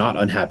are not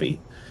unhappy.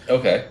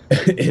 Okay.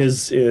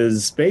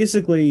 is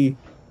basically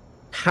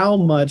how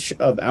much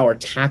of our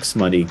tax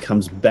money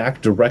comes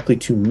back directly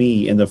to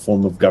me in the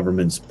form of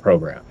government's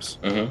programs.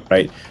 Mm-hmm.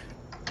 Right?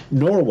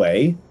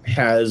 Norway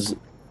has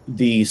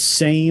the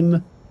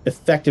same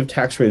effective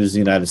tax rate as the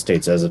United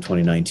States as of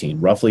 2019,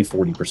 roughly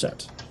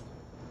 40%.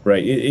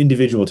 Right?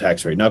 Individual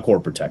tax rate, not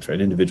corporate tax rate,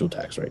 individual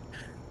tax rate.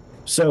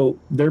 So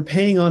they're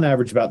paying on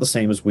average about the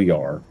same as we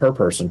are per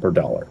person per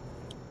dollar.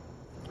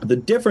 The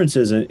difference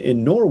is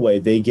in Norway,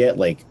 they get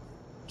like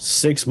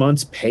 6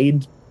 months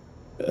paid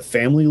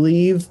family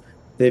leave.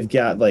 They've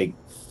got like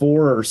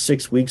 4 or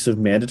 6 weeks of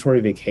mandatory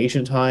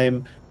vacation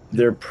time.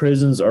 Their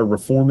prisons are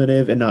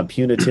reformative and not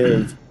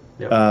punitive.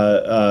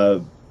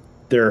 Yep.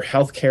 Their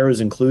health care is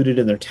included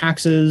in their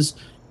taxes.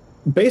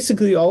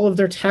 Basically, all of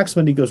their tax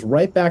money goes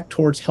right back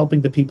towards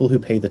helping the people who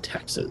pay the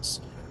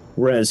taxes.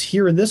 Whereas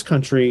here in this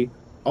country,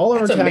 all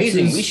of our taxes... That's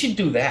amazing. We should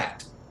do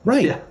that.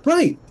 Right, yeah.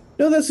 Right.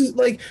 No, that's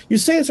like, you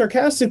say it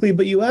sarcastically,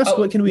 but you ask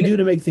what can we do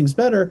to make things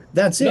better?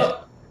 That's it.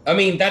 I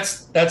mean,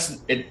 that's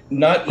it,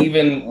 not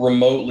even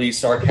remotely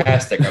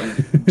sarcastic.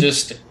 I'm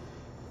just.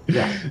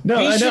 No,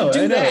 we I should know. do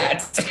I know.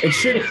 that. It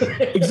should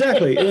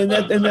exactly, and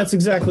that's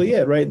exactly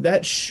it, right?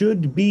 That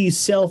should be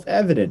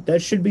self-evident.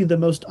 That should be the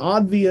most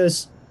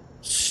obvious,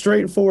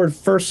 straightforward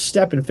first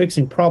step in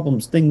fixing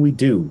problems thing we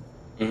do,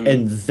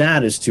 and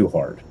that is too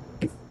hard.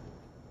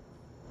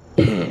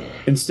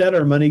 Instead,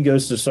 our money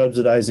goes to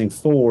subsidizing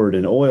Ford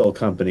and oil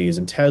companies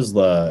and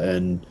Tesla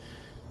and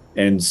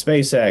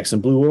SpaceX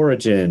and Blue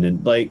Origin,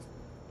 and like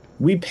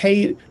we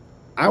paid.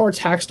 Our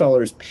tax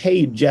dollars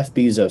paid Jeff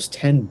Bezos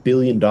 $10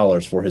 billion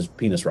for his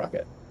penis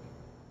rocket.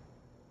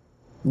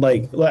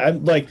 Like,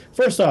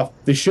 first off,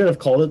 they should have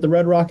called it the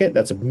Red Rocket.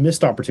 That's a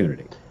missed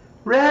opportunity.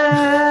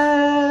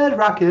 Red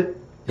Rocket.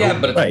 Yeah,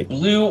 but it's Right.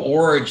 Blue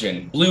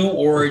Origin,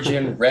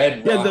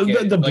 Red Yeah,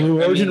 Rocket. the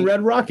Blue Origin mean,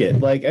 Red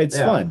Rocket. Like, it's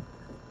Yeah. fun.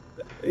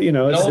 You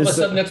know, And all of a it's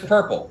sudden it's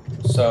purple.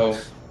 So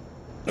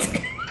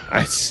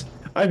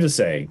I'm just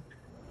saying,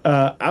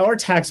 our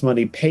tax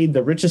money paid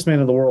the richest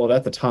man in the world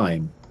at the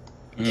time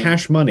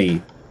cash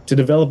money to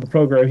develop a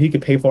program he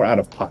could pay for out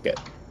of pocket.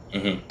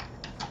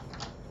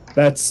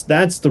 That's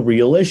the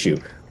real issue.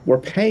 We're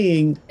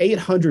paying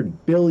 $800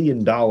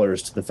 billion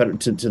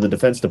to the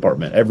Defense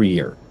Department every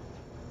year.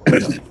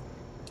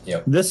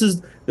 Yep. This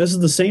is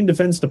the same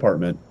Defense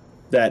Department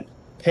that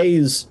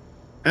pays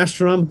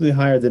astronomically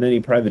higher than any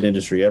private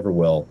industry ever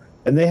will,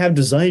 and they have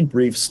design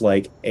briefs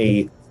like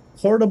a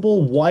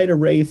portable wide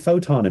array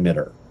photon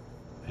emitter.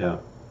 Yeah.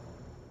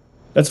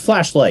 That's a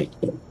flashlight.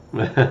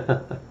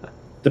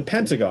 The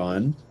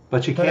Pentagon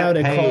But you put can't out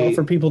a pay. call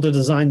for people to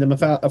design them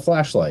a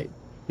flashlight.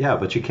 Yeah,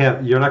 but you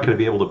can't. You're not going to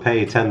be able to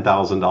pay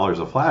 $10,000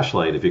 a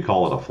flashlight if you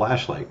call it a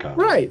flashlight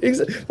company. Right.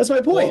 That's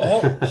my point.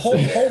 Well,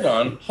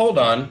 hold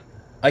on.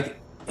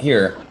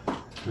 Here,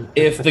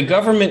 if the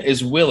government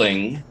is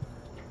willing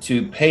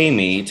to pay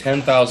me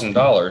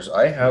 $10,000,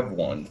 I have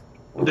one.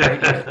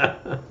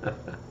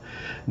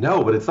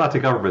 No, but it's not to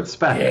government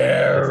spec.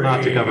 It's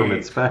not to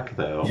government spec,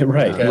 though.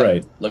 Right.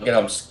 Right. Look at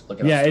how.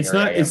 Yeah, it's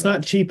scared I am.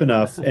 not cheap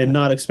enough and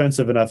not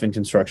expensive enough in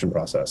construction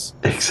process.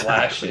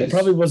 Flashes. It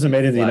probably wasn't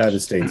made in the United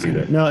States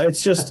either. No,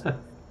 it's just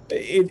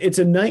it's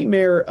a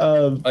nightmare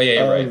of Oh yeah,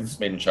 you're right. It's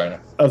made in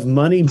China. of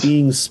money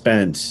being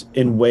spent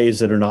in ways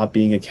that are not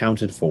being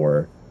accounted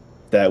for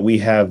that we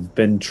have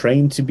been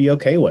trained to be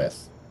okay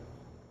with.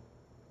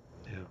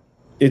 Yeah.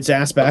 It's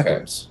ass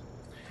backwards.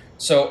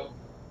 So,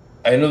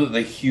 I know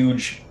that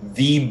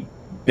the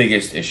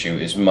biggest issue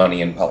is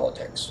money in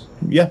politics.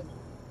 Yeah.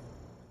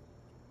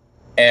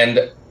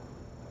 And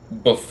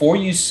before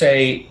you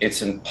say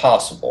it's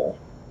impossible,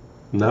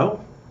 No,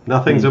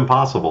 nothing's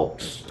impossible.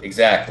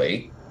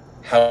 exactly,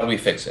 how do we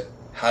fix it?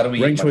 How do we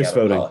Ranked get money choice out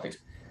of voting. politics?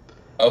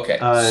 Okay,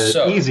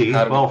 so Easy.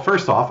 how do we- Well,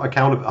 first off,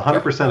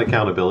 100%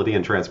 accountability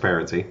and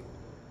transparency,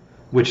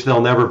 which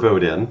they'll never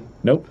vote in.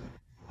 Nope.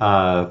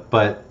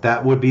 But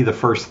that would be the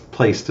first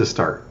place to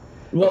start.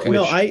 Well, Okay.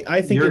 no,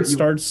 I think it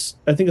starts.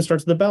 I think it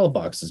starts at the ballot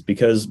boxes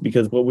because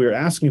what we're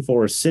asking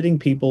for is sitting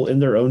people in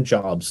their own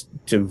jobs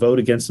to vote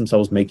against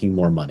themselves making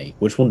more money,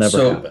 which will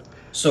never happen.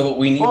 So what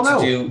we need Well, no,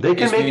 to do they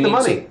can is we make the need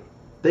money.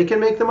 They can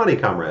make the money,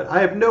 comrade. I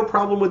have no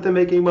problem with them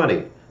making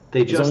money.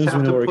 They As just long as we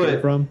have know to where it came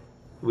put. from.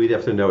 We'd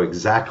have to know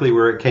exactly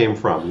where it came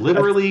from.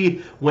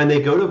 Literally, when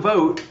they go to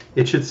vote,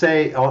 it should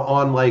say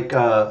on like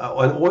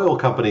an oil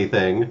company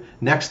thing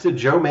next to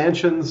Joe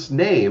Manchin's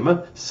name,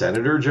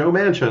 Senator Joe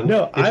Manchin.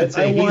 No, it should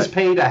say I he's want-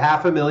 paid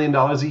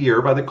 $500,000 a year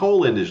by the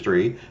coal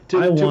industry to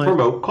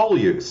promote coal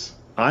use.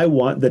 I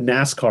want the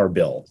NASCAR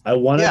bill. I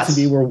want it to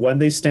be where when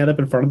they stand up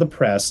in front of the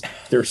press,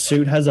 their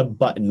suit has a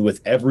button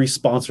with every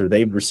sponsor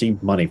they've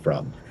received money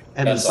from.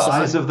 And the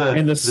size of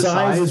the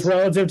size is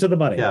relative to the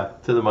money. Yeah,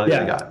 to the money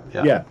they got.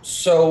 Yeah.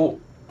 So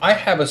I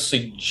have a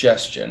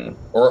suggestion,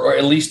 or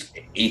at least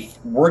a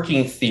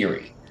working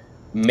theory.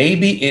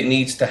 Maybe it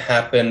needs to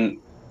happen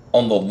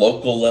on the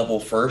local level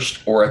first,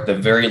 or at the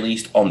very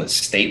least on the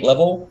state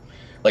level.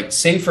 Like,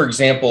 say, for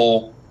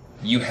example,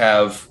 you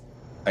have,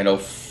 I know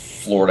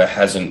Florida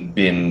hasn't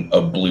been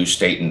a blue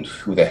state in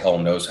who the hell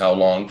knows how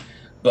long,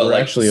 but We're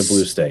like, actually a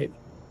blue state.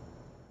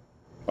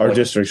 Our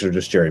districts are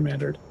just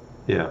gerrymandered.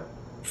 Yeah.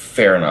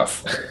 Fair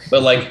enough.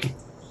 But like,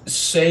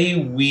 say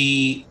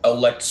we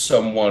elect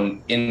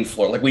someone in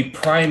Florida, like we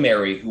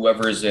primary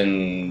whoever's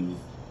in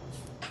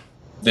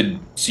the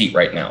seat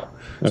right now.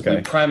 So Okay.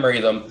 we primary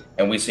them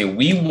and we say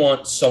we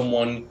want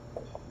someone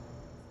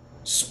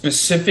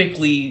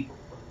specifically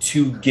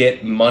to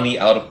get money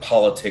out of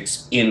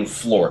politics in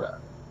Florida.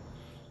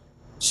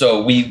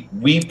 So we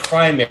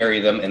primary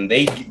them and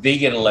they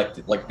get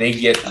elected, like they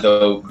get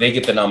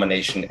the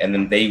nomination and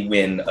then they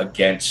win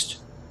against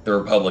the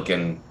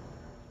Republican.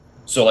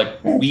 So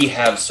like we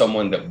have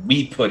someone that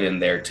we put in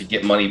there to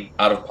get money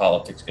out of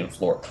politics in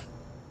Florida.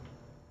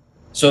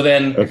 So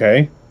then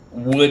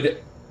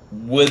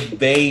would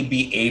they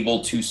be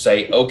able to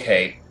say,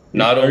 okay,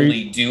 not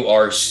only do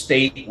our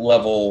state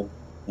level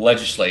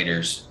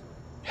legislators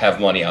have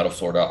money out of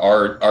Florida,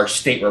 our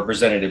state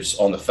representatives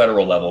on the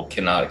federal level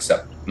cannot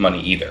accept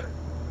money either.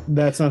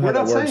 That's not We're how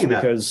not that works saying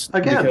because that.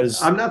 Again,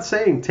 because I'm not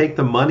saying take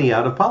the money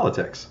out of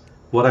politics.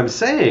 What I'm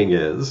saying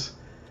is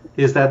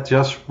that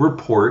just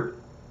report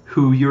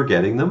who you're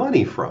getting the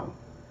money from.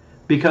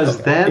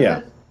 Because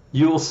then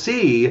you'll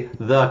see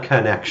the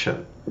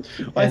connection.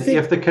 And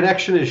if the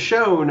connection is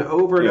shown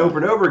over and over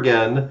and over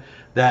again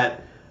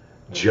that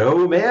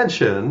Joe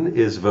Manchin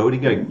is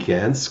voting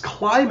against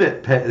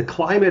climate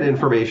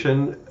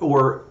information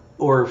or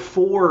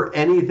for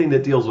anything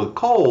that deals with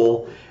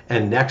coal,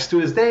 and next to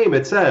his name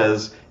it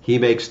says he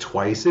makes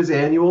twice his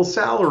annual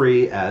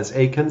salary as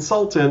a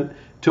consultant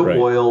to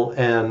oil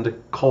and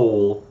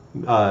coal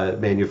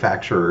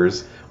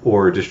manufacturers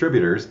or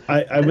distributors.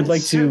 I would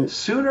like to...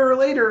 Sooner or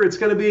later, it's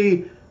going to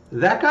be,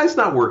 that guy's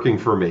not working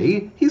for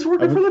me. He's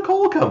working for the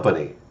coal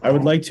company. I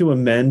would like to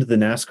amend the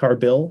NASCAR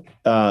bill.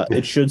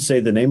 It should say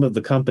the name of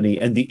the company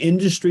and the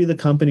industry the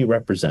company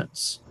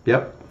represents.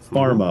 Yep.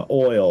 Pharma,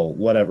 oil,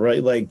 whatever,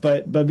 right? Like,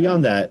 but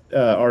beyond that,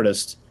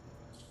 artist,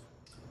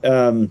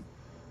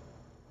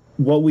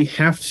 what we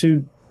have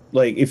to,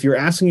 like, if you're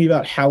asking me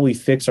about how we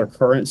fix our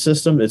current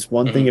system, it's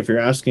one thing. If you're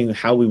asking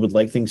how we would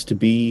like things to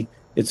be,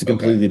 it's a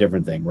completely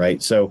different thing,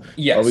 right? So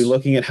are we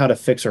looking at how to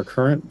fix our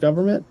current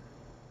government?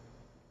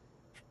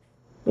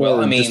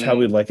 Well, just how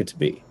we'd like it to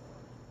be.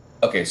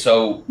 Okay,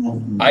 so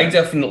I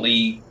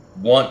definitely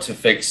want to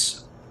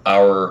fix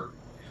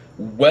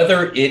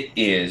whether it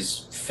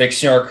is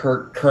fixing our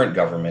current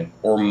government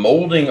or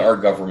molding our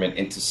government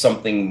into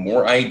something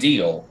more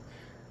ideal.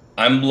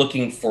 I'm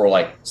looking for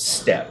like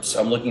steps.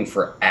 I'm looking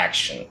for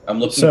action. I'm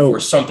looking for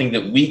something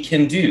that we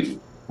can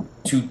do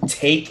to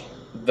take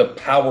the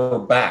power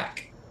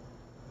back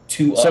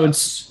to us. So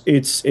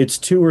it's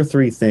two or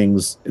three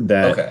things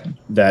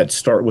that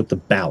start with the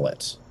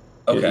ballot.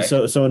 Okay.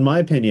 So in my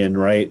opinion,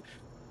 right,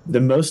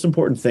 the most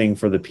important thing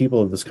for the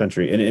people of this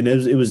country, and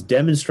it was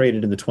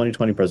demonstrated in the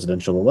 2020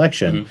 presidential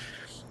election,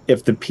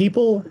 if the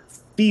people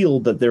feel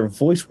that their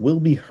voice will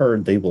be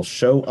heard, they will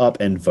show up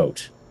and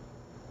vote.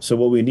 So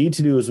what we need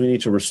to do is we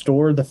need to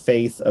restore the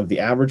faith of the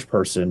average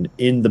person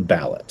in the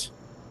ballot,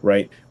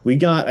 right? We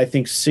got, I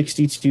think,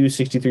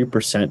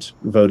 63%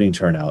 voting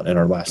turnout in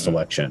our last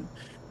election.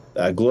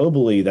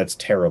 Globally, that's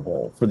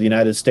terrible. For the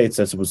United States,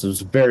 that was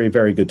a very,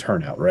 very good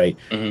turnout, right?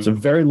 It's a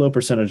very low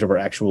percentage of our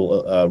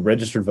actual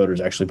registered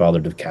voters actually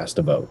bothered to cast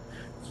a vote.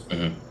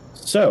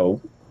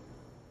 So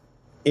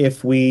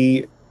if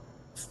we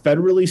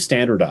federally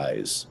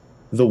standardize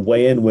the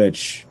way in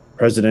which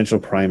presidential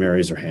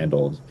primaries are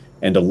handled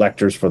and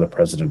electors for the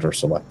president are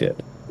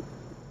selected,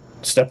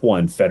 step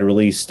one,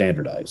 federally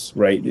standardize,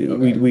 right?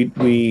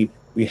 We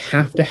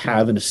have to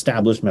have an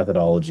established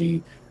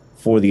methodology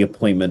for the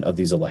appointment of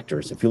these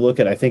electors. If you look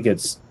at, I think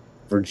it's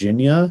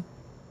Virginia,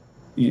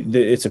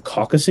 it's a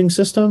caucusing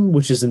system,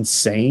 which is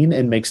insane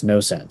and makes no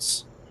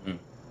sense.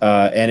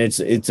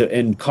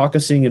 And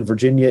caucusing in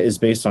Virginia is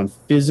based on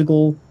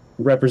physical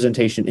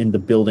representation in the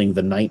building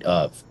the night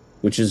of,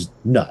 which is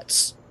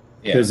nuts.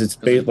 Because it's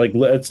based, like,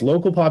 it's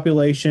local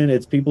population,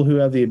 it's people who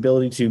have the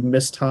ability to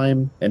miss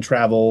time and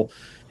travel.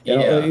 You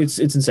know, it's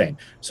insane.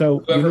 So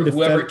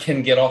whoever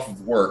can get off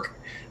of work.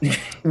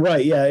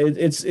 Right, yeah,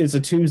 it's a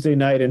Tuesday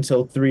night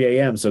until 3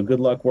 a.m. So good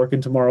luck working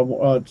tomorrow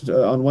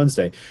on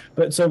Wednesday.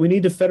 But so we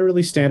need to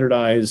federally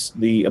standardize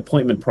the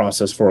appointment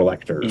process for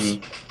electors.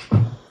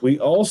 We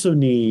also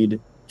need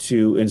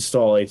to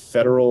install a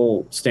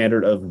federal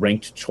standard of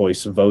ranked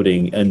choice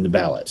voting in the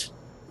ballot.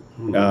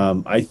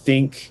 I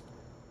think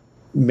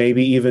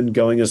maybe even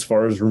going as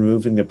far as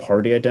removing the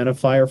party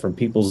identifier from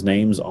people's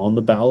names on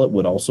the ballot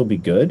would also be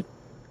good.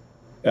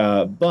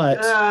 But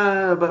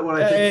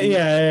what I think,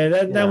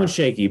 that one's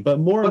shaky. But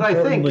importantly,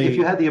 I think if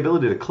you had the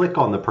ability to click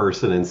on the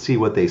person and see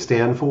what they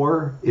stand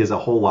for, is a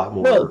whole lot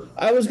more. Well,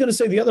 I was going to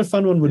say the other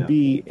fun one would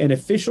be an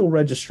official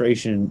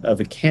registration of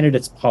a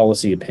candidate's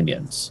policy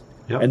opinions,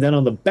 and then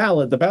on the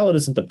ballot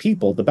isn't the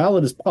people; the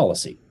ballot is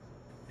policy.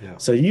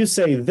 So you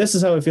say, this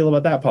is how I feel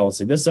about that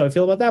policy. This is how I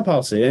feel about that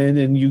policy, and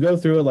then you go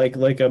through it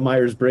like a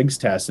Myers-Briggs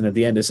test, and at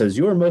the end it says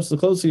you're most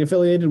closely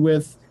affiliated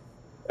with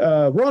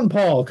Ron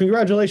Paul.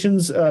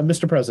 Congratulations,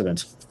 Mr.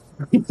 President.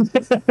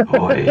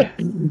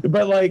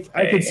 But like,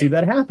 I could see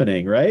that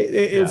happening, right?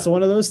 It's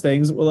one of those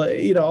things. Well,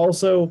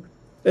 also,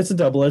 it's a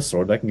double-edged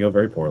sword that can go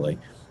very poorly.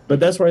 But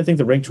that's where I think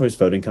the ranked choice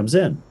voting comes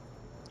in.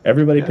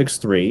 Everybody picks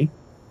three,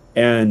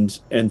 and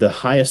the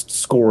highest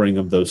scoring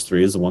of those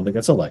three is the one that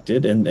gets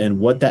elected. And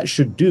what that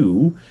should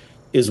do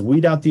is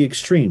weed out the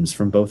extremes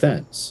from both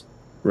ends,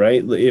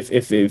 right?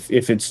 If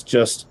it's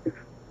just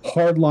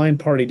hardline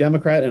party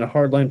Democrat and a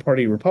hardline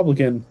party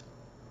Republican,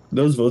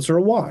 those votes are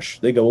a wash.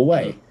 They go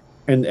away.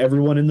 And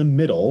everyone in the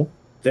middle,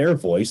 their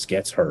voice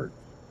gets heard.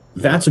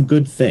 That's a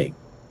good thing.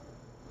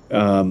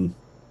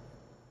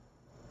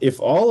 If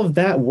all of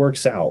that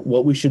works out,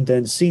 what we should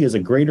then see is a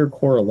greater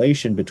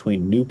correlation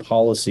between new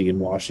policy in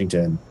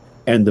Washington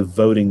and the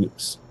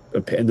voters'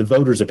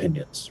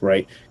 opinions,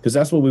 right? Because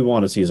that's what we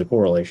want to see, is a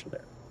correlation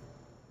there.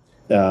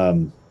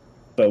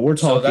 But we're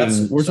talking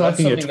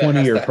a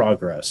 20-year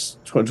progress.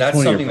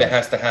 That's something that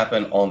has to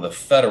happen on the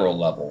federal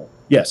level.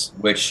 Yes.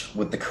 Which,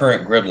 with the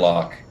current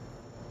gridlock,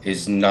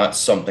 is not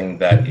something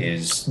that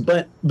is.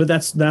 But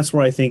that's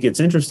where I think it's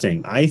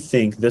interesting. I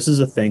think this is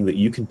a thing that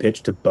you can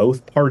pitch to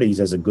both parties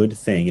as a good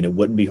thing, and it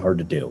wouldn't be hard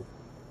to do.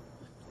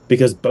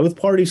 Because both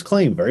parties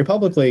claim very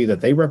publicly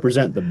that they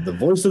represent the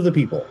voice of the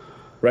people,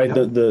 right?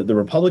 Yep. The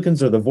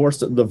Republicans are the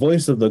voice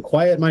of the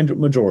quiet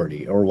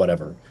majority or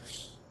whatever,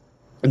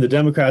 and the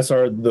Democrats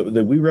are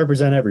the we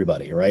represent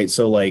everybody, right?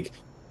 So like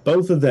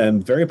both of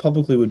them very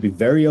publicly would be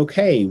very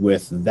okay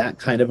with that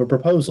kind of a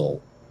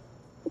proposal.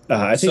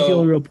 I think the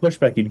only real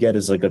pushback you'd get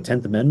is like a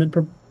 10th Amendment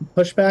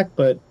pushback,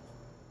 but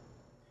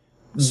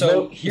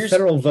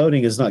federal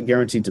voting is not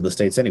guaranteed to the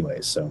states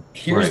anyways. So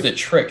here's the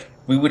trick.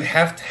 We would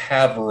have to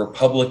have a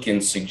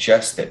Republican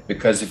suggest it,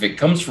 because if it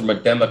comes from a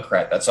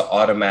Democrat, that's an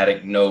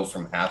automatic no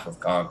from half of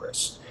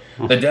Congress.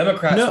 The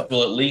Democrats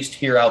will at least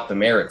hear out the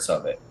merits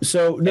of it.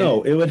 So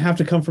it would have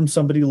to come from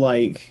somebody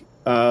like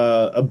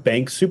a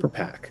bank super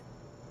PAC.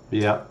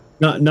 Yeah.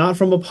 Not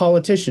from a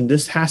politician.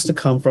 This has to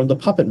come from the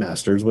puppet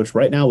masters, which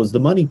right now is the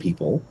money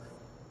people.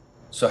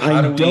 So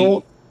how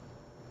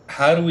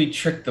do we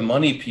trick the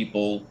money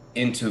people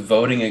into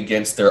voting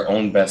against their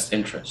own best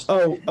interest?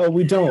 Oh,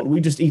 we don't. We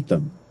just eat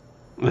them.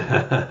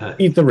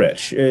 Eat the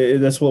rich.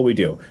 That's what we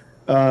do.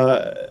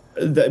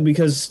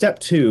 Because step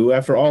 2,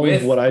 after all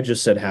of what I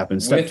just said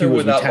happened, step 2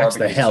 is we tax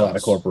the hell out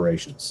of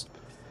corporations.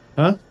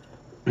 Huh?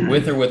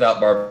 With or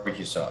without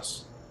barbecue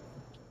sauce?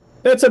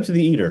 That's up to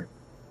the eater.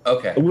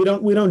 Okay. We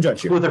don't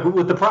judge you.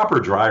 With the proper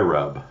dry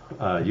rub,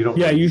 you don't.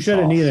 Yeah, you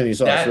shouldn't need any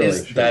sauce.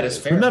 That is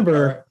fair.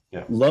 Remember,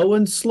 low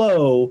and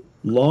slow,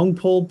 long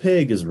pulled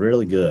pig is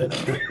really good.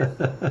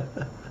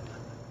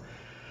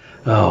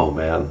 Oh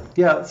man,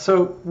 yeah.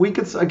 So we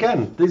could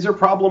these are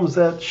problems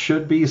that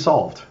should be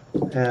solved,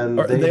 and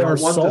they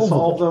don't want to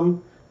solve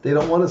them. They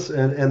don't want to,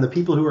 and the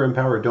people who are in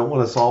power don't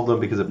want to solve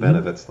them because it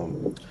benefits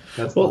them.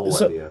 That's the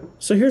whole idea.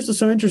 So here's what's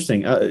so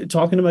interesting.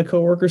 Talking to my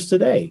coworkers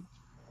today.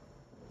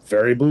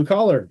 Very blue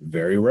collar,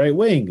 very right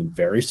wing,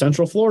 very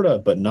Central Florida,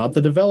 but not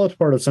the developed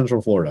part of Central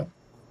Florida.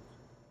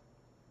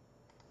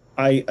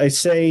 I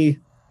say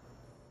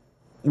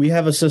we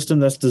have a system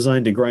that's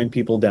designed to grind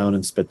people down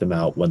and spit them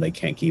out when they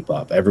can't keep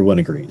up. Everyone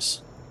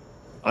agrees.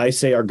 I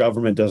say our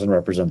government doesn't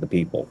represent the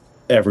people.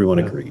 Everyone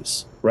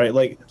agrees, right?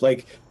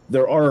 Like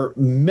there are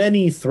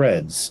many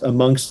threads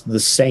amongst the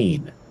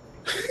sane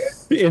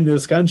in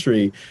this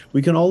country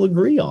we can all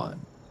agree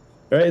on,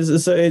 right?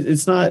 So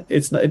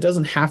it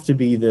doesn't have to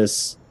be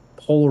this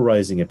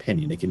polarizing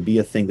opinion. It can be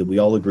a thing that we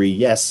all agree,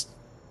 yes,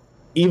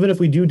 even if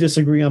we do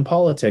disagree on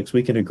politics,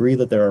 we can agree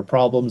that there are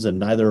problems and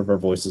neither of our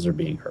voices are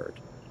being heard.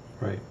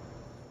 Right.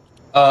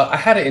 I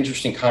had an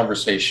interesting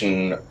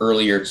conversation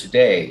earlier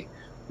today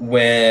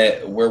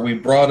where we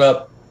brought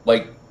up,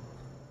 like,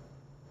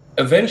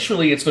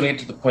 eventually it's going to get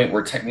to the point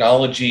where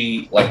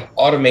technology, like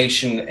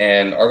automation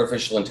and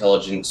artificial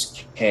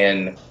intelligence,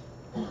 can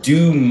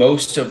do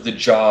most of the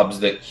jobs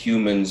that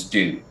humans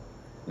do.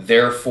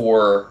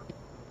 Therefore,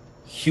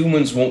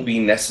 humans won't be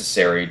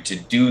necessary to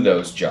do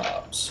those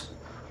jobs.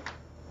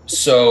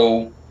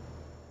 So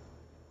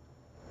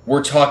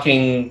we're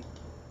talking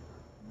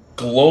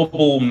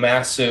global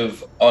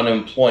massive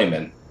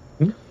unemployment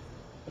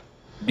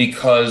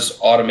because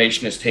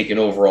automation has taken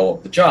over all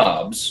of the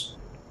jobs.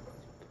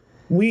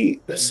 I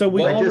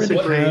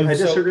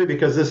disagree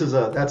because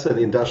that's an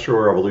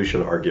industrial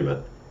revolution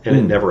argument, and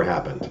it never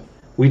happened.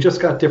 We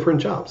just got different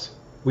jobs.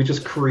 We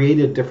just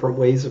created different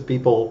ways of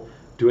people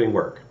doing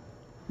work.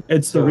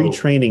 It's the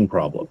retraining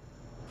problem.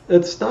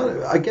 It's not,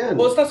 again,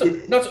 well,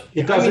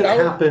 it doesn't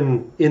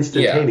happen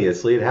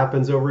instantaneously. It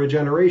happens over a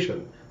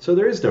generation. So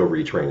there is no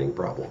retraining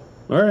problem.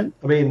 All right.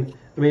 I mean,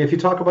 if you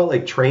talk about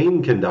like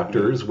train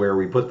conductors where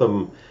we put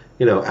them,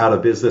 out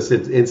of business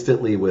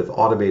instantly with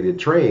automated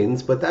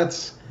trains, but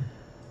that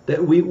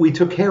we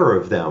took care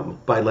of them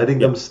by letting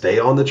them stay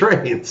on the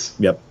trains.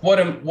 Yep. What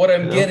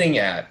I'm getting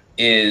at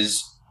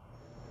is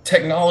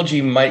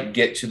technology might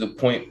get to the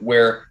point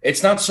where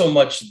it's not so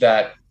much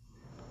that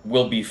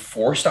we'll be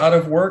forced out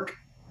of work,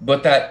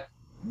 but that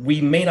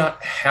we may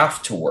not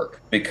have to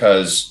work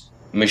because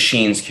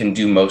machines can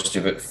do most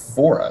of it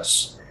for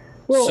us.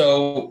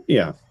 Well,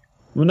 yeah.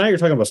 Well, now you're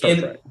talking about Star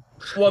Trek.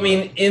 Well, I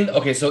mean, in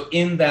that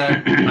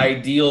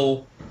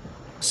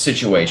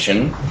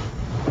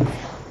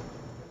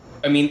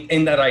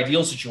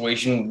ideal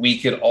situation, we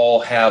could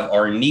all have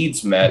our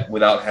needs met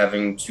without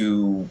having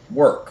to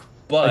work.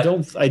 But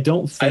I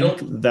don't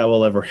think that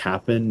will ever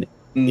happen.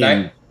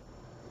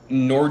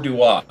 Nor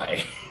do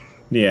I.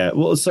 Yeah.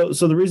 Well, so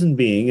the reason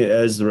being,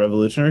 as the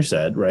revolutionary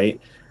said, right,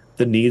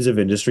 the needs of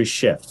industry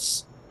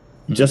shifts.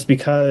 Just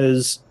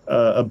because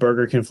a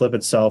burger can flip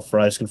itself,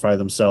 fries can fry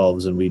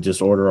themselves, and we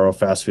just order our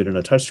fast food on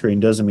a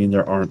touchscreen doesn't mean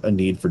there aren't a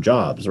need for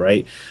jobs,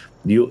 right?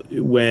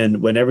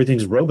 When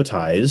everything's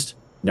robotized,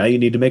 now you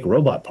need to make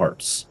robot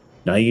parts.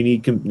 Now you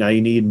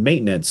need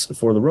maintenance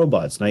for the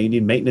robots. Now you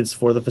need maintenance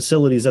for the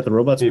facilities that the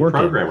robots work in.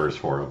 Programmers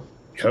for them.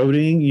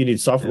 Coding. You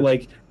need software.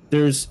 Like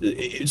there's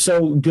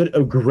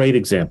a great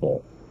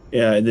example.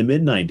 In the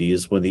mid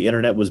 '90s, when the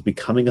internet was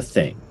becoming a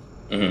thing,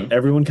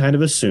 everyone kind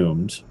of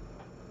assumed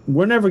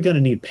we're never going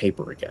to need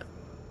paper again.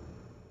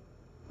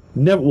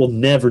 We'll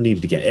never need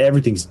it again.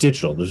 Everything's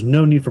digital. There's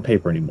no need for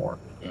paper anymore.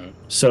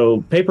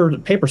 So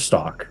paper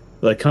stock,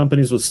 like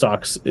companies with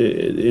stocks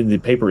in the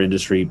paper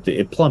industry,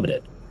 it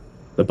plummeted.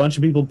 A bunch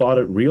of people bought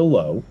it real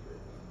low,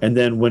 and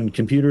then when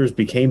computers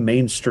became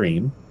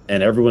mainstream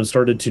and everyone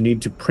started to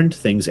need to print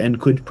things and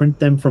could print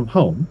them from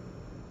home,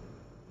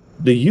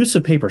 the use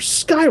of paper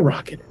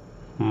skyrocketed.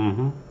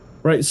 Mm-hmm.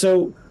 Right.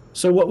 So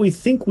what we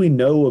think we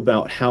know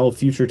about how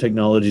future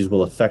technologies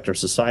will affect our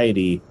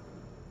society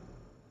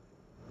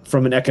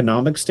from an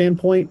economic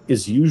standpoint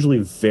is usually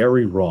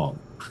very wrong.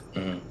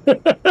 I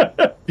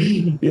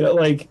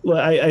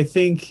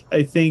think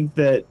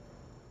that,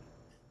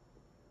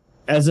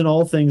 as in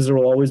all things, there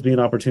will always be an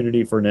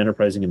opportunity for an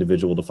enterprising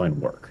individual to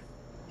find work.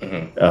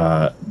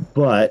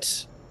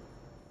 But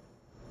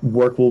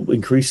work will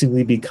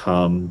increasingly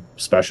become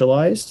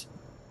specialized.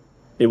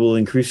 It will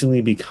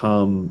increasingly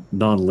become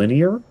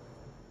nonlinear,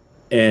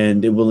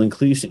 and it will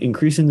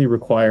increasingly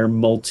require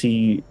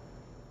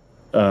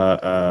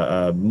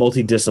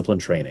multi-discipline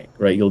training.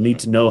 Right, you'll need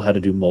to know how to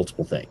do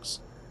multiple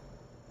things.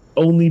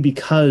 Only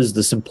because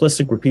the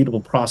simplistic,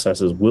 repeatable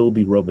processes will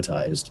be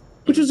robotized,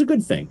 which is a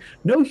good thing.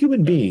 No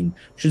human being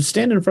should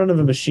stand in front of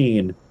a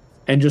machine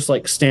and just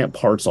like stamp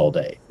parts all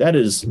day. That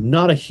is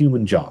not a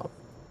human job.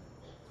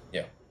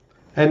 Yeah,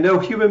 and no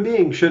human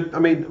being should. I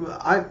mean,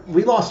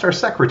 we lost our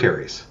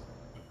secretaries.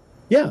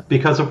 Yeah,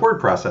 because of word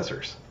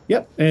processors.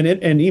 Yep,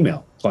 and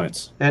email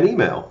clients. And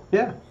email,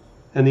 yeah,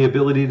 and the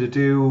ability to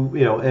do,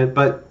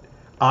 but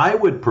I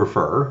would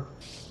prefer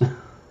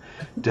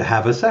to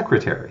have a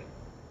secretary.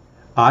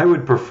 I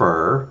would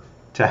prefer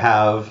to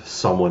have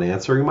someone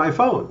answering my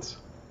phones.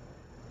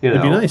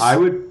 It'd be nice. I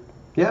would,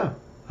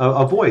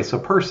 a voice, a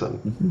person.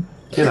 Mm-hmm.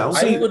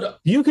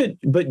 You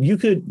could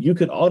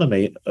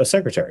automate a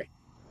secretary.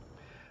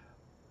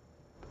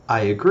 I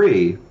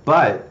agree,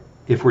 but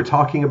if we're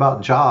talking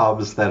about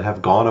jobs that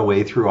have gone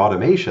away through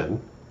automation,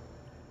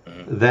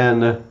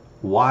 then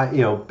why,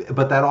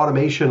 but that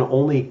automation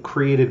only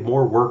created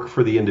more work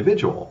for the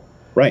individual.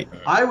 Right.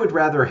 I would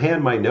rather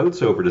hand my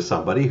notes over to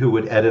somebody who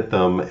would edit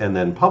them and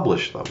then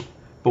publish them,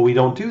 but we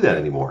don't do that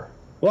anymore.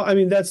 Well, I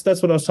mean, that's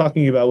what I was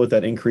talking about with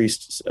that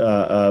increased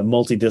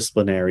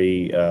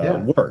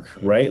multidisciplinary work,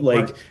 right?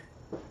 Like,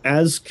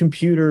 as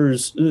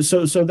computers,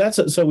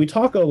 so we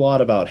talk a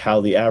lot about how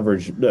the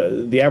average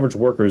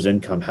worker's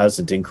income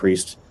hasn't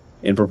increased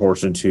in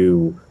proportion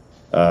to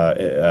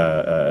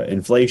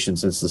inflation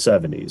since the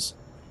 70s.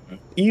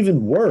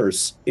 Even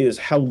worse is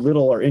how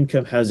little our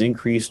income has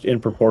increased in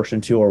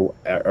proportion to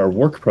our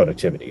work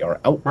productivity,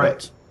 our output.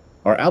 Right.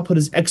 Our output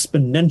is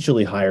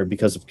exponentially higher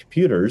because of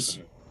computers,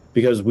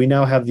 because we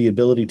now have the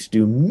ability to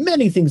do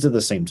many things at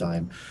the same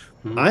time.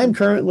 I'm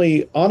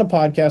currently on a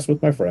podcast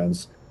with my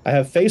friends. I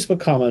have Facebook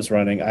comments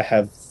running. I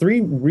have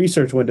 3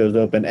 research windows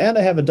open, and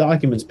I have a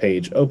documents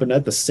page open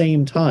at the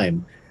same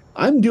time.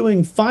 I'm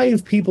doing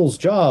 5 people's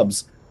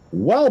jobs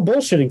while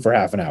bullshitting for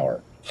half an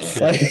hour.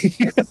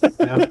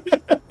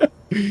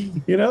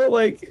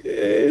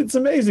 It's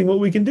amazing what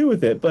we can do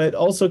with it. But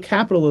also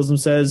capitalism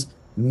says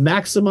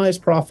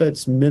maximize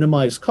profits,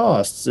 minimize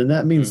costs, and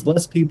that means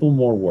less people,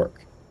 more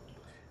work.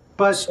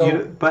 But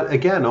but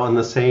again, on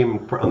the same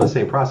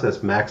process,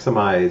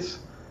 maximize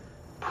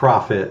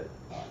profit,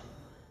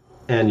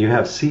 and you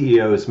have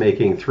CEOs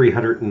making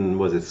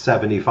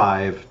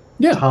 375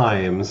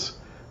 times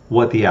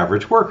what the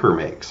average worker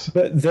makes.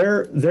 But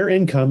their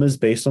income is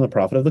based on the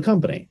profit of the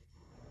company.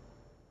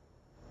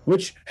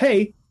 Which,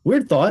 hey,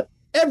 weird thought,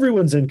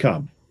 everyone's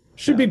income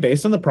should be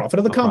based on the profit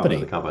of the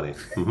company.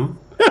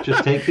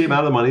 Just take the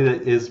amount of money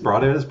that is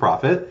brought in as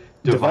profit,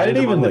 divide it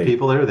among the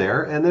people that are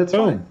there, and that's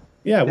fine.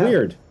 Yeah,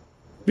 weird.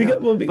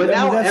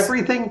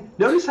 Everything.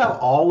 Notice how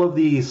all of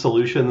the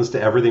solutions to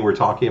everything we're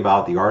talking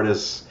about, the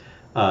artists'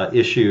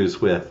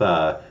 issues with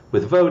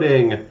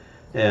voting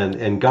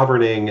and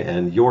governing,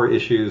 and your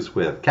issues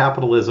with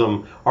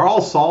capitalism, are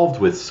all solved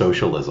with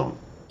socialism.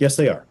 Yes,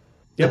 they are.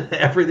 Yep.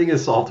 Everything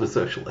is solved with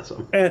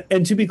socialism.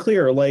 And to be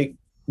clear, like,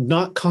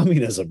 not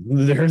communism.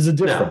 There's a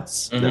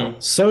difference. No.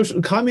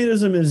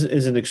 Communism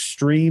is an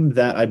extreme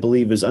that I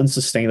believe is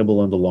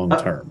unsustainable in the long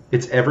term.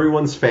 It's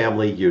everyone's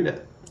family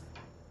unit.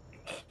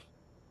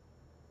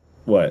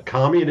 What?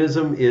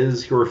 Communism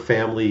is your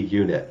family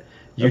unit.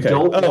 You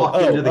don't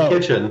walk into the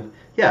kitchen.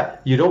 Yeah,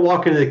 you don't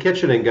walk into the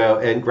kitchen and go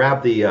and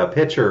grab the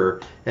pitcher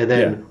and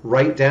then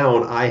write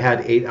down, I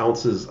had 8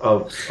 ounces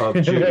of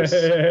juice,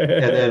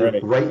 and then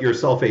write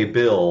yourself a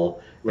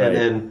bill and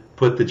then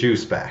put the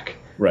juice back.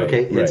 Right.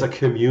 Okay, it's a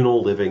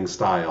communal living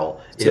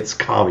style. It's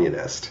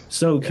communist.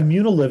 So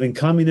communal living,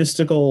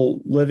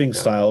 communistical living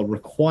style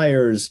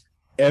requires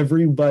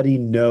everybody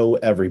know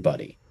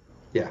everybody.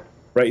 Yeah.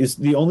 Right. It's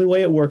the only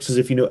way it works is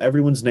if you know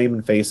everyone's name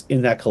and face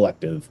in that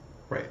collective.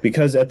 Right.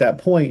 Because at that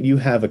point you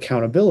have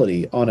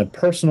accountability on a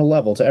personal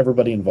level to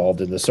everybody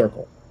involved in the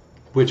circle.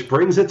 Which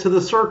brings it to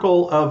the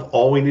circle of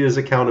all we need is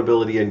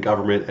accountability in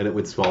government, and it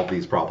would solve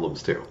these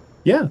problems too.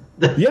 Yeah,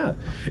 yeah.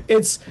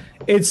 It's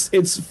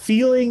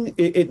feeling.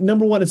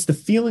 Number one, it's the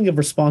feeling of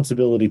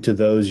responsibility to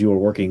those you are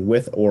working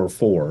with or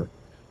for,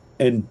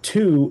 And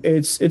two,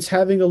 it's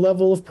having a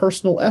level of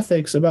personal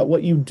ethics about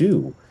what you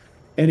do.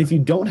 And if you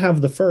don't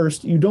have the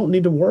first, you don't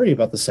need to worry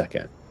about the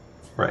second.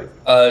 Right.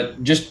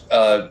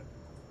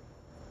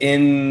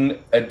 In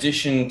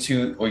addition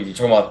to, well, you're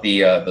talking about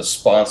the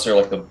sponsor,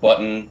 like the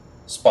button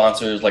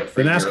sponsors, like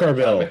for The NASCAR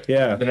bill, economic-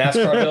 yeah. the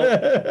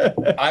NASCAR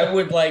bill. I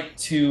would like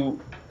to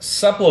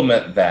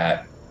supplement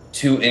that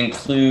to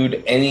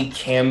include any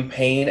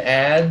campaign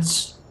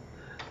ads,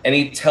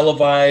 any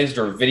televised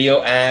or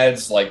video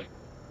ads, like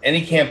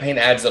any campaign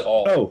ads at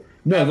all. Oh,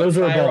 no, Have a those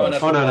are Chiron abolished.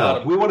 at Oh the no, no.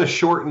 bottom. We want to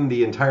shorten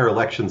the entire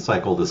election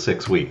cycle to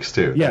 6 weeks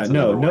too. Yeah, That's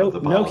no, another one of the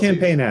no policies.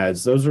 campaign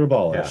ads. Those are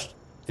abolished.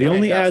 The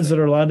only Fantastic. ads that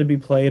are allowed to be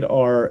played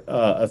are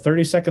a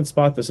 30-second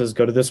spot that says,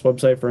 go to this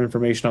website for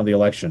information on the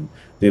election.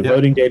 The Yep.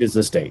 voting date is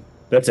this date.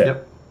 That's it.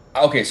 Yep.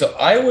 Okay, so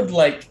I would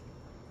like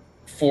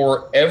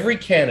for every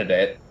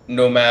candidate,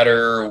 no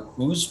matter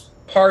whose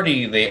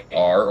party they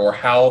are or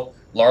how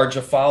large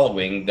a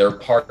following their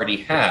party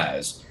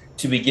has,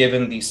 to be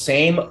given the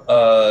same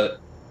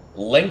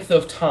length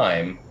of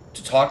time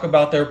to talk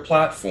about their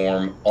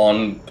platform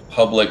on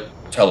public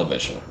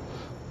television.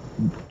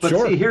 But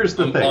Sure. see, here's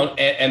the thing.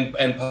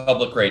 And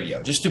public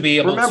radio, just to be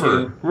able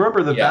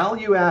Remember, the Yeah.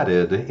 value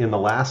added in the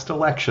last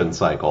election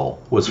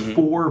cycle was Mhm.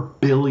 $4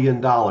 billion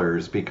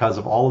because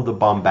of all of the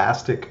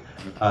bombastic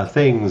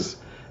things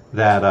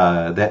that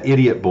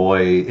idiot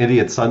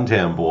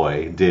suntan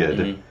boy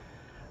did.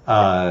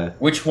 Mhm.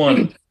 Which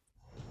one?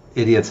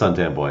 Idiot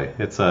suntan boy.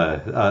 It's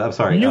I'm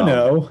sorry. You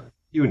know.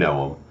 You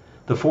know him.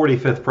 The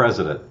 45th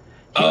president.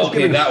 He was Okay,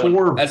 given that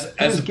four. one. As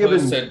he was opposed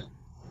given,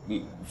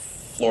 to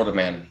Florida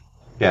Man.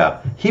 Yeah,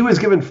 he was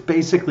given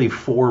basically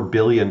 $4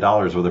 billion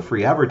worth of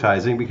free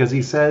advertising because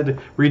he said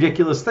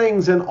ridiculous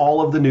things and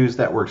all of the news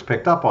networks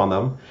picked up on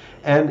them,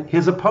 and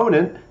his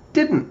opponent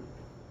didn't.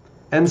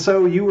 And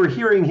so you were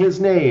hearing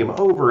his name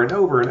over and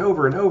over and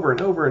over and over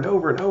and over and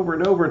over and over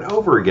and over and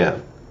over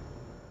again.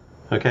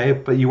 Okay,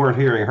 but you weren't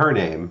hearing her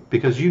name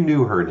because you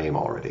knew her name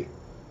already.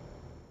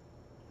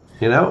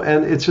 You know,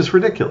 and it's just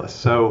ridiculous.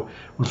 So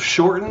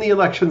shorten the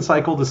election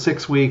cycle to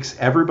 6 weeks.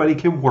 Everybody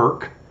can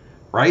work,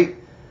 right?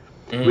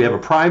 Mm-hmm. We have a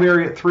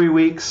primary at 3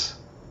 weeks,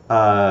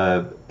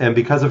 and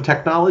because of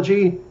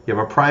technology, you have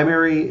a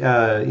primary,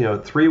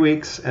 3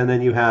 weeks, and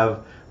then you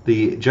have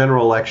the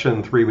general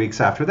election 3 weeks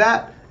after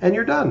that, and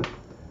you're done.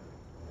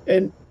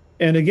 And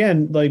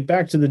again, like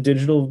back to the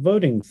digital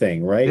voting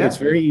thing, right? Yeah. It's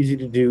very easy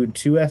to do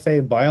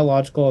 2FA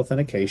biological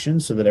authentication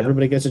so that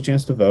everybody gets a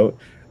chance to vote,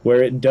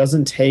 where it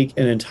doesn't take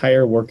an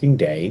entire working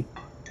day,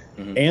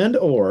 Mhm. and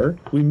or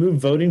we move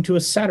voting to a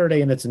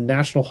Saturday and it's a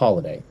national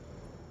holiday.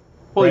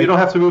 Well, Right. you don't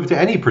have to move to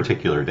any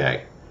particular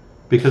day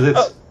because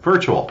it's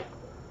virtual.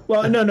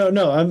 Well,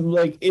 no. I'm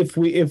like, if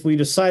we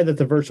decide that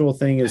the virtual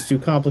thing is too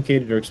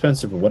complicated or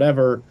expensive or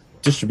whatever,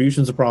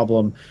 distribution's a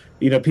problem.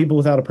 People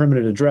without a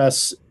permanent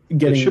address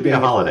It should be a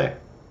holiday.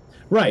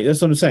 Right. That's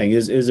what I'm saying.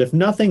 Is if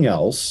nothing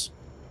else,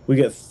 we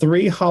get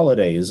 3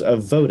 holidays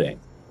of voting.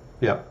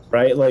 Yep.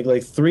 Right.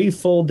 Like 3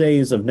 full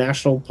days of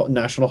national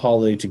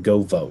holiday to go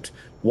vote.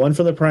 1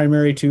 for the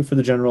primary, 2 for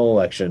the general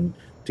election,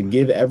 to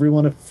give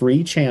everyone a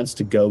free chance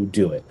to go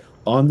do it.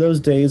 On those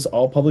days,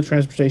 all public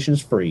transportation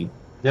is free.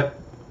 Yep.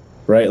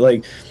 Right.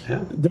 Like, Yeah.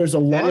 there's a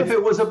lot. And if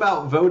it was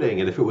about voting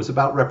and if it was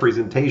about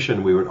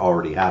representation, we would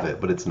already have it,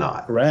 but it's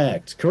not.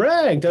 Correct.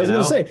 I was going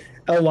to say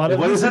a lot of.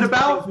 What these is it things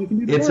about? we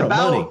can do It's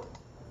tomorrow.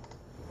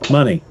 about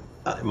money.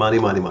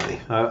 money.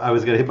 I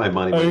was going to hit my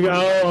money.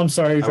 I'm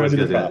sorry. You're I trying was to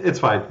do gonna the do it.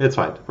 prop. It's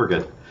fine. We're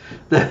good.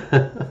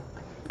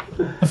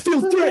 I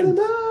feel threatened.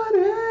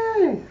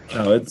 Money.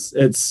 No,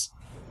 it's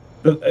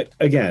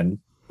again,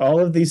 all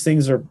of these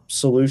things are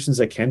solutions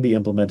that can be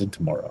implemented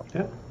tomorrow.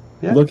 Yeah.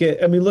 Yeah. Look at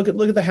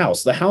the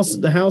House. The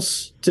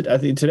House. I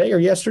think today or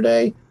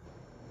yesterday,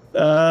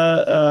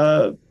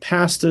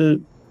 passed a.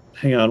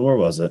 Hang on, where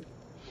was it?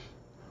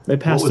 They What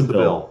passed was a the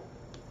bill?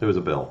 It was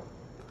a bill.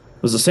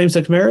 Was it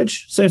same-sex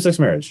marriage? Same-sex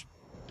marriage.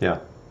 Yeah.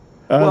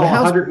 The Well,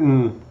 House.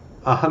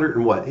 100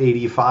 and what?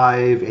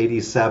 85,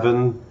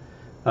 87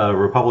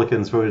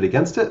 Republicans voted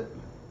against it.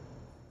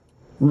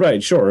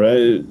 Right. Sure.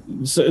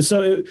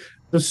 The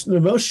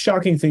most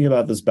shocking thing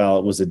about this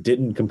ballot was it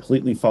didn't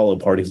completely follow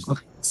party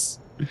lines.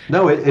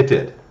 No, it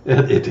did.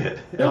 It did.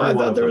 No, I Every one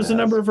thought of there them was a has.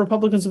 number of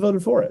Republicans that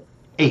voted for it.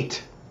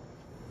 8.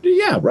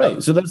 Yeah,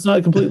 right. So that's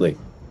not completely.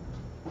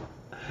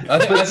 I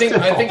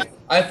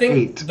think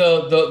Eight.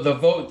 the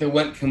vote that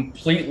went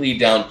completely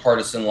down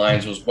partisan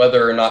lines was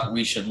whether or not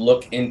we should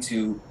look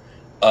into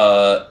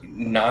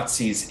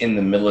Nazis in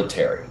the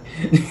military.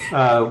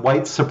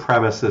 White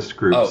supremacist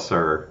groups, Oh.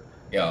 sir.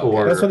 Yeah,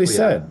 Or- That's what he yeah.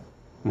 said.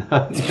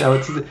 No,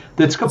 it's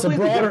It's a completely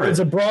broader. different. It's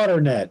a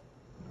broader net.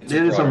 it's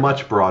It is a broader.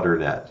 much broader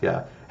net,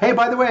 yeah. Hey,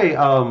 by the way,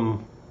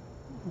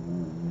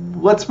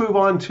 let's move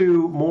on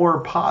to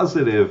more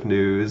positive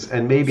news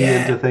and maybe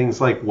into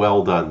things like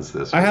well dones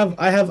this week.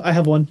 I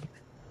have one.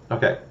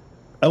 Okay.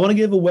 I want to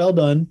give a well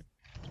done.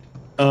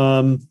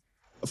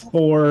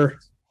 For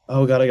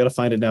oh god, I gotta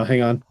find it now.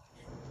 Hang on.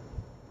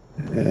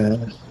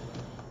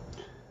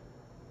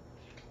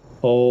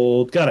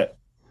 Got it.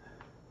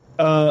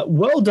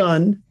 Well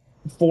done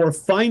for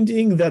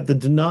finding that the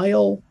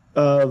denial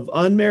of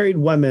unmarried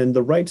women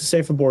the right to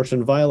safe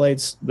abortion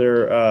violates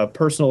their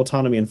personal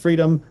autonomy and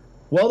freedom.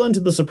 Well done to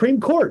the Supreme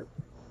Court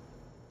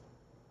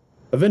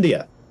of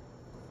India.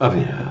 Of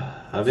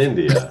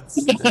India.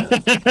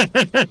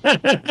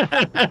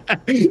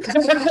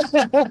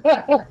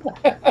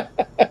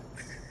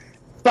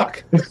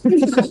 Fuck.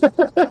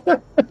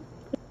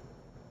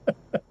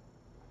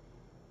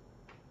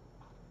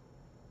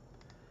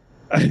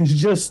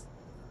 Just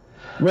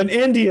when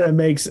India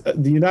makes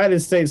the United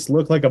States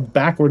look like a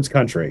backwards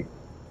country.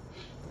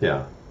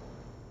 Yeah.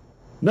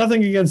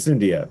 Nothing against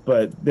India,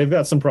 but they've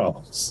got some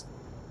problems.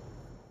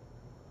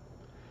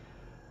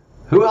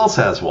 Who else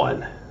has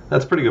one?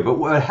 That's pretty good.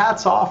 But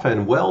hats off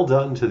and well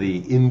done to the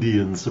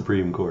Indian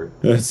Supreme Court.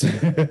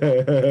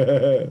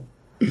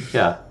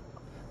 Yeah.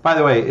 By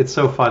the way, it's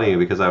so funny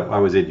because I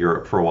was in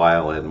Europe for a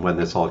while, and when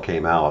this all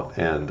came out,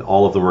 and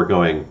all of them were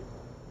going,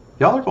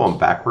 y'all are going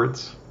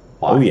backwards.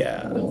 Why? Oh,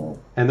 yeah.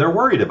 And they're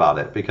worried about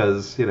it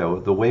because, you know,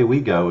 the way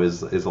we go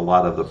is a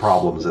lot of the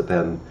problems that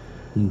then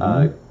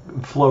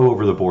flow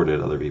over the board at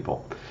other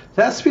people.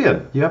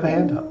 Thespian, you have a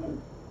hand up.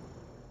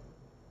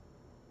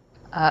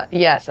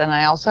 Yes, and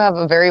I also have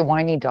a very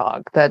whiny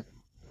dog that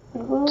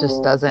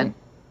just doesn't.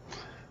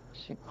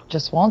 She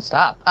just won't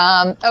stop.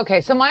 Okay,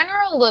 so mine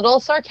are a little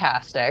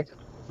sarcastic.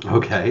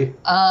 Okay.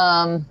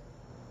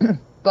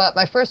 But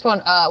my first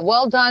one,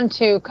 well done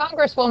to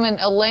Congresswoman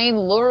Elaine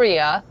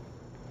Luria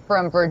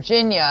from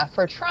Virginia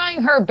for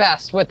trying her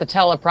best with the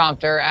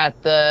teleprompter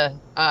at the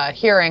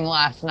hearing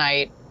last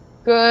night.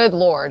 Good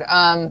Lord.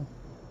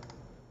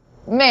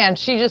 Man,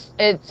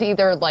 it's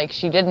either like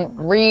she didn't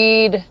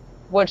read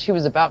what she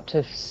was about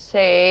to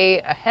say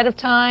ahead of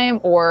time,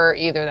 or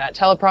either that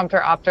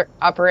teleprompter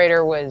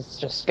operator was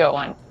just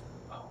going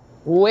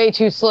way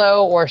too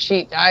slow, or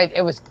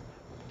it was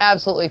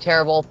absolutely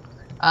terrible.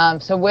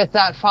 So with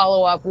that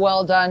follow-up,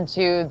 well done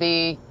to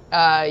the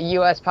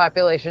U.S.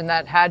 population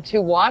that had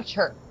to watch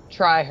her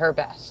try her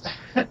best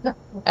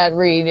at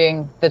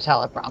reading the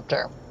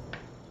teleprompter.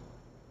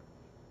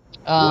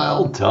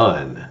 Well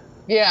done.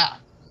 Yeah.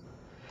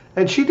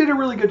 And she did a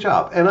really good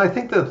job. And I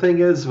think the thing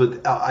is,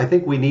 I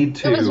think we need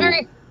to... It was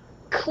very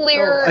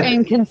clear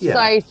and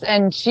concise,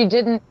 and she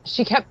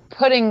kept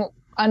putting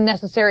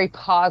unnecessary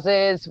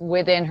pauses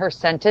within her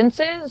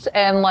sentences,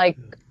 and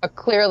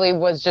clearly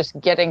was just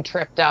getting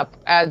tripped up,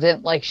 as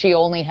in she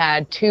only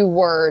had 2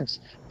 words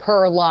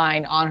per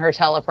line on her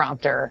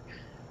teleprompter.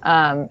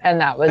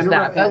 And that was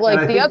that.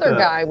 But the other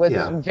guy was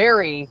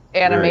very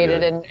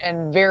animated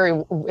and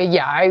very,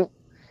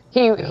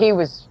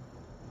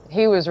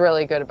 he was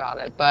really good about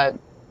it. But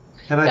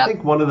I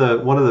think one of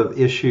the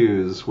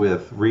issues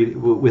with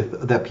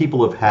that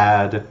people have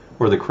had,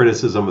 or the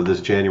criticism of this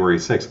January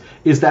 6th,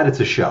 is that it's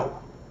a show.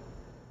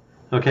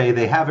 Okay,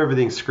 they have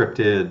everything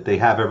scripted, they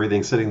have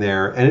everything sitting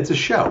there, and it's a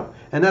show.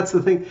 And that's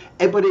the thing.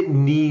 But it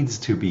needs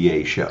to be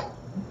a show.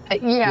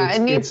 Yeah,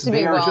 it needs to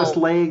be well. They are just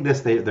laying this.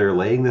 They're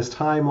laying this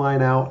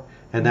timeline out,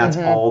 and that's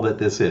all that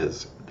this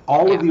is.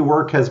 All of the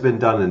work has been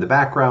done in the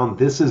background.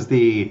 This is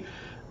the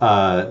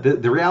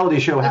reality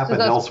show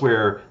happened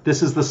elsewhere.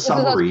 This is the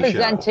summary show. This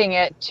is us presenting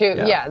it to.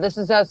 This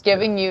is us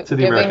giving you to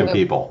the American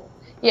people.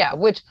 Yeah,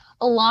 which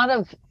a lot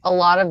of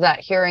that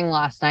hearing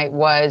last night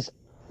was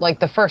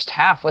the first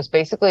half was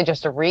basically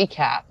just a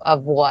recap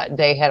of what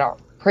they had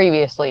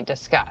previously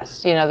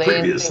discussed. You know,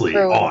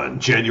 on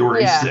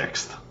January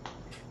 6th.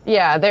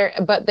 Yeah,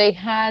 but they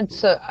had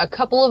a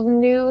couple of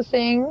new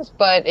things,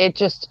 but it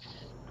just,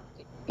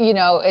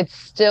 it's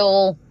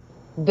still,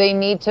 they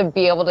need to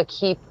be able to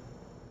keep,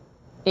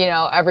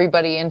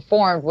 everybody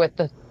informed with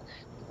the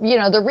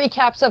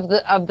recaps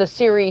of the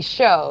series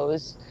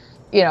shows,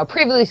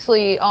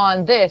 previously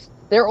on this,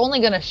 they're only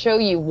going to show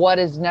you what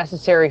is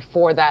necessary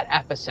for that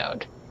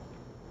episode,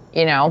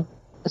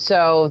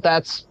 so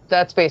that's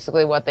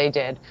basically what they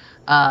did.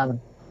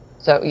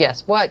 So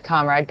yes, what,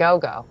 Comrade,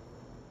 go.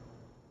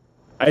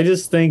 I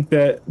just think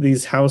that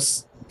these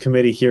House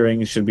committee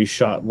hearings should be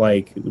shot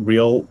like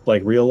real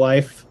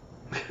life,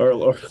 or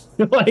real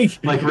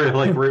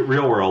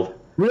world.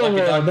 Real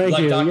world, thank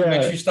you.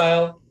 Documentary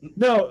style.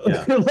 No,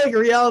 like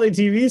reality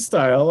TV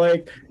style.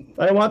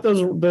 I want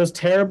those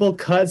terrible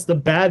cuts, the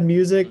bad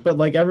music, but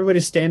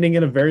everybody's standing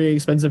in a very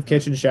expensive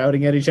kitchen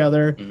shouting at each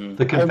other. Mm-hmm.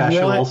 The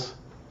confessionals.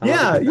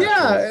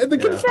 The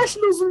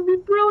confessionals would be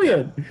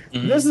brilliant.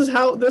 Mm-hmm. This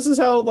is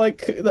how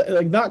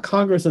not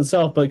Congress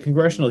itself, but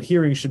congressional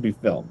hearings should be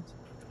filmed.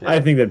 Yeah.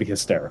 I think that'd be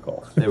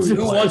hysterical.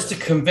 Who wants to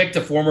convict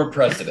a former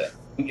president?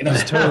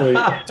 It's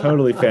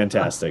totally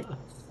fantastic.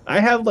 I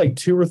have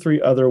 2 or 3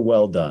 other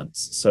well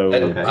dones. So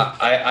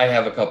I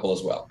have a couple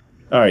as well.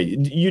 All right,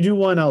 you do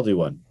one, I'll do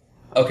one.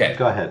 Okay,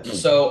 go ahead.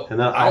 So and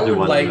then I'll do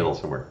one in the middle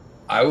somewhere.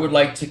 I would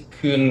like to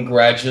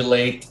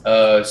congratulate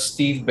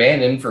Steve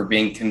Bannon for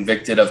being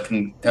convicted of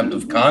contempt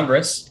of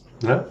Congress.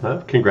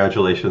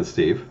 Congratulations,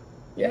 Steve.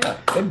 Yeah,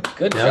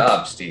 good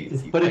job,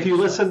 Steve. But if you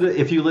listen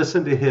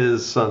to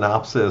his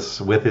synopsis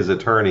with his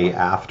attorney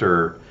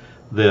after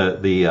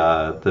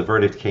the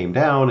verdict came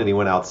down, and he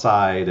went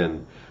outside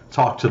and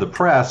talked to the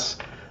press,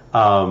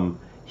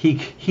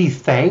 he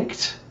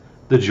thanked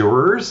the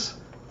jurors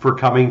for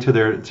coming to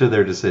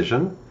their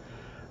decision,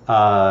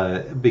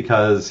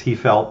 because he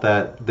felt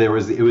that it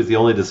was the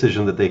only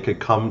decision that they could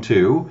come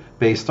to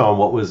based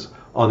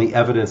on the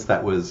evidence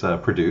that was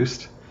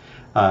produced.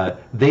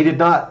 They did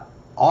not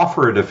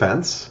offer a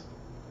defense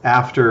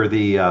after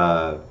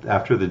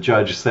the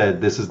judge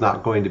said this is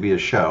not going to be a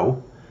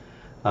show.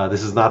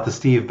 This is not the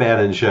Steve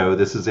Bannon show.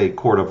 This is a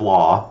court of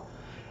law.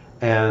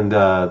 And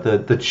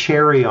the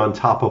cherry on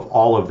top of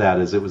all of that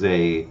is it was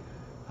a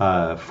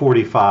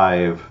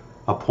 45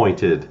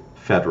 appointed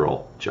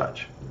federal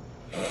judge.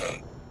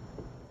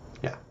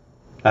 Yeah,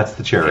 that's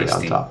the cherry Tasty.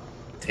 on top.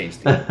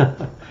 Tasty.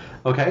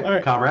 Okay, All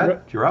right. comrade,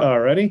 you're up.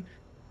 Alrighty.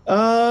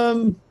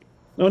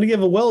 I want to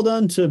give a well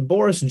done to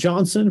Boris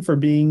Johnson for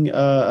being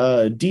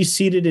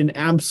de-seated in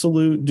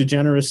absolute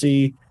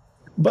degeneracy,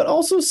 but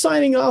also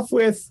signing off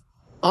with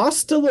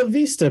 "Hasta la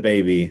vista,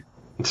 baby,"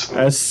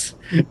 as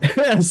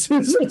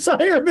his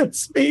retirement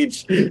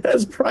speech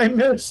as Prime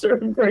Minister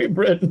of Great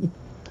Britain.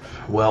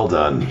 Well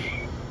done.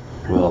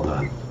 Well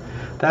done.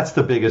 That's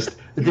the biggest.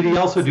 Did he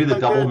also do the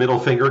double middle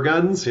finger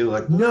guns? He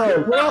was like,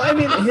 No, well, I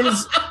mean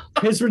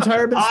his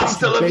retirement speech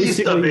Hasta la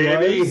vista, basically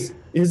baby. was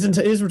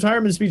his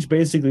retirement speech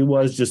basically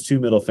was just two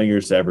middle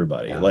fingers to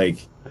everybody. Yeah. Like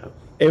Yeah.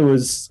 it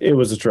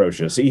was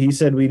atrocious. He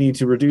said we need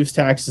to reduce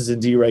taxes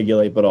and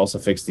deregulate, but also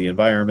fix the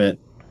environment.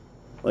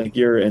 Like,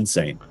 you're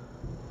insane.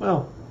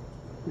 Well,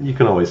 you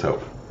can always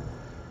hope.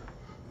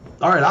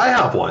 All right, I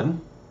have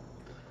one.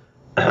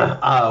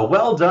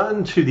 Well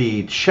done to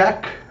the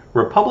Czech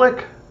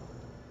Republic.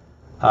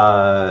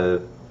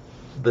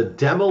 The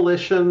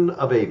demolition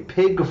of a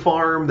pig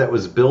farm that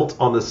was built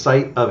on the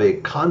site of a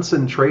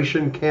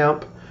concentration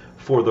camp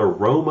for the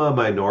Roma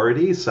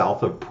minority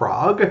south of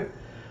Prague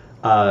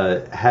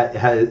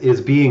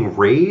is being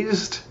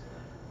razed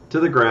to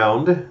the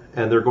ground,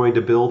 and they're going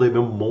to build a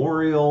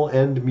memorial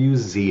and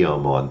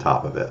museum on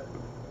top of it.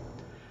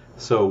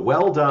 So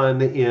well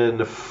done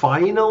in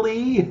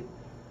finally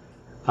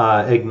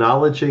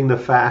acknowledging the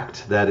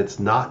fact that it's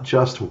not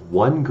just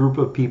one group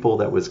of people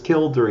that was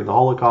killed during the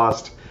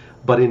Holocaust,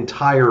 but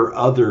entire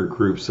other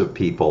groups of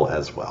people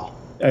as well.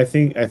 I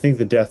think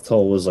the death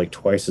toll was like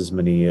twice as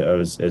many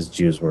as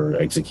Jews were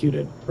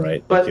executed,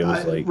 right? But Like, it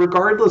was like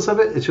regardless of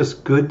it, it's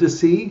just good to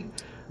see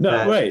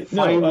that right.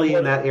 finally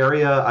in that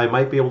area, I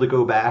might be able to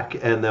go back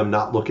and them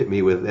not look at me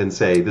and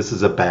say, this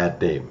is a bad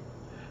name.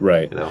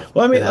 right. You know,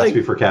 Well, I mean, it has like, to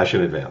be for cash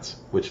in advance,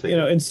 which they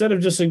instead of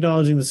just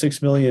acknowledging the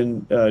 6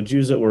 million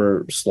Jews that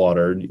were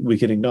slaughtered, we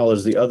can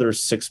acknowledge the other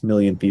 6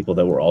 million people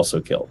that were also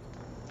killed.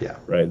 Yeah.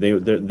 Right.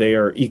 They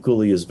are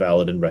equally as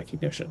valid in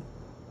recognition.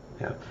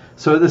 Yeah.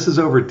 So this is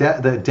over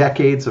the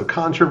decades of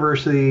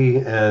controversy,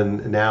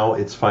 and now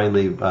it's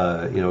finally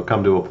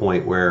come to a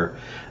point where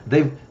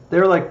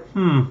they're like,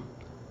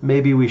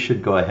 maybe we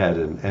should go ahead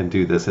and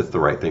do this. It's the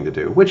right thing to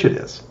do, which it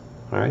is.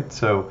 All right.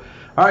 So,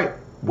 all right.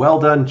 Well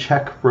done,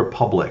 Czech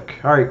Republic.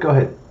 All right, go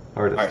ahead,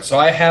 Artis. All right, so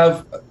I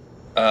have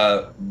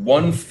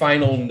one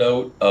final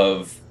note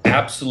of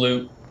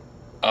absolute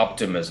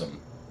optimism.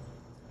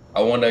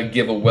 I want to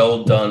give a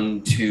well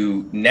done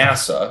to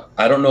NASA.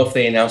 I don't know if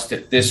they announced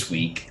it this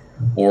week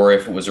or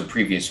if it was a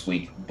previous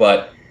week,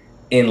 but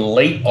in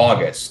late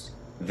August,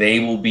 they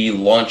will be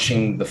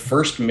launching the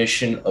first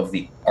mission of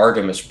the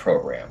Artemis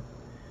program,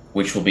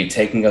 which will be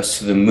taking us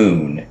to the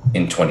moon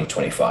in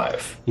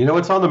 2025. You know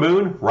what's on the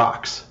moon?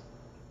 Rocks.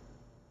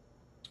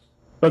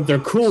 But they're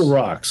cool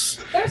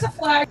rocks. There's a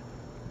flag.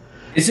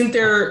 Isn't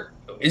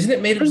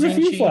it made of There's a green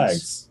few cheese?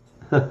 flags.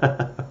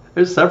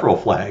 There's several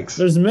flags.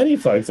 There's many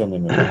flags on the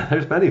moon.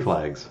 There's many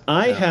flags.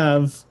 I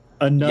have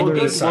another. Well,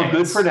 Good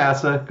for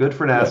NASA. Good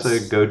for NASA.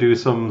 Yes. Go do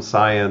some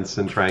science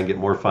and try and get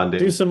more funding.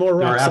 Do some more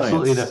rock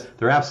science.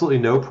 There are absolutely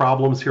no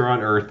problems here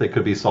on Earth that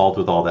could be solved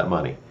with all that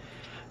money.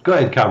 Go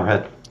ahead,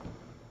 comrade.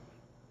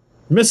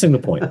 Missing the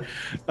point.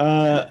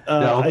 No,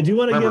 I do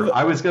want to remember, give.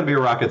 I was going to be a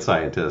rocket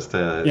scientist.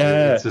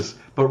 Yeah. It's just,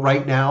 but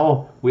right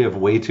now we have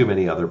way too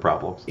many other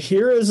problems.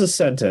 Here is a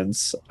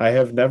sentence I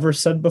have never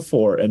said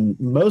before and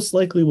most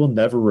likely will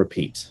never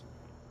repeat.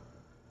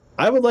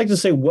 I would like to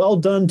say well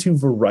done to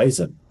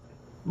Verizon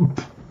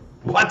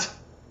What?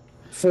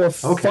 for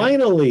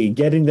finally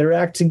getting their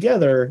act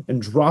together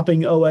and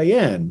dropping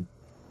OAN,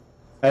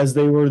 as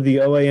they were the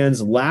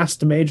OAN's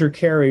last major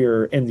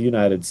carrier in the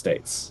United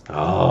States.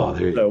 Oh,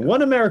 there you So go.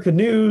 One America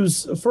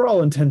News, for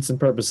all intents and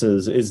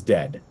purposes, is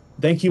dead.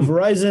 Thank you,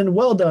 Verizon.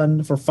 Well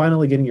done for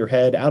finally getting your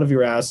head out of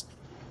your ass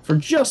for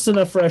just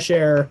enough fresh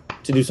air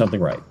to do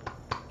something right.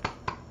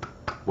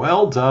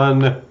 Well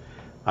done.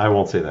 I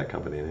won't say that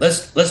company name.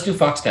 Let's do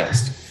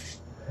Foxcast.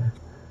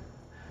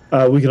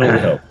 We can only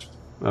hope.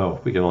 Oh,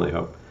 we can only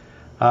hope.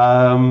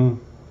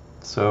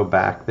 So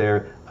back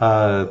there.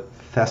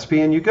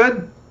 Thespian, you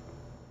good?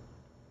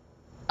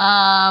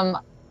 I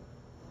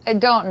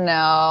don't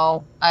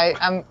know.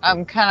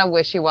 I'm kind of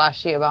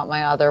wishy-washy about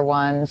my other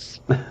ones.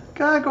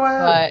 Go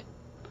ahead.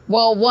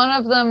 But one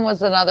of them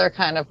was another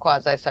kind of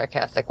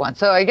quasi-sarcastic one.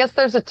 So I guess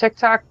there's a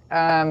TikTok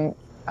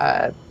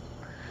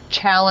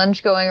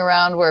challenge going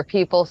around where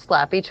people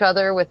slap each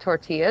other with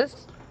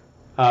tortillas.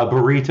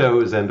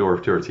 Burritos and or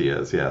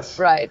tortillas, yes.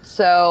 Right.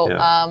 So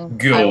Yeah.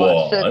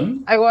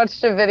 I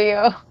watched a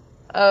video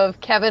of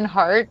Kevin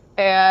Hart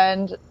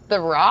and The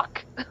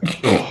Rock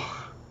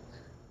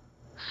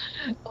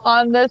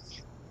on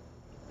this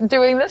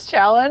doing this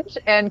challenge,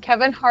 and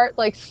Kevin Hart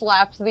like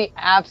slaps the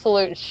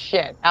absolute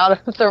shit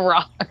out of The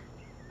Rock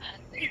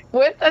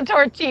with a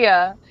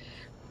tortilla.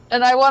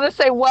 And I want to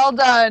say well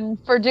done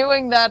for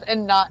doing that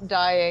and not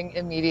dying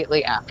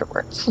immediately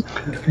afterwards.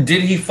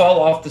 Did he fall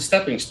off the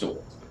stepping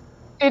stool?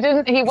 He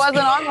didn't. He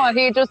wasn't on one.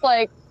 He just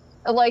like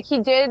he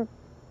did.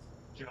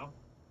 Jump.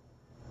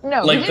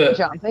 No, Like he didn't the-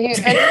 jump.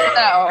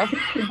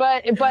 No,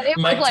 but it was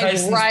Mike like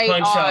Tyson's right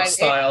Punch-Out on.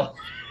 style.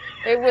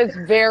 It was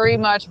very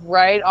much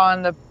right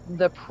on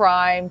the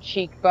prime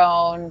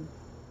cheekbone.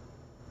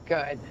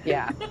 Good,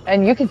 yeah.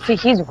 And you can see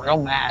he's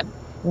real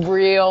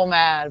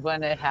mad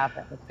when it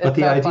happened. But It's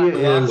the so idea funny. The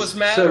Rock is was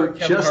mad, so or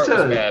Kevin just Hart was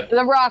to mad?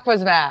 The Rock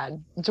was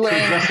mad. just to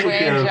Dwayne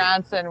give-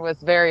 Johnson was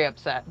very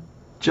upset.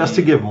 Just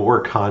to give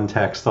more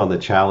context on the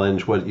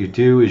challenge, what you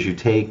do is you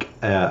take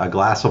a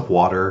glass of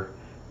water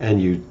and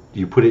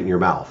you put it in your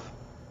mouth.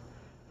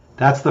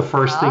 That's the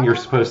first thing you're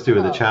supposed to do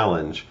in the Oh.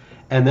 challenge.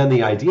 And then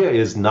the idea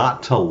is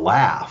not to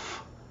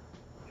laugh,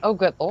 Oh,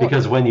 good lord.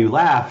 because when you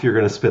laugh, you're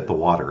going to spit the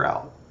water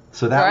out.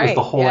 So that was Right,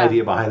 the whole yeah.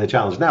 idea behind the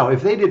challenge. Now,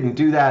 if they didn't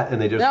do that and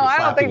they just No, were I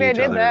don't slapping think they each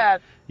did other, that.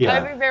 I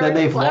yeah, think they then were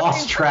they've slapping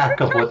lost each track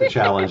of what the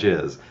challenge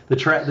is. The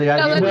No, idea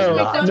that was just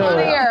not makes it to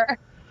laugh.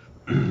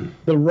 funnier.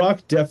 The Rock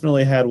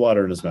definitely had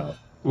water in his mouth.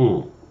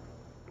 Mm.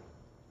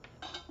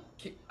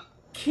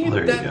 Keep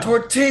There you that go.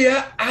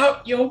 tortilla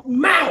out your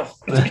mouth.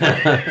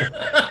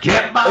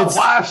 Get my It's-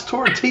 wife's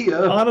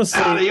tortilla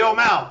honestly- out of your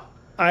mouth.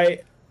 I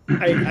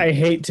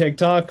hate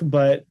TikTok,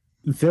 but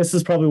this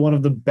is probably one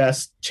of the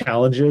best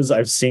challenges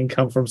I've seen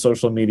come from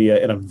social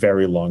media in a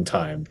very long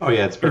time. Oh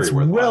yeah, it's very It's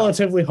worthwhile.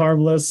 relatively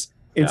harmless.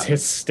 It's Yeah.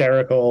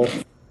 hysterical.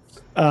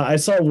 I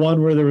saw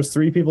one where there was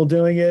 3 people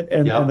doing it,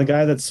 and, Yep. and the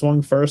guy that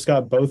swung first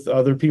got both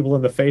other people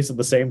in the face at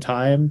the same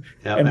time,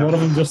 Yep, and yep. one of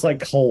them just like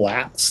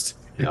collapsed.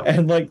 Yep.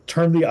 And like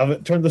turned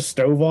the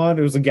stove on.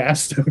 It was a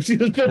gas stove. She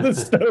just turned the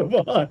stove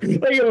on.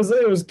 Like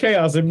it was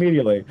chaos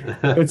immediately.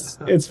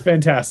 It's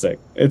fantastic.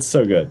 It's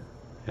so good.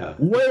 Yeah.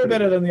 Way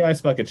better than the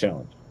ice bucket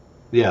challenge.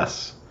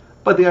 Yes,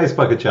 but the ice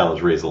bucket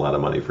challenge raised a lot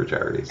of money for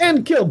charities.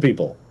 And killed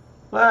people.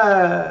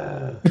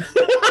 Ah.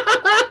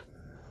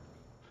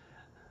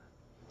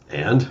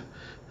 And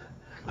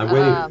I'm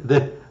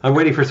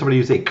waiting for somebody to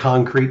use a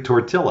concrete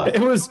tortilla. It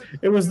was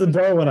the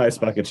Darwin ice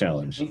bucket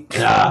challenge.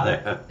 Ah,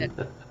 there.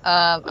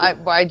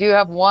 I do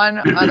have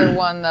one other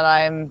one that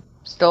I'm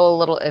still a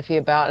little iffy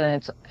about,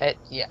 and I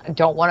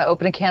don't want to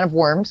open a can of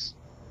worms,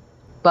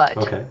 but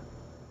Okay.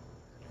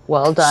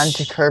 well done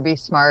to Kirby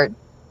Smart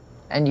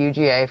and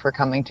UGA for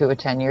coming to a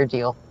 10-year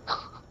deal,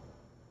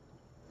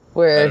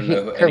 where I don't know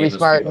who any Kirby of those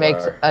Smart people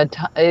makes are.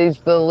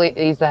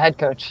 he's the head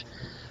coach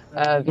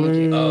of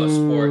UGA. Oh,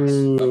 sports.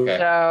 Okay.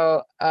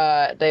 So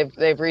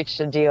they've reached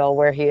a deal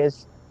where he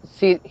is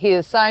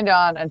signed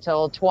on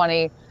until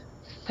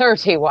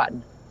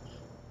 2031.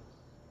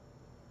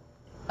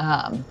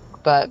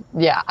 But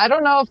yeah, I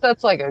don't know if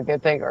that's like a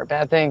good thing or a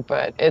bad thing,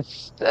 but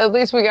it's at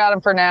least we got him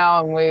for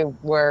now, and we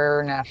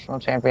were national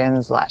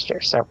champions last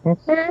year. So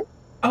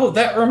Oh,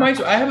 that reminds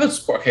me. I have a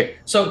sport. Okay,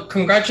 so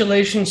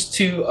congratulations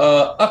to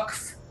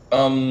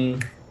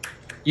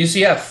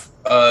UCF.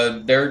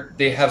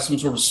 They have some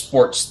sort of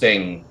sports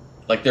thing.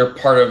 Like they're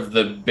part of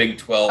the Big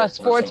 12. a or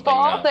sports something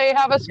ball. now. They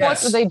have a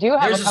sports. Yes. They do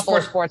have There's a couple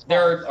of sports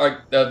balls.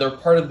 They're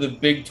part of the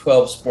Big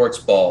 12 sports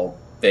ball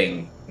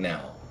thing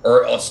now,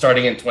 or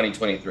starting in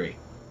 2023.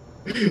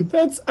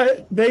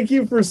 Thank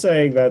you for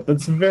saying that.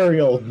 That's very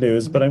old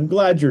news, but I'm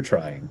glad you're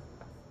trying.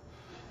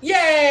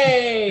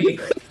 Yay!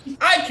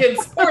 I can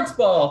sports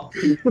ball.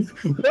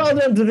 Well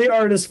done to the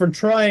artist for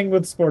trying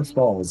with sports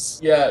balls.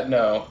 Yeah,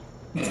 no.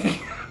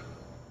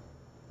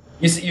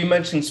 You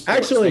mentioned sports.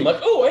 Actually, I'm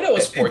like, oh, I know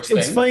a sports thing.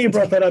 It's funny you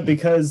brought that up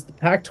because the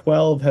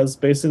Pac-12 has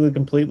basically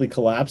completely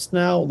collapsed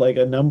now. Like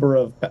a number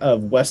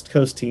of West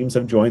Coast teams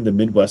have joined the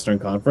Midwestern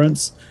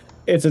Conference.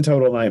 It's a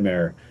total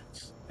nightmare.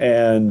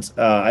 And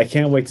I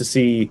can't wait to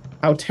see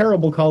how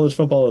terrible college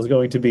football is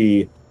going to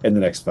be in the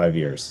next 5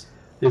 years.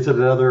 Is it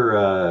another?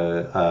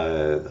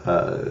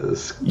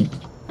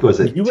 Was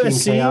it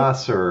USC? Team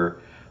Chaos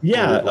or?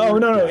 Yeah. or- Oh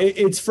no. yeah.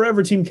 It's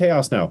forever Team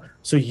Chaos now.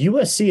 So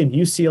USC and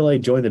UCLA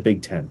joined the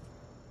Big Ten.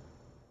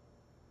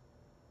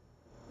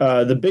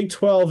 The Big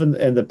 12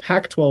 and the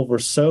Pac-12 were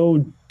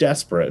so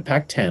desperate.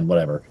 Pac-10,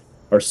 whatever,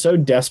 are so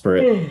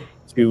desperate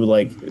to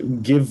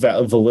like give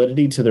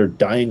validity to their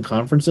dying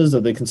conferences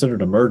that they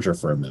considered a merger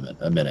for a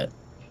minute.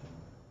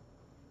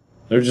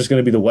 They're just going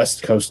to be the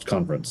West Coast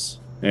Conference,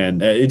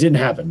 and it didn't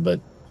happen.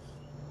 But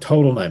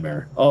total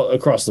nightmare all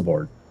across the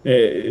board.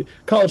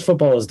 College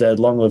football is dead.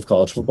 Long live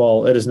college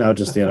football. It is now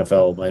just the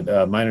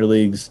NFL, minor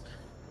leagues.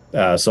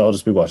 So I'll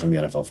just be watching the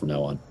NFL from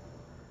now on.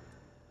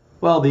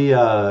 Well,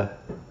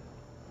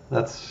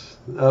 that's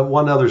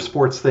one other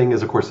sports thing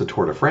is, of course, the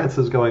Tour de France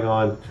is going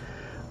on.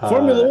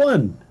 Formula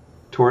One.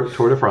 Tour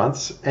de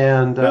France,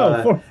 and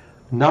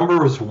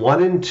Numbers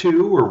 1 and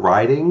 2 were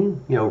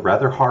riding,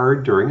 rather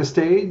hard during a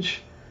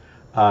stage.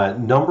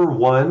 Number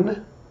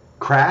 1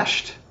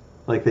 crashed,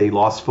 like they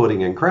lost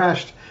footing and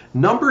crashed.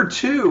 Number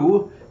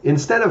 2,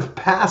 instead of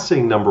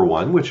passing number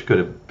 1, which could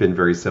have been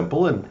very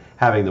simple and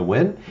having the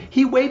win,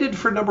 he waited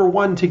for number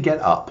 1 to get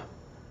up.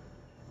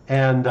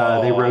 And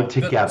they rode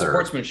together.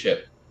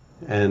 Sportsmanship.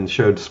 And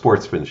showed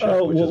sportsmanship.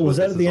 Oh, which is was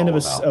what that at the end of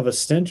a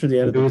stint or the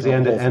end of It the was the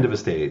end whole of a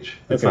stage.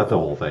 It's Okay, not the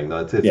cool. whole thing.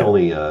 It's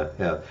only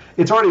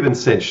it's already been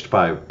cinched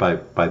by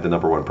the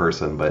number 1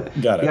 person. But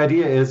Got it. the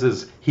idea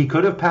is he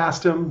could have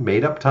passed him,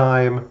 made up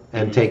time,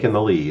 and taken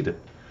the lead.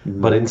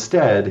 But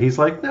instead, he's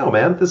like, no,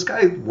 man, this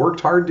guy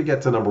worked hard to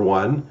get to number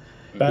 1.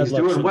 Bad He's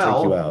luck doing should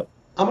well. take you out.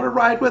 I'm going to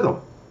ride with him.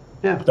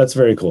 Yeah, That's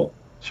very cool.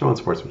 showing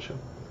sportsmanship.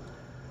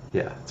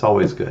 Yeah, it's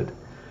always good.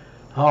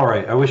 All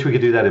right, I wish we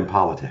could do that in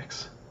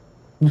politics.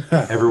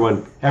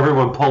 Everyone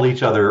pull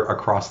each other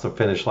across the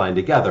finish line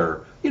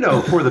together,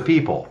 for the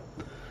people.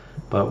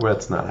 But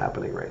that's not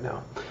happening right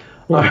now.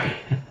 All right.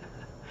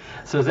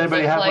 So does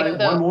anybody have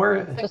one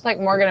more? Just like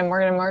Morgan and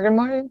Morgan and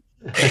Morgan.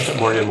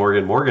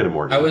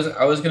 Morgan. I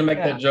was going to make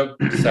that joke,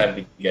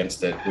 decided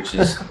against it, which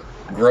is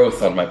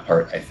growth on my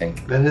part, I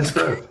think. That is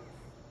growth.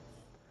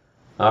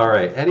 All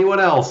right.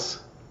 Anyone else?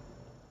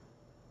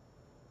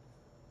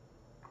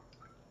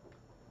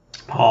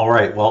 All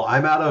right. Well,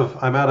 I'm out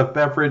of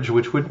beverage,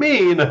 which would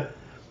mean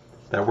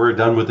that we're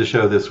done with the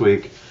show this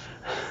week.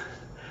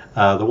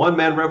 The One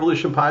Man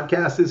Revolution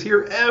podcast is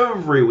here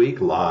every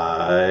week,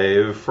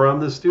 live from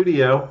the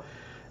studio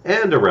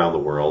and around the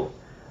world.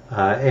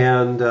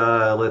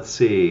 Let's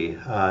see.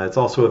 It's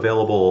also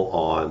available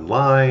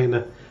online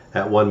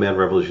at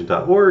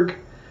onemanrevolution.org.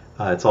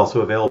 It's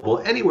also available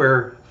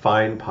anywhere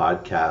fine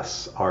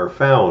podcasts are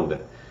found.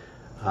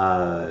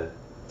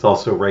 It's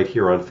also right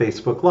here on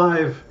Facebook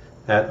Live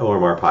at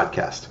OMR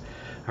Podcast.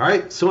 All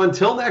right, so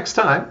until next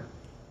time,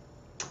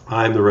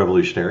 I'm the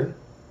Revolutionary.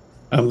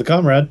 I'm the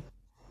comrade.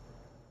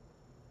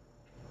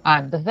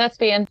 I'm the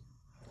thespian.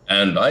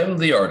 And I'm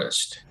the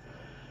artist.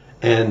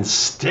 And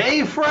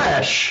stay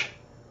fresh,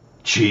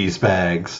 cheese bags.